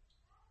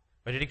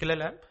 Why did he kill a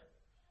lamb?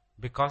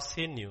 Because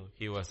he knew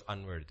he was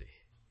unworthy.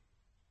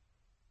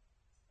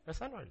 He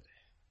was unworthy.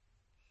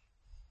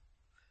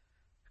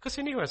 Because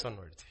he knew he was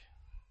unworthy.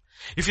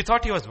 If he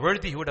thought he was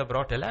worthy, he would have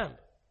brought a lamb.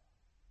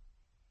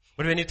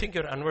 But when you think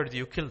you're unworthy,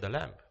 you kill the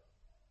lamb.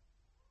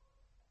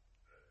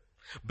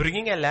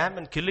 Bringing a lamb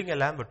and killing a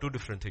lamb are two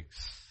different things.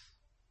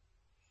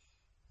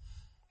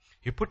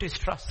 He put his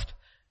trust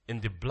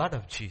in the blood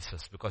of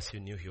Jesus because he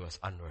knew he was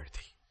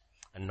unworthy.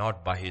 And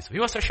not by his. He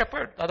was a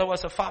shepherd, the other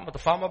was a farmer. The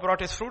farmer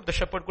brought his fruit, the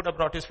shepherd could have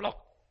brought his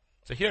flock.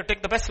 So here,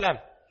 take the best lamb.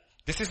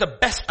 This is the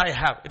best I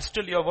have. It's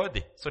still you're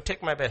worthy. So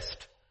take my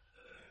best.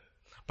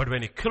 But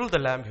when he killed the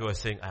lamb, he was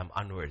saying, I am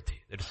unworthy.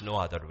 There is no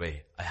other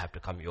way. I have to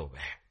come your way.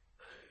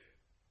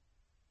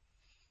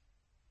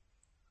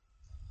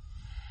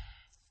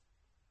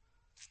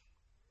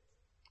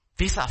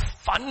 These are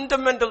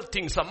fundamental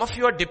things. Some of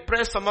you are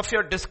depressed, some of you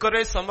are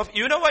discouraged,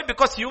 you know why?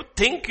 Because you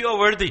think you are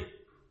worthy.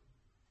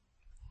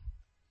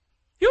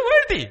 You're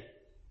worthy.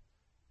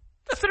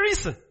 That's the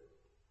reason.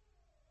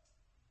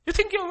 You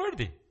think you're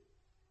worthy.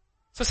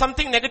 So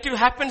something negative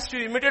happens to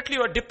you, immediately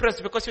you are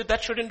depressed because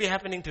that shouldn't be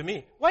happening to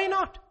me. Why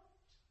not?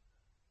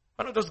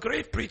 One of those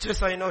great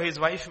preachers I know, his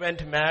wife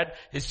went mad,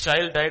 his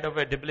child died of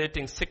a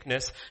debilitating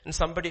sickness, and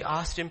somebody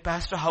asked him,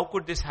 Pastor, how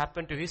could this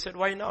happen to you? He said,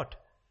 why not?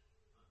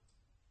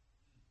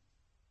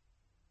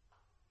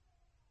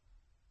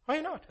 Why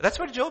not? That's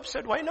what Job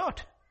said, why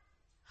not?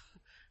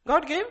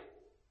 God gave,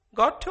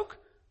 God took,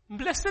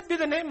 blessed be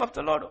the name of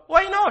the Lord.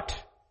 Why not?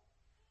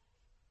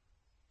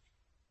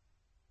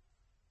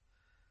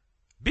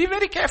 Be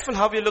very careful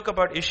how you look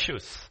about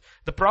issues.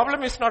 The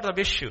problem is not the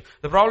issue.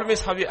 The problem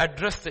is how you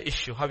address the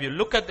issue. How you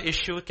look at the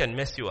issue can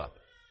mess you up.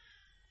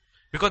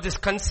 Because this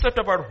concept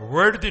about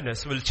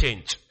worthiness will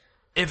change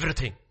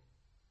everything.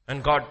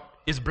 And God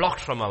is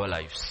blocked from our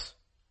lives.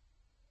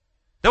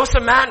 There was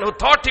a man who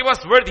thought he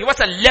was worthy. He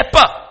was a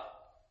leper.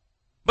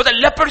 But the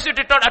leprosy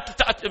did not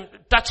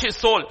touch his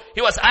soul.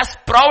 He was as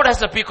proud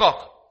as a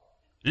peacock.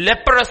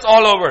 Leprous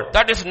all over.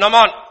 That is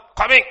Naaman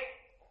coming.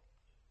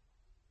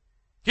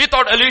 He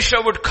thought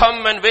Elisha would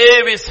come and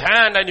wave his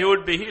hand and he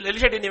would be healed.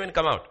 Elisha didn't even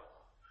come out.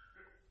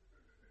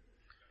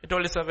 He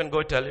told his servant,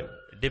 go tell him,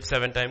 dip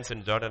 7 times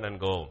in Jordan and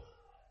go home.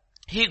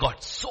 He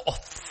got so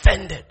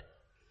offended.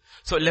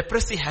 So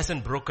leprosy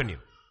hasn't broken you.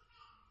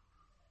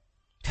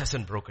 It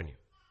hasn't broken you.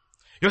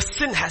 Your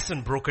sin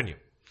hasn't broken you.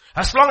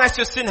 As long as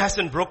your sin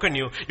hasn't broken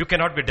you, you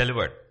cannot be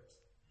delivered.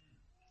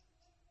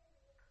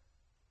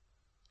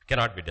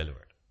 Cannot be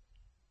delivered.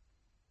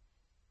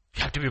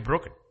 You have to be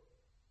broken.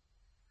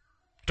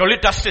 It only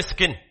touched his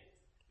skin.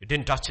 It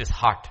didn't touch his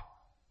heart.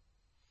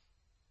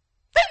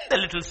 Then the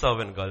little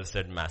servant girl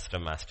said,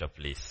 Master,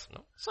 please.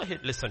 No? So he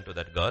listened to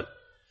that girl.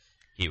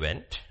 He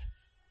went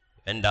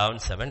down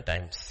 7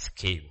 times,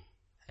 came,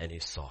 and he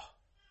saw.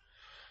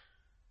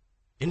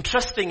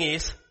 Interesting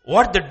is,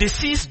 what the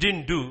disease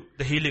didn't do,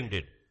 the healing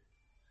did.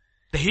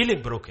 The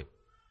healing broke him.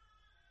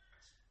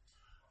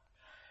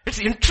 It's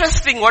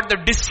interesting what the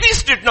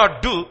disease did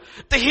not do,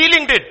 the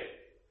healing did.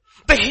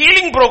 The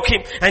healing broke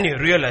him and he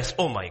realized,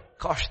 oh my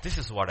gosh, this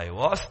is what I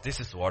was, this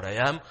is what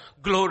I am.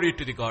 Glory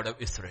to the God of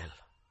Israel.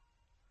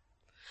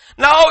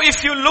 Now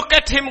if you look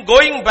at him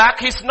going back,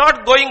 he's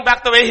not going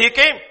back the way he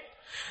came.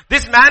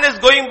 This man is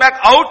going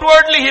back.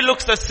 Outwardly he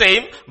looks the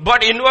same,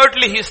 but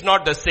inwardly he's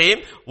not the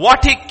same.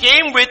 What he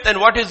came with and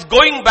what is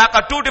going back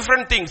are two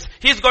different things.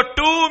 He's got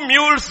 2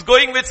 mules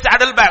going with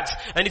saddlebags.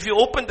 And if you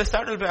open the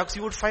saddlebags,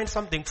 you would find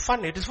something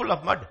fun. It is full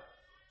of mud.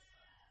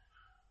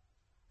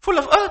 Full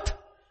of earth.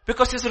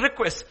 Because his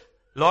request,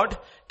 Lord,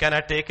 can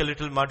I take a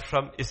little mud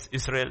from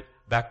Israel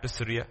back to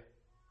Syria?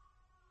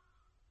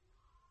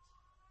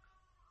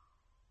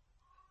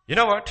 You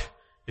know what?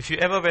 If you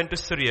ever went to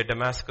Syria,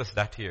 Damascus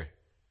that year,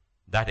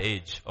 that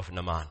age of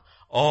Naaman,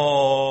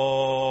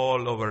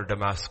 All over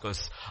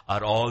Damascus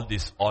are all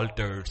these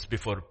altars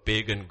before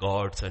pagan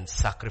gods and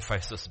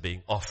sacrifices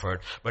being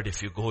offered. But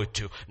if you go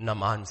to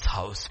Naaman's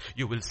house,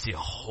 you will see a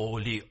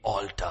holy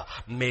altar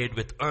made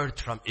with earth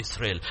from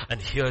Israel.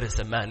 And here is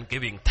a man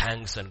giving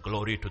thanks and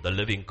glory to the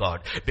living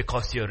God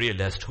because he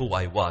realized who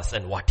I was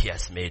and what he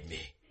has made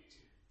me.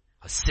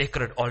 A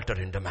sacred altar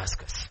in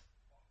Damascus.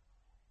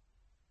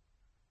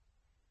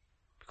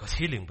 Because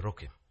healing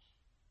broke him.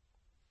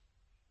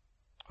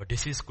 What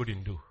disease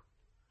couldn't do,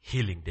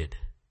 healing did.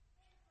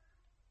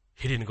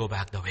 He didn't go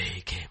back the way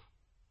he came.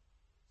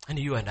 And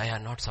you and I are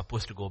not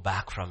supposed to go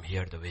back from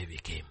here the way we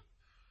came.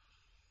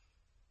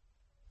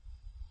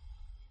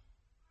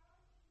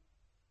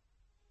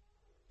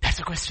 That's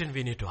a question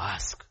we need to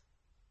ask.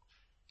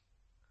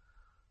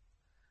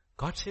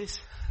 God says,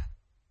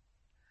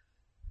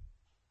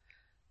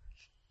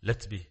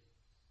 let's be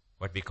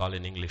what we call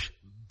in English,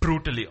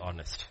 brutally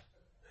honest.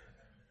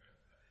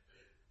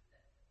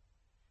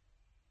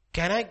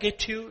 Can I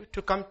get you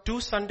to come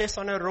 2 Sundays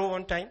on a row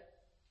on time?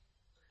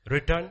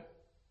 Return?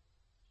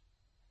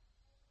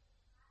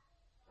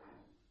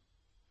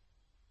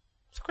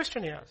 It's a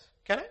question he asks.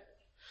 Can I?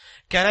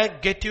 Can I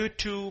get you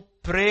to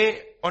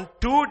pray on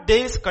 2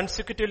 days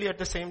consecutively at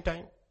the same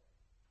time?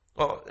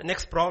 Oh, the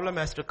next problem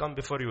has to come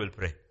before you will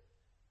pray.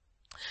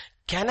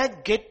 Can I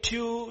get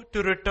you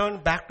to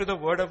return back to the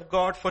Word of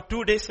God for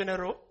 2 days in a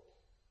row?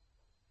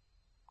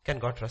 Can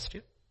God trust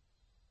you?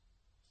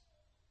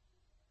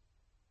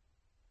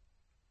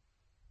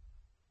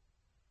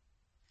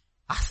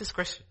 Ask these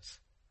questions.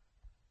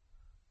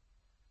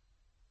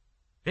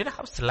 Do you know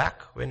how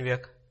slack when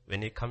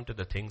we come to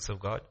the things of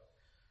God?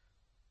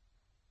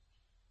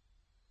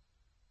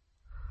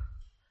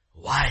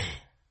 Why?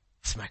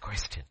 Is my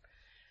question.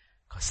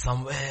 Because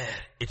somewhere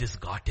it is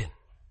gotten.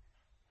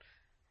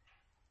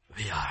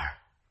 We are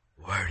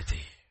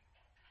worthy.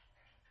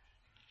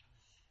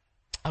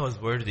 I was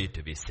worthy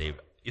to be saved.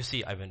 You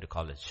see, I went to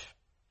college.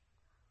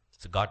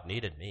 So God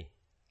needed me.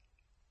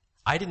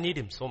 I didn't need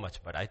him so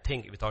much, but I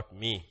think without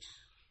me,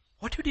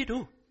 what would he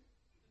do?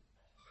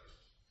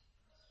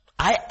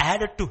 I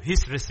added to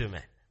his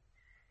resume.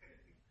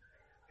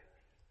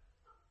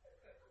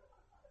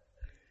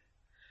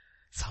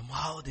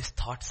 Somehow these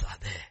thoughts are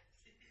there.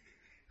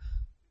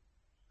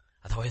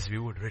 Otherwise we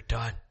would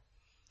return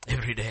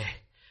every day,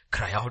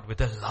 cry out with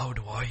a loud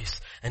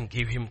voice and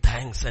give him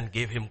thanks and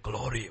give him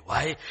glory.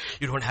 Why?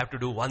 You don't have to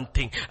do one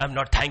thing. I'm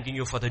not thanking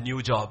you for the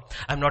new job.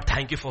 I'm not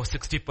thanking you for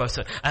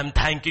 60%. I'm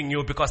thanking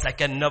you because I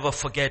can never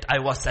forget I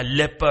was a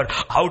leper,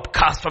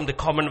 outcast from the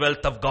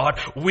commonwealth of God.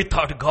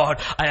 Without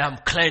God, I am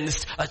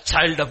cleansed, a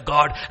child of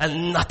God,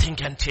 and nothing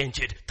can change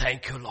it.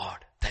 Thank you, Lord.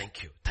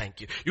 Thank you.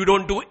 Thank you. You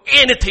don't do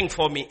anything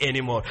for me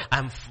anymore.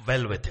 I'm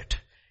well with it.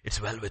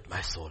 It's well with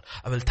my soul.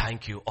 I will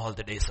thank you all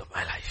the days of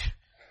my life.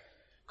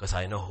 Because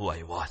I know who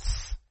I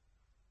was.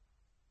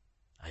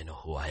 I know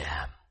who I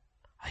am.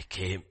 I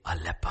came a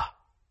leper.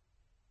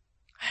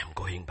 I am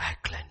going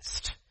back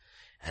cleansed.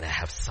 And I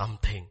have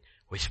something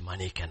which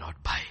money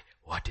cannot buy.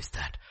 What is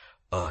that?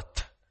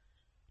 Earth.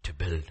 To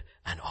build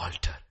an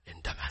altar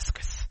in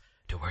Damascus.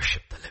 To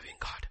worship the living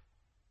God.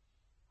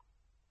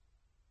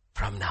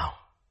 From now,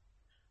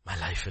 my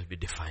life will be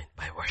defined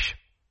by worship.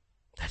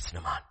 That's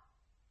Naaman.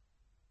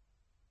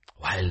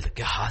 While the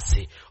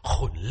Gehazi,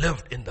 who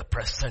lived in the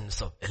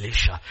presence of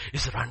Elisha,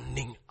 is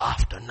running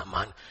after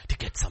Naaman to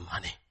get some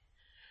money.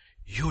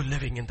 You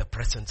living in the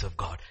presence of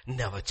God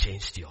never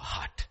changed your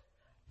heart.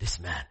 This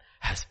man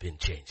has been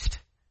changed.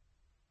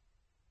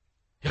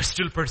 You're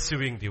still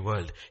pursuing the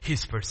world.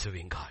 He's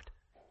pursuing God.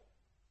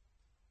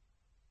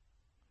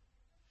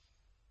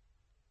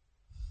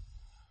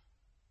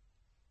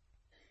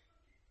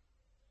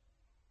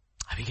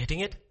 Are we getting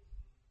it?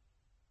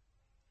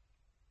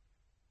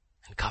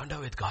 Encounter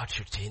with God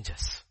should change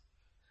us.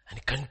 And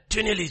it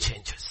continually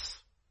changes.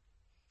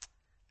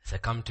 As I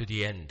come to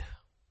the end.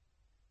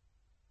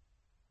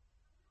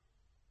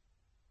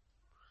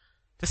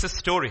 This is a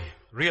story,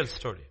 real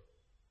story.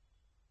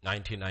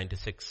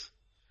 1996.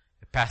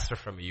 A pastor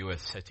from the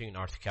US, I think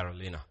North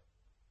Carolina.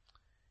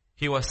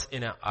 He was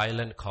in an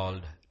island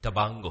called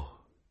Tabango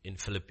in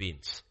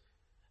Philippines.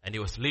 And he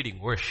was leading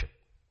worship.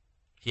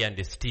 He and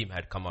his team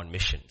had come on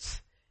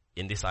missions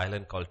in this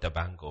island called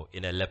Tabango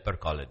in a leper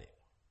colony.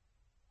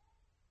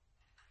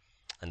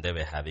 And they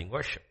were having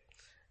worship.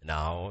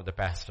 Now the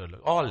pastor,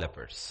 all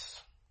lepers.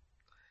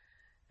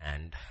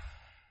 And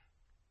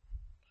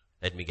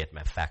let me get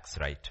my facts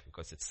right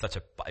because it's such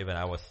a, even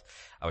I was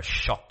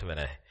shocked when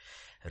I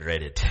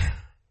read it.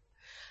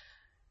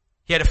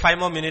 He had 5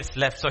 more minutes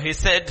left. So he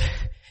said,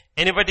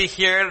 anybody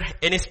here,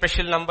 any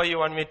special number you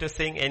want me to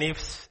sing?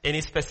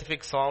 Any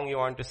specific song you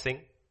want to sing?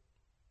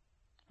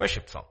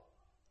 Worship song.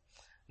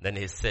 Then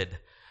he said,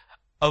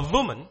 a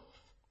woman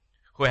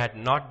who had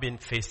not been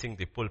facing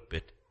the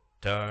pulpit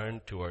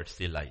turned towards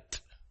the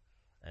light.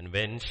 And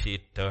when she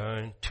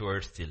turned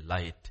towards the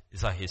light,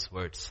 these are his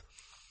words.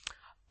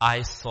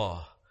 I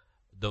saw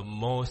the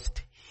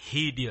most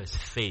hideous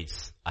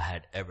face I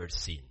had ever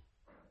seen.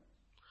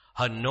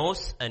 Her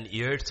nose and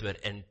ears were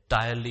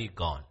entirely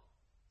gone.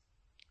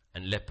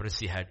 and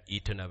leprosy had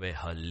eaten away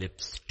her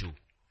lips too.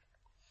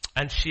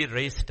 And she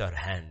raised her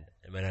hand.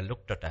 And when I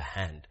looked at her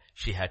hand,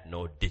 she had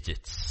no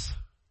digits.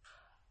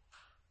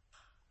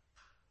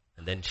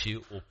 And then she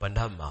opened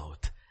her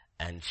mouth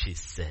and she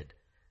said,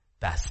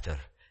 Pastor,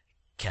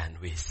 can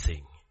we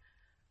sing?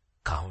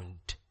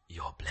 Count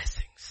your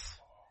blessings.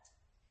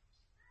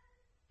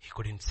 He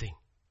couldn't sing.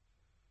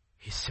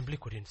 He simply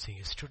couldn't sing.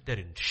 He stood there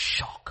in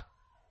shock.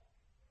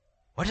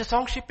 What's the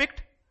song she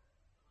picked?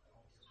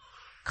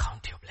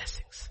 Count your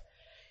blessings.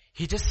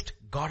 He just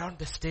got on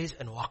the stage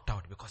and walked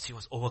out because he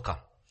was overcome.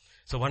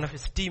 So one of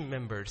his team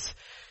members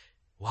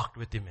walked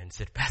with him and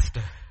said,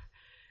 Pastor,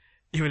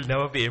 you will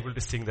never be able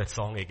to sing that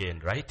song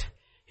again, right?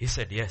 He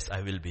said, yes,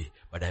 I will be,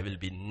 but I will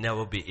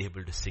never be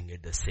able to sing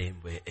it the same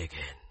way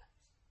again.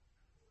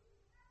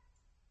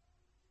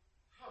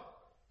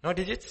 No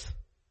digits,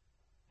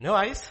 no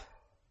eyes,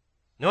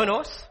 no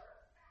nose,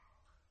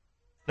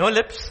 no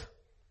lips,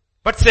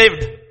 but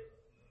saved.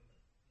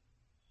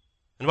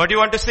 And what do you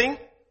want to sing?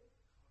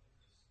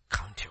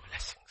 Count your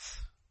blessings.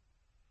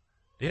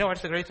 Do you know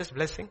what's the greatest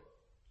blessing?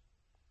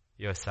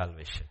 Your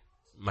salvation,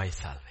 my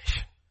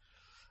salvation.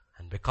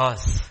 And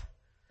because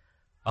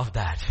of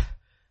that,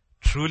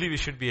 truly we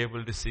should be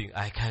able to sing,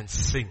 I can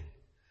sing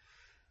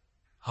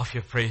of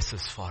your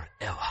praises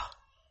forever.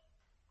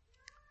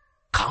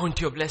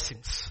 Count your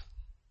blessings.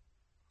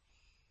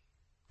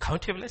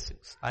 Count your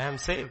blessings. I am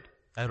saved.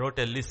 I wrote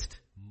a list,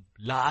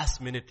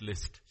 last minute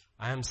list.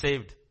 I am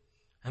saved.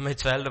 I'm a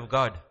child of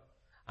God.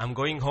 I'm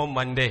going home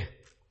Monday.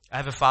 I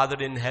have a Father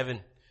in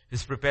heaven.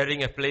 He's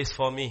preparing a place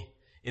for me.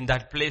 In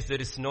that place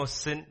there is no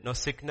sin, no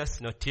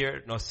sickness, no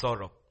tear, no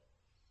sorrow.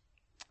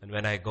 And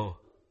when I go,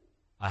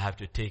 I have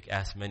to take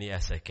as many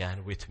as I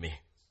can with me.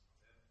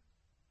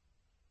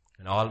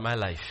 And all my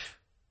life,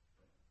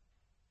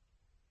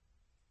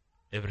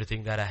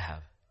 everything that I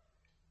have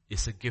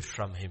is a gift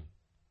from Him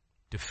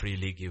to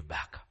freely give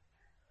back.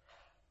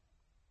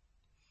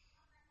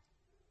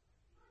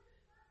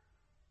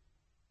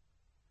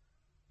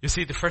 You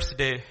see, the first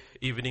day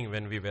evening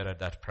when we were at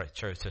that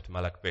church at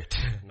Malakpet,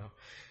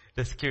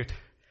 that's cute.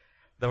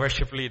 The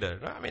worship leader.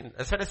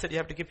 As I said, you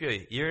have to keep your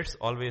ears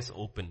always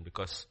open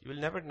because you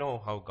will never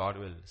know how God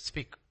will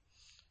speak.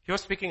 He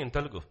was speaking in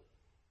Telugu.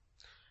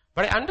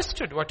 But I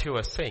understood what he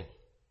was saying.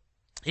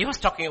 He was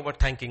talking about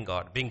thanking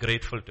God, being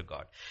grateful to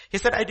God. He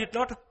said, I did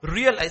not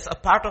realize a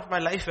part of my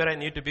life where I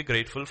need to be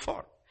grateful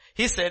for.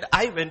 He said,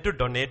 I went to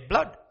donate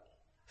blood.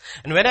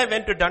 And when I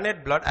went to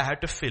donate blood, I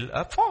had to fill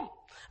a form.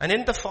 And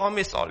in the form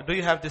is all, do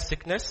you have this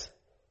sickness?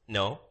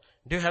 No.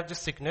 Do you have this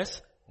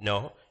sickness?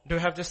 No. Do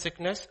you have this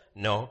sickness?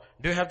 No.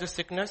 Do you have this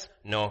sickness?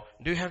 No.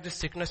 Do you have this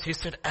sickness? He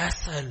said,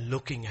 as I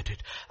looking at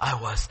it,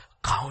 I was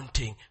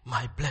counting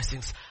my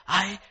blessings.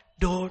 I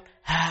don't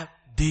have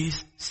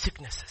these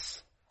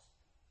sicknesses.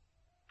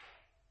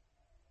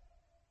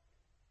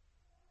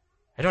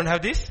 I don't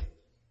have these.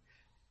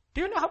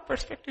 Do you know how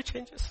perspective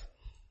changes?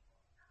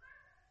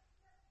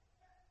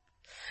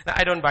 Now,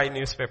 I don't buy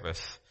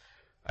newspapers.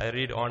 I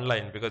read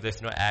online because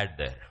there's no ad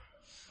there.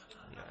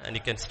 And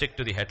you can stick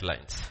to the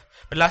headlines.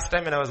 But last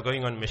time when I was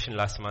going on mission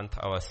last month,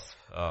 I was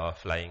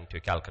flying to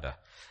Calcutta.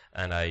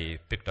 And I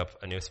picked up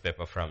a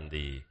newspaper from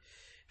the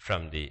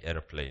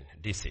airplane,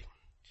 DC.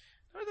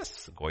 I was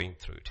just going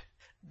through it.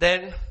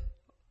 Then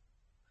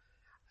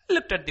I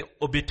looked at the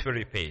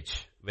obituary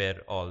page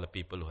where all the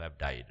people who have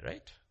died,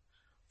 right?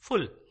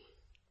 Full.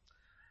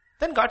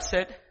 Then God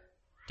said,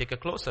 take a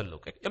closer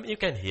look. You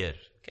can hear.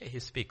 Okay, He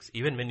speaks.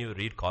 Even when you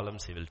read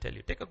columns, He will tell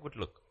you, take a good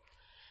look.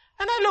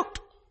 And I looked.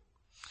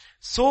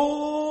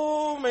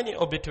 So many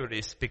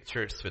obituaries,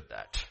 pictures with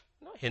that.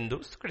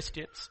 Hindus,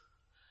 Christians.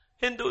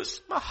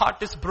 Hindus, my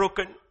heart is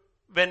broken.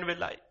 When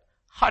will I?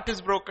 Heart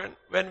is broken.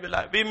 When will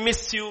I? We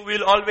miss you.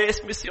 We'll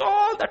always miss you.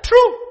 All that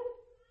true.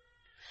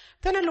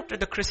 Then I looked at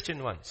the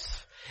Christian ones.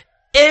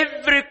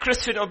 Every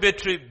Christian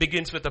obituary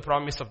begins with the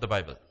promise of the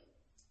Bible.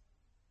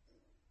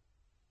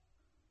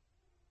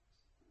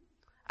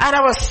 And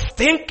I was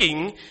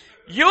thinking,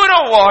 you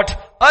know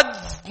what?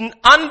 An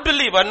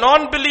unbeliever,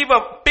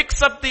 non-believer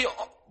picks up the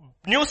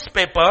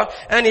newspaper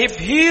and if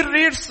he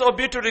reads the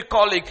obituary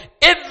calling,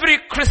 every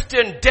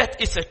Christian death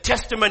is a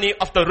testimony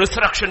of the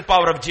resurrection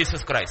power of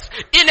Jesus Christ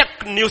in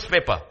a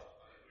newspaper.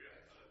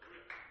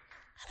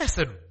 I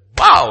said,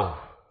 wow.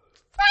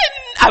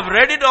 I've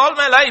read it all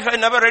my life. I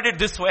never read it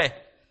this way.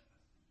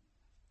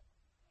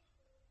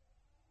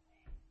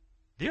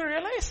 Do you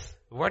realize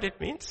what it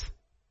means?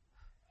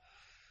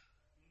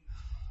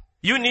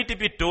 You need to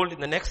be told in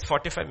the next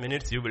 45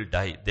 minutes you will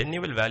die. Then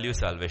you will value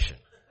salvation.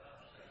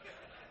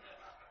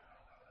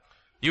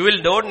 You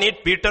will don't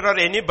need Peter or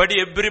anybody.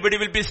 Everybody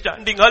will be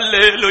standing.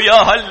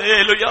 Hallelujah,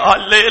 hallelujah,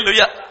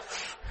 hallelujah.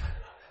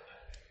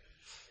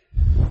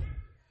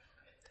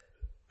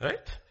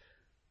 Right?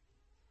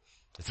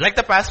 It's like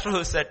the pastor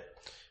who said,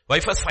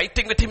 wife was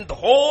fighting with him the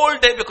whole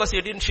day because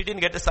she didn't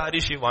get the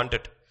sari she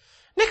wanted.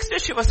 Next day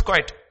she was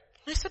quiet.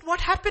 I said, what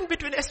happened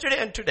between yesterday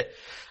and today?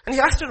 And he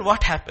asked her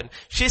what happened.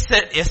 She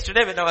said,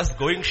 yesterday when I was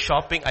going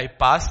shopping, I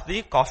passed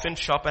the coffin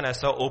shop and I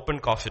saw open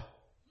coffin.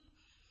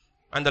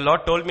 And the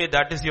Lord told me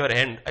that is your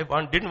end. I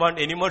didn't want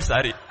any more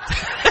sari.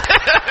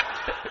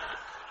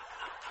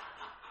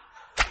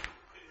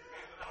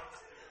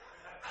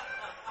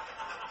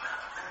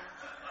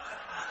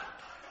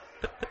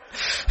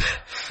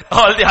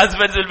 All the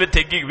husbands will be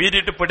thinking, we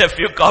need to put a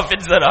few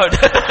coffins around.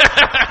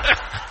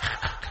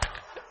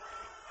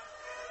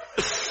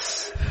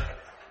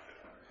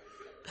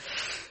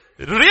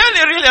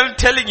 Really, I'm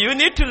telling you, you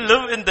need to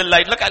live in the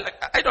light. Look,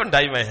 I don't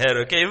dye my hair,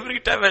 okay? Every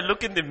time I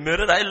look in the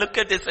mirror, I look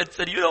at this and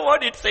say, you know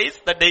what it says?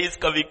 The day is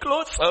coming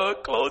closer,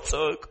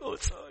 closer,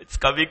 closer. It's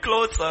coming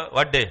closer.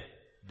 What day?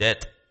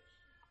 Death.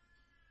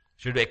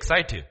 Should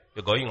excite you.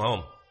 You're going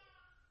home.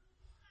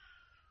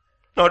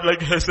 Not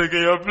like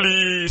Hezekiah,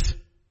 please.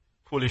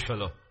 Foolish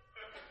fellow.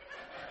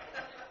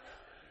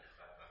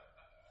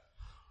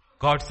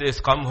 God says,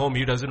 come home.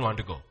 He doesn't want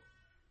to go.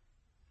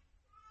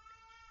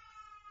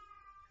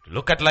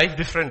 Look at life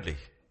differently.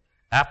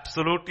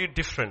 Absolutely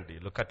differently.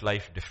 Look at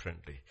life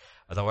differently.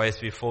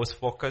 Otherwise we force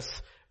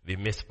focus, we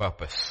miss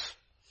purpose.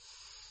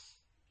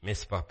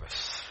 Miss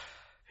purpose.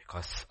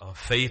 Because our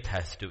faith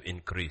has to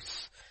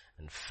increase.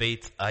 And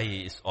faith's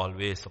eye is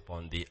always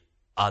upon the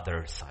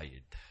other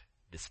side.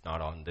 It's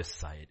not on this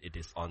side. It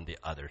is on the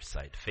other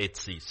side. Faith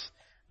sees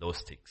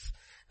those things.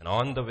 And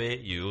on the way,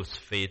 you use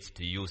faith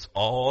to use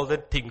all the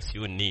things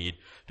you need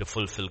to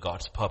fulfill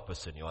God's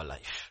purpose in your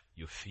life.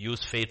 You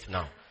use faith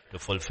now to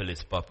fulfill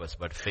His purpose,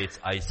 but faith's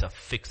eyes are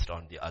fixed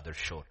on the other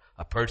shore.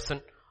 A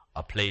person,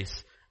 a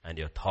place, and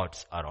your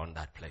thoughts are on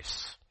that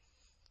place.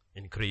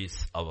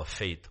 Increase our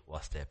faith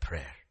was their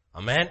prayer.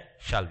 Amen?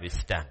 Shall we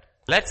stand?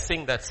 Let's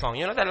sing that song.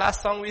 You know the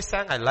last song we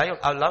sang? I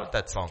love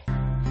that song.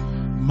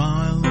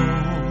 My Lord,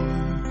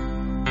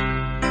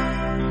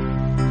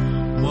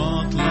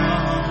 what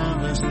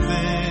love is this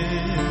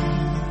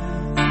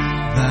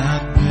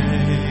that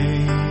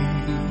pays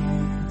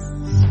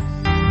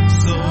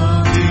so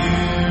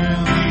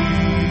dearly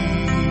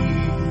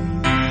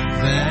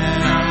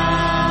that I,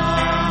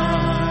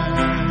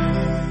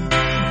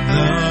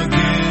 the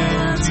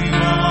guilty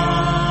one,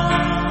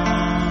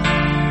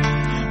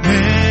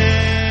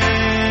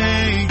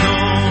 may go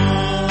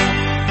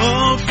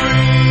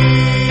free.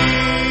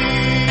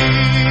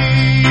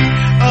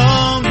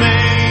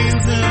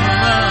 Amazing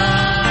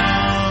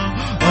love,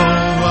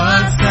 oh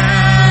what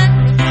sacrifice,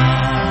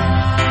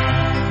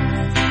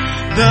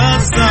 the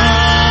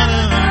Son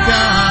of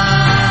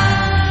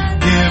God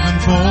given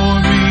for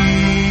me,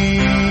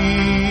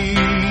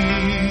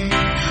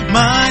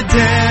 my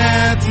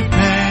debt to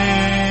pay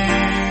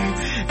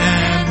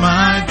and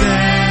my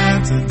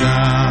debt to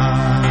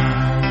die,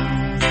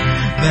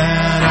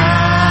 that I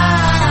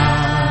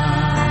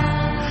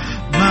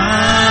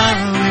might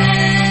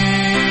live,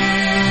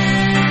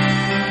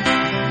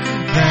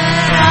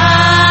 that I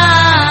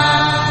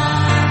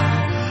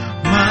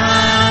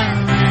might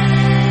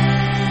live.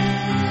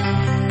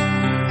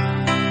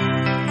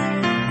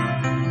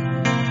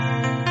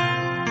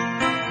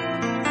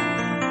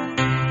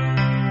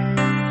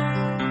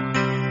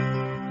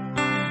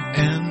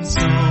 And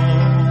so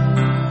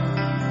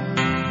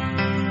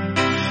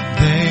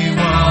they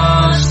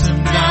watched Him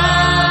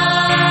die,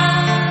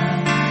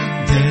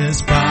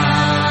 despised,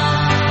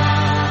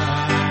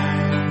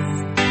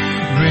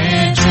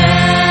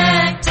 rejected,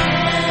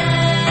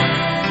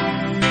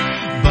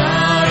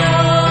 but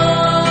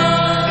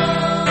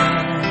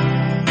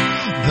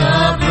the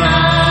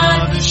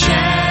blood that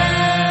shed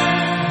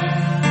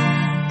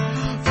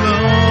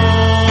flowed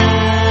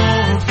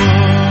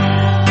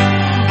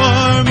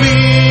for me.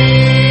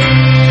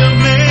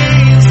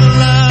 Amazing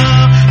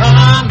love,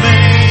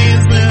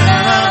 amazing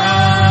love,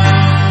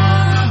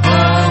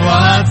 oh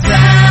what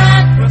sacrifice,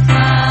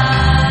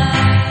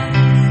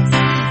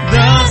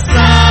 the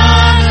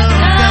Son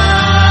of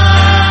God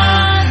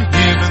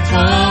given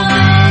for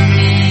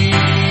me.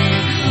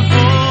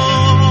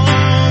 Oh,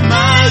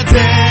 my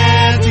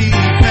debt He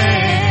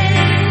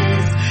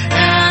pays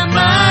and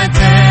my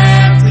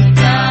debt to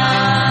die,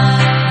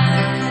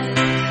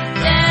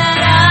 that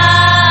I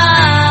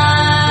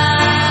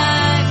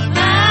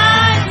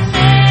might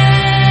live.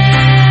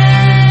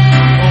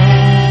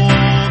 Oh,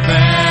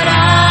 that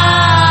I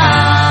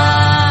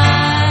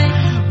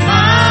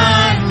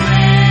might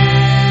live.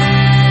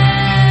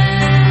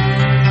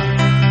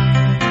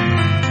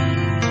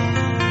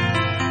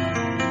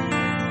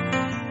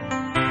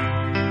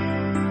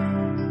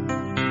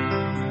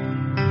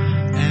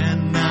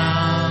 And now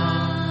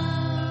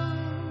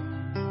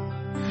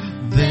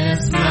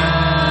this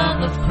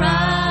love of Christ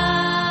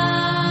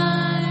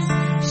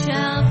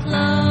shall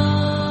flow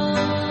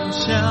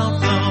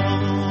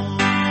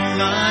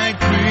like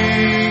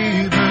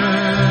rivers.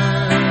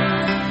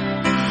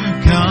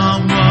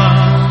 Come on,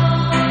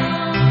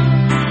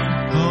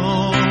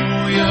 oh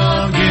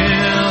your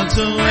guilt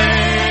away.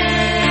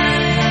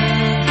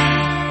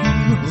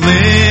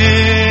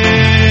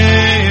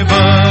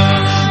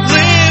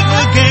 Live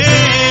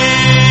again,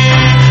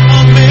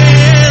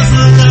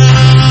 amazing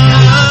love,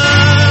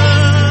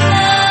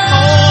 oh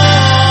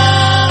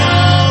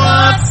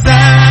what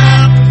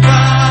sacrifice,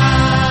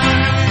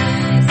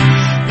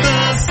 the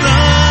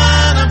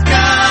Son of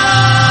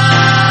God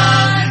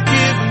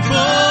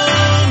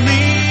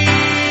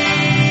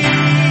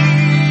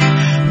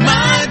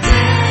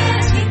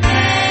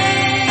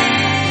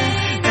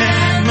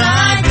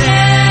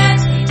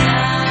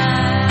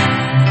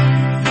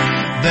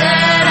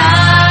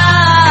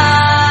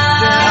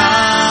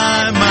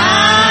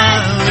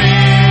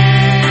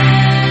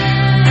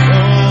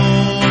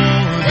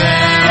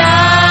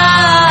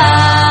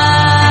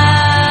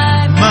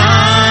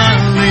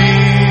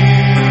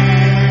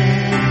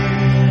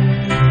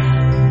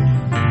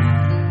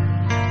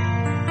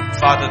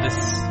Father, this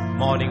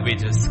morning we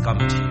just come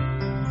to you.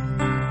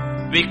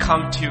 We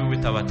come to you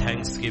with our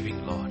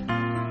thanksgiving, Lord.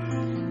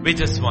 We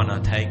just want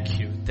to thank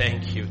you,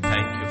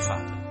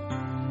 Father.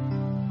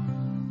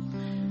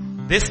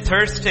 This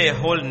Thursday, a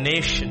whole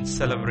nation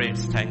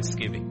celebrates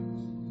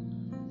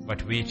Thanksgiving.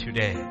 But we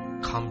today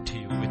come to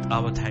you with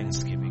our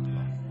thanksgiving,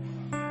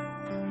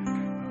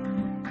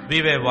 Lord.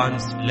 We were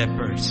once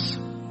lepers,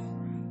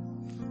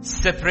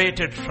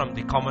 separated from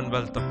the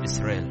Commonwealth of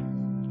Israel,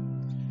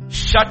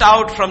 shut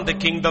out from the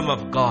kingdom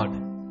of God.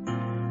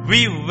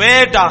 We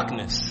were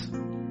darkness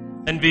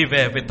and we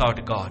were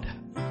without God.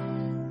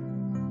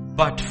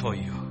 But for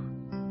you,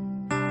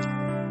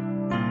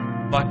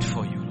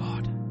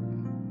 Lord,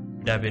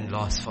 we'd have been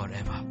lost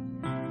forever.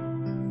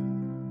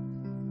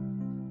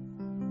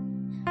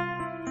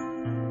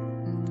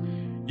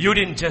 You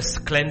didn't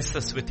just cleanse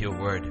us with your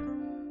word.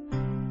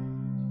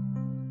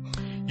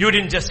 You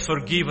didn't just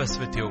forgive us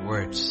with your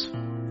words.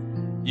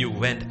 You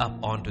went up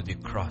onto the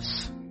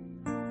cross.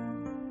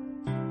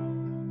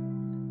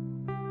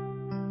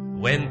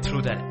 Went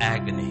through that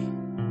agony,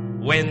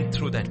 went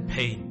through that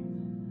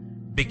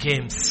pain,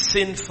 became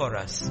sin for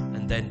us,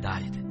 and then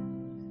died.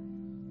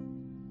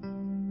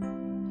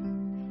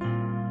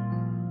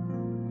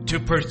 To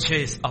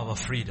purchase our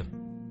freedom,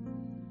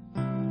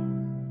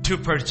 to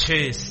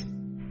purchase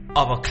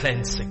our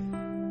cleansing,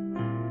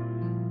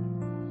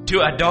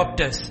 to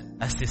adopt us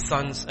as the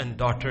sons and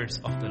daughters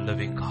of the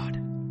living God.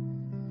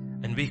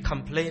 And we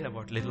complain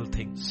about little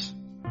things.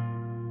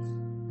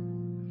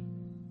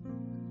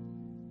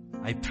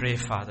 I pray,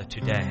 Father,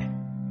 today,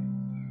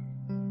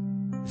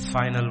 this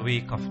final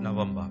week of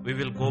November, we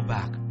will go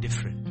back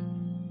different.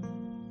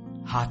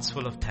 Hearts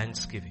full of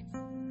thanksgiving.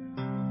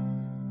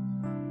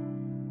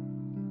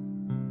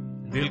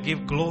 We'll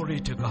give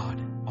glory to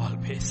God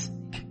always.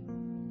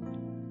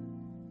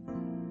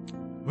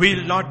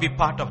 We'll not be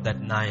part of that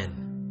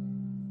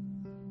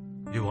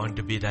 9. We want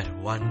to be that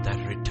one that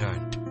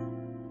returned.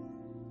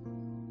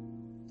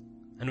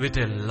 And with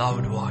a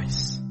loud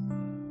voice,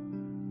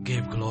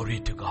 gave glory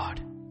to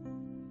God.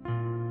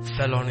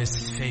 Fell on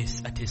his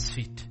face at his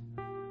feet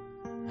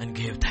and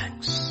gave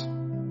thanks.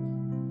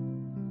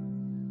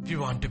 We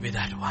want to be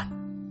that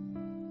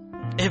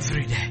one.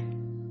 Every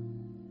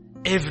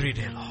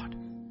day, Lord,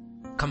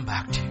 come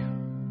back to you.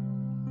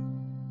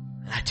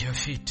 At your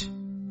feet.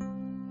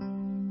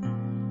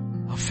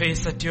 Our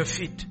face at your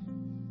feet.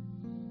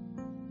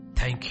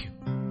 Thank you.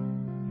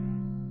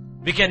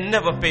 We can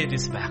never pay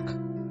this back.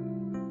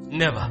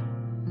 Never.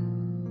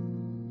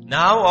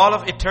 Now, all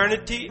of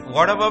eternity,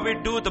 whatever we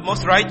do, the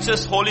most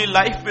righteous, holy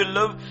life we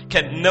live,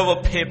 can never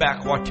pay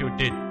back what you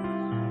did.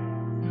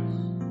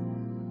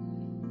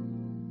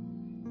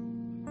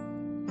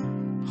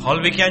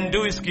 All we can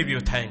do is give you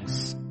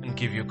thanks and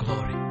give you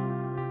glory.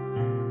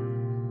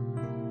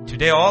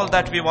 Today, all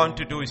that we want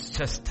to do is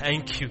just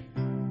thank you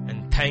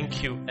and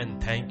thank you and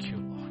thank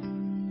you, Lord.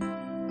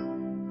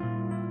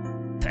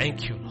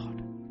 Thank you,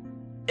 Lord.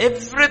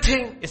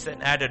 Everything is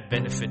an added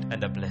benefit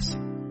and a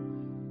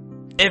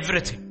blessing.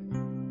 Everything.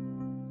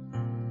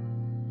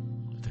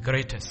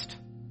 Greatest,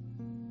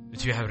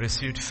 which we have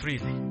received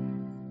freely,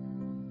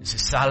 is the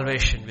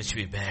salvation which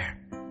we bear.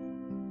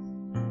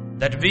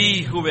 That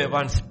we who were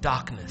once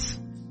darkness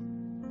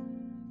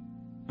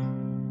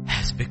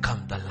has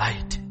become the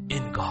light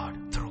in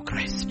God through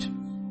Christ.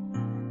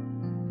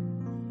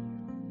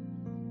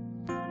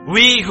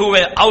 We who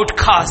were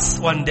outcasts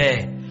one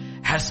day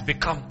has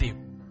become the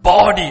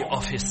body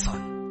of His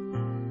Son.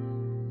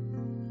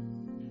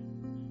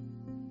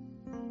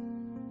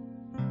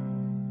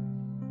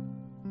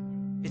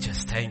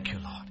 Thank you,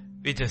 Lord.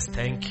 We just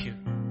thank you.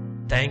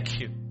 Thank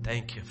you.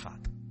 Thank you,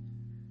 Father.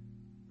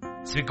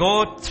 As we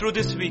go through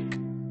this week,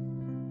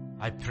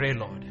 I pray,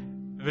 Lord,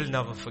 we will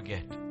never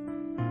forget.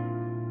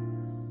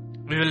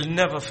 We will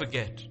never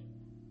forget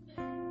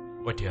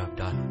what you have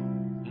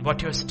done and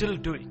what you are still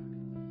doing.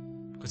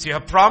 Because you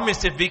have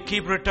promised if we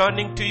keep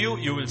returning to you,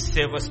 you will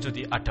save us to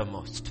the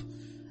uttermost.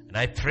 And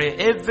I pray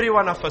every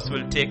one of us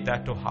will take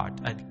that to heart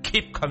and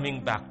keep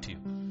coming back to you.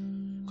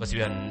 Because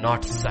we are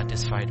not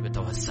satisfied with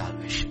our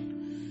salvation.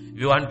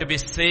 We want to be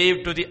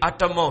saved to the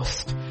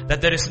uttermost, that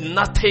there is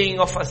nothing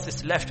of us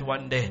is left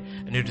one day,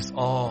 and it is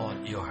all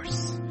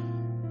yours.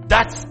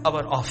 That's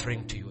our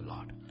offering to you,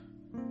 Lord.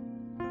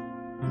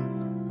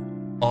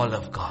 All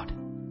of God,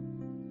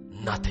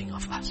 nothing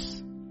of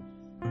us.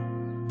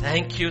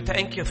 Thank you,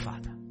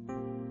 Father.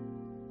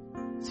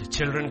 So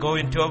children go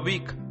into a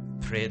week,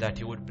 pray that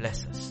you would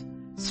bless us,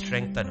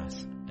 strengthen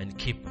us, and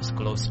keep us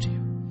close to you.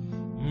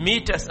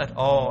 Meet us at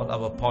all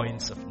our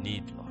points of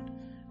need, Lord,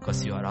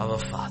 because you are our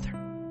Father.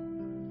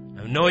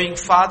 Knowing,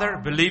 Father,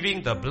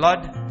 believing the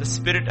blood, the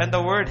Spirit and the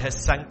Word has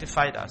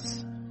sanctified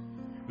us.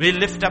 We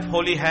lift up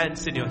holy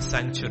hands in your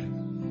sanctuary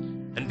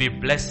and we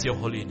bless your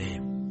holy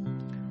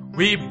name.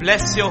 We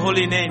bless your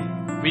holy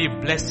name. We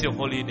bless your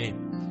holy name.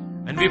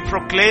 And we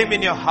proclaim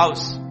in your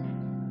house,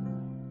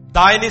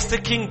 thine is the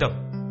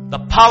kingdom, the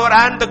power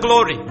and the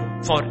glory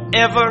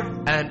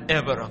forever and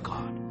ever, O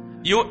God.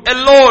 You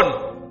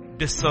alone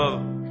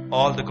deserve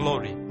all the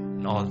glory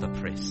and all the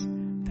praise.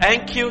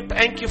 Thank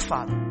you,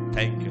 Father.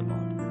 Thank you,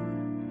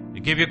 Lord. We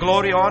give you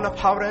glory, honor,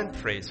 power, and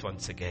praise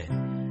once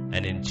again.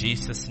 And in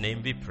Jesus'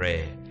 name we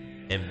pray.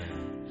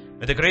 Amen.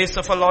 May the grace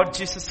of our Lord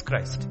Jesus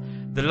Christ,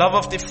 the love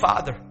of the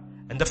Father,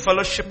 and the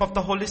fellowship of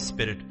the Holy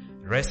Spirit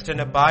rest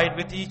and abide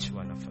with each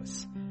one of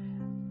us.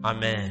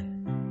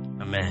 Amen.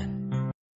 Amen.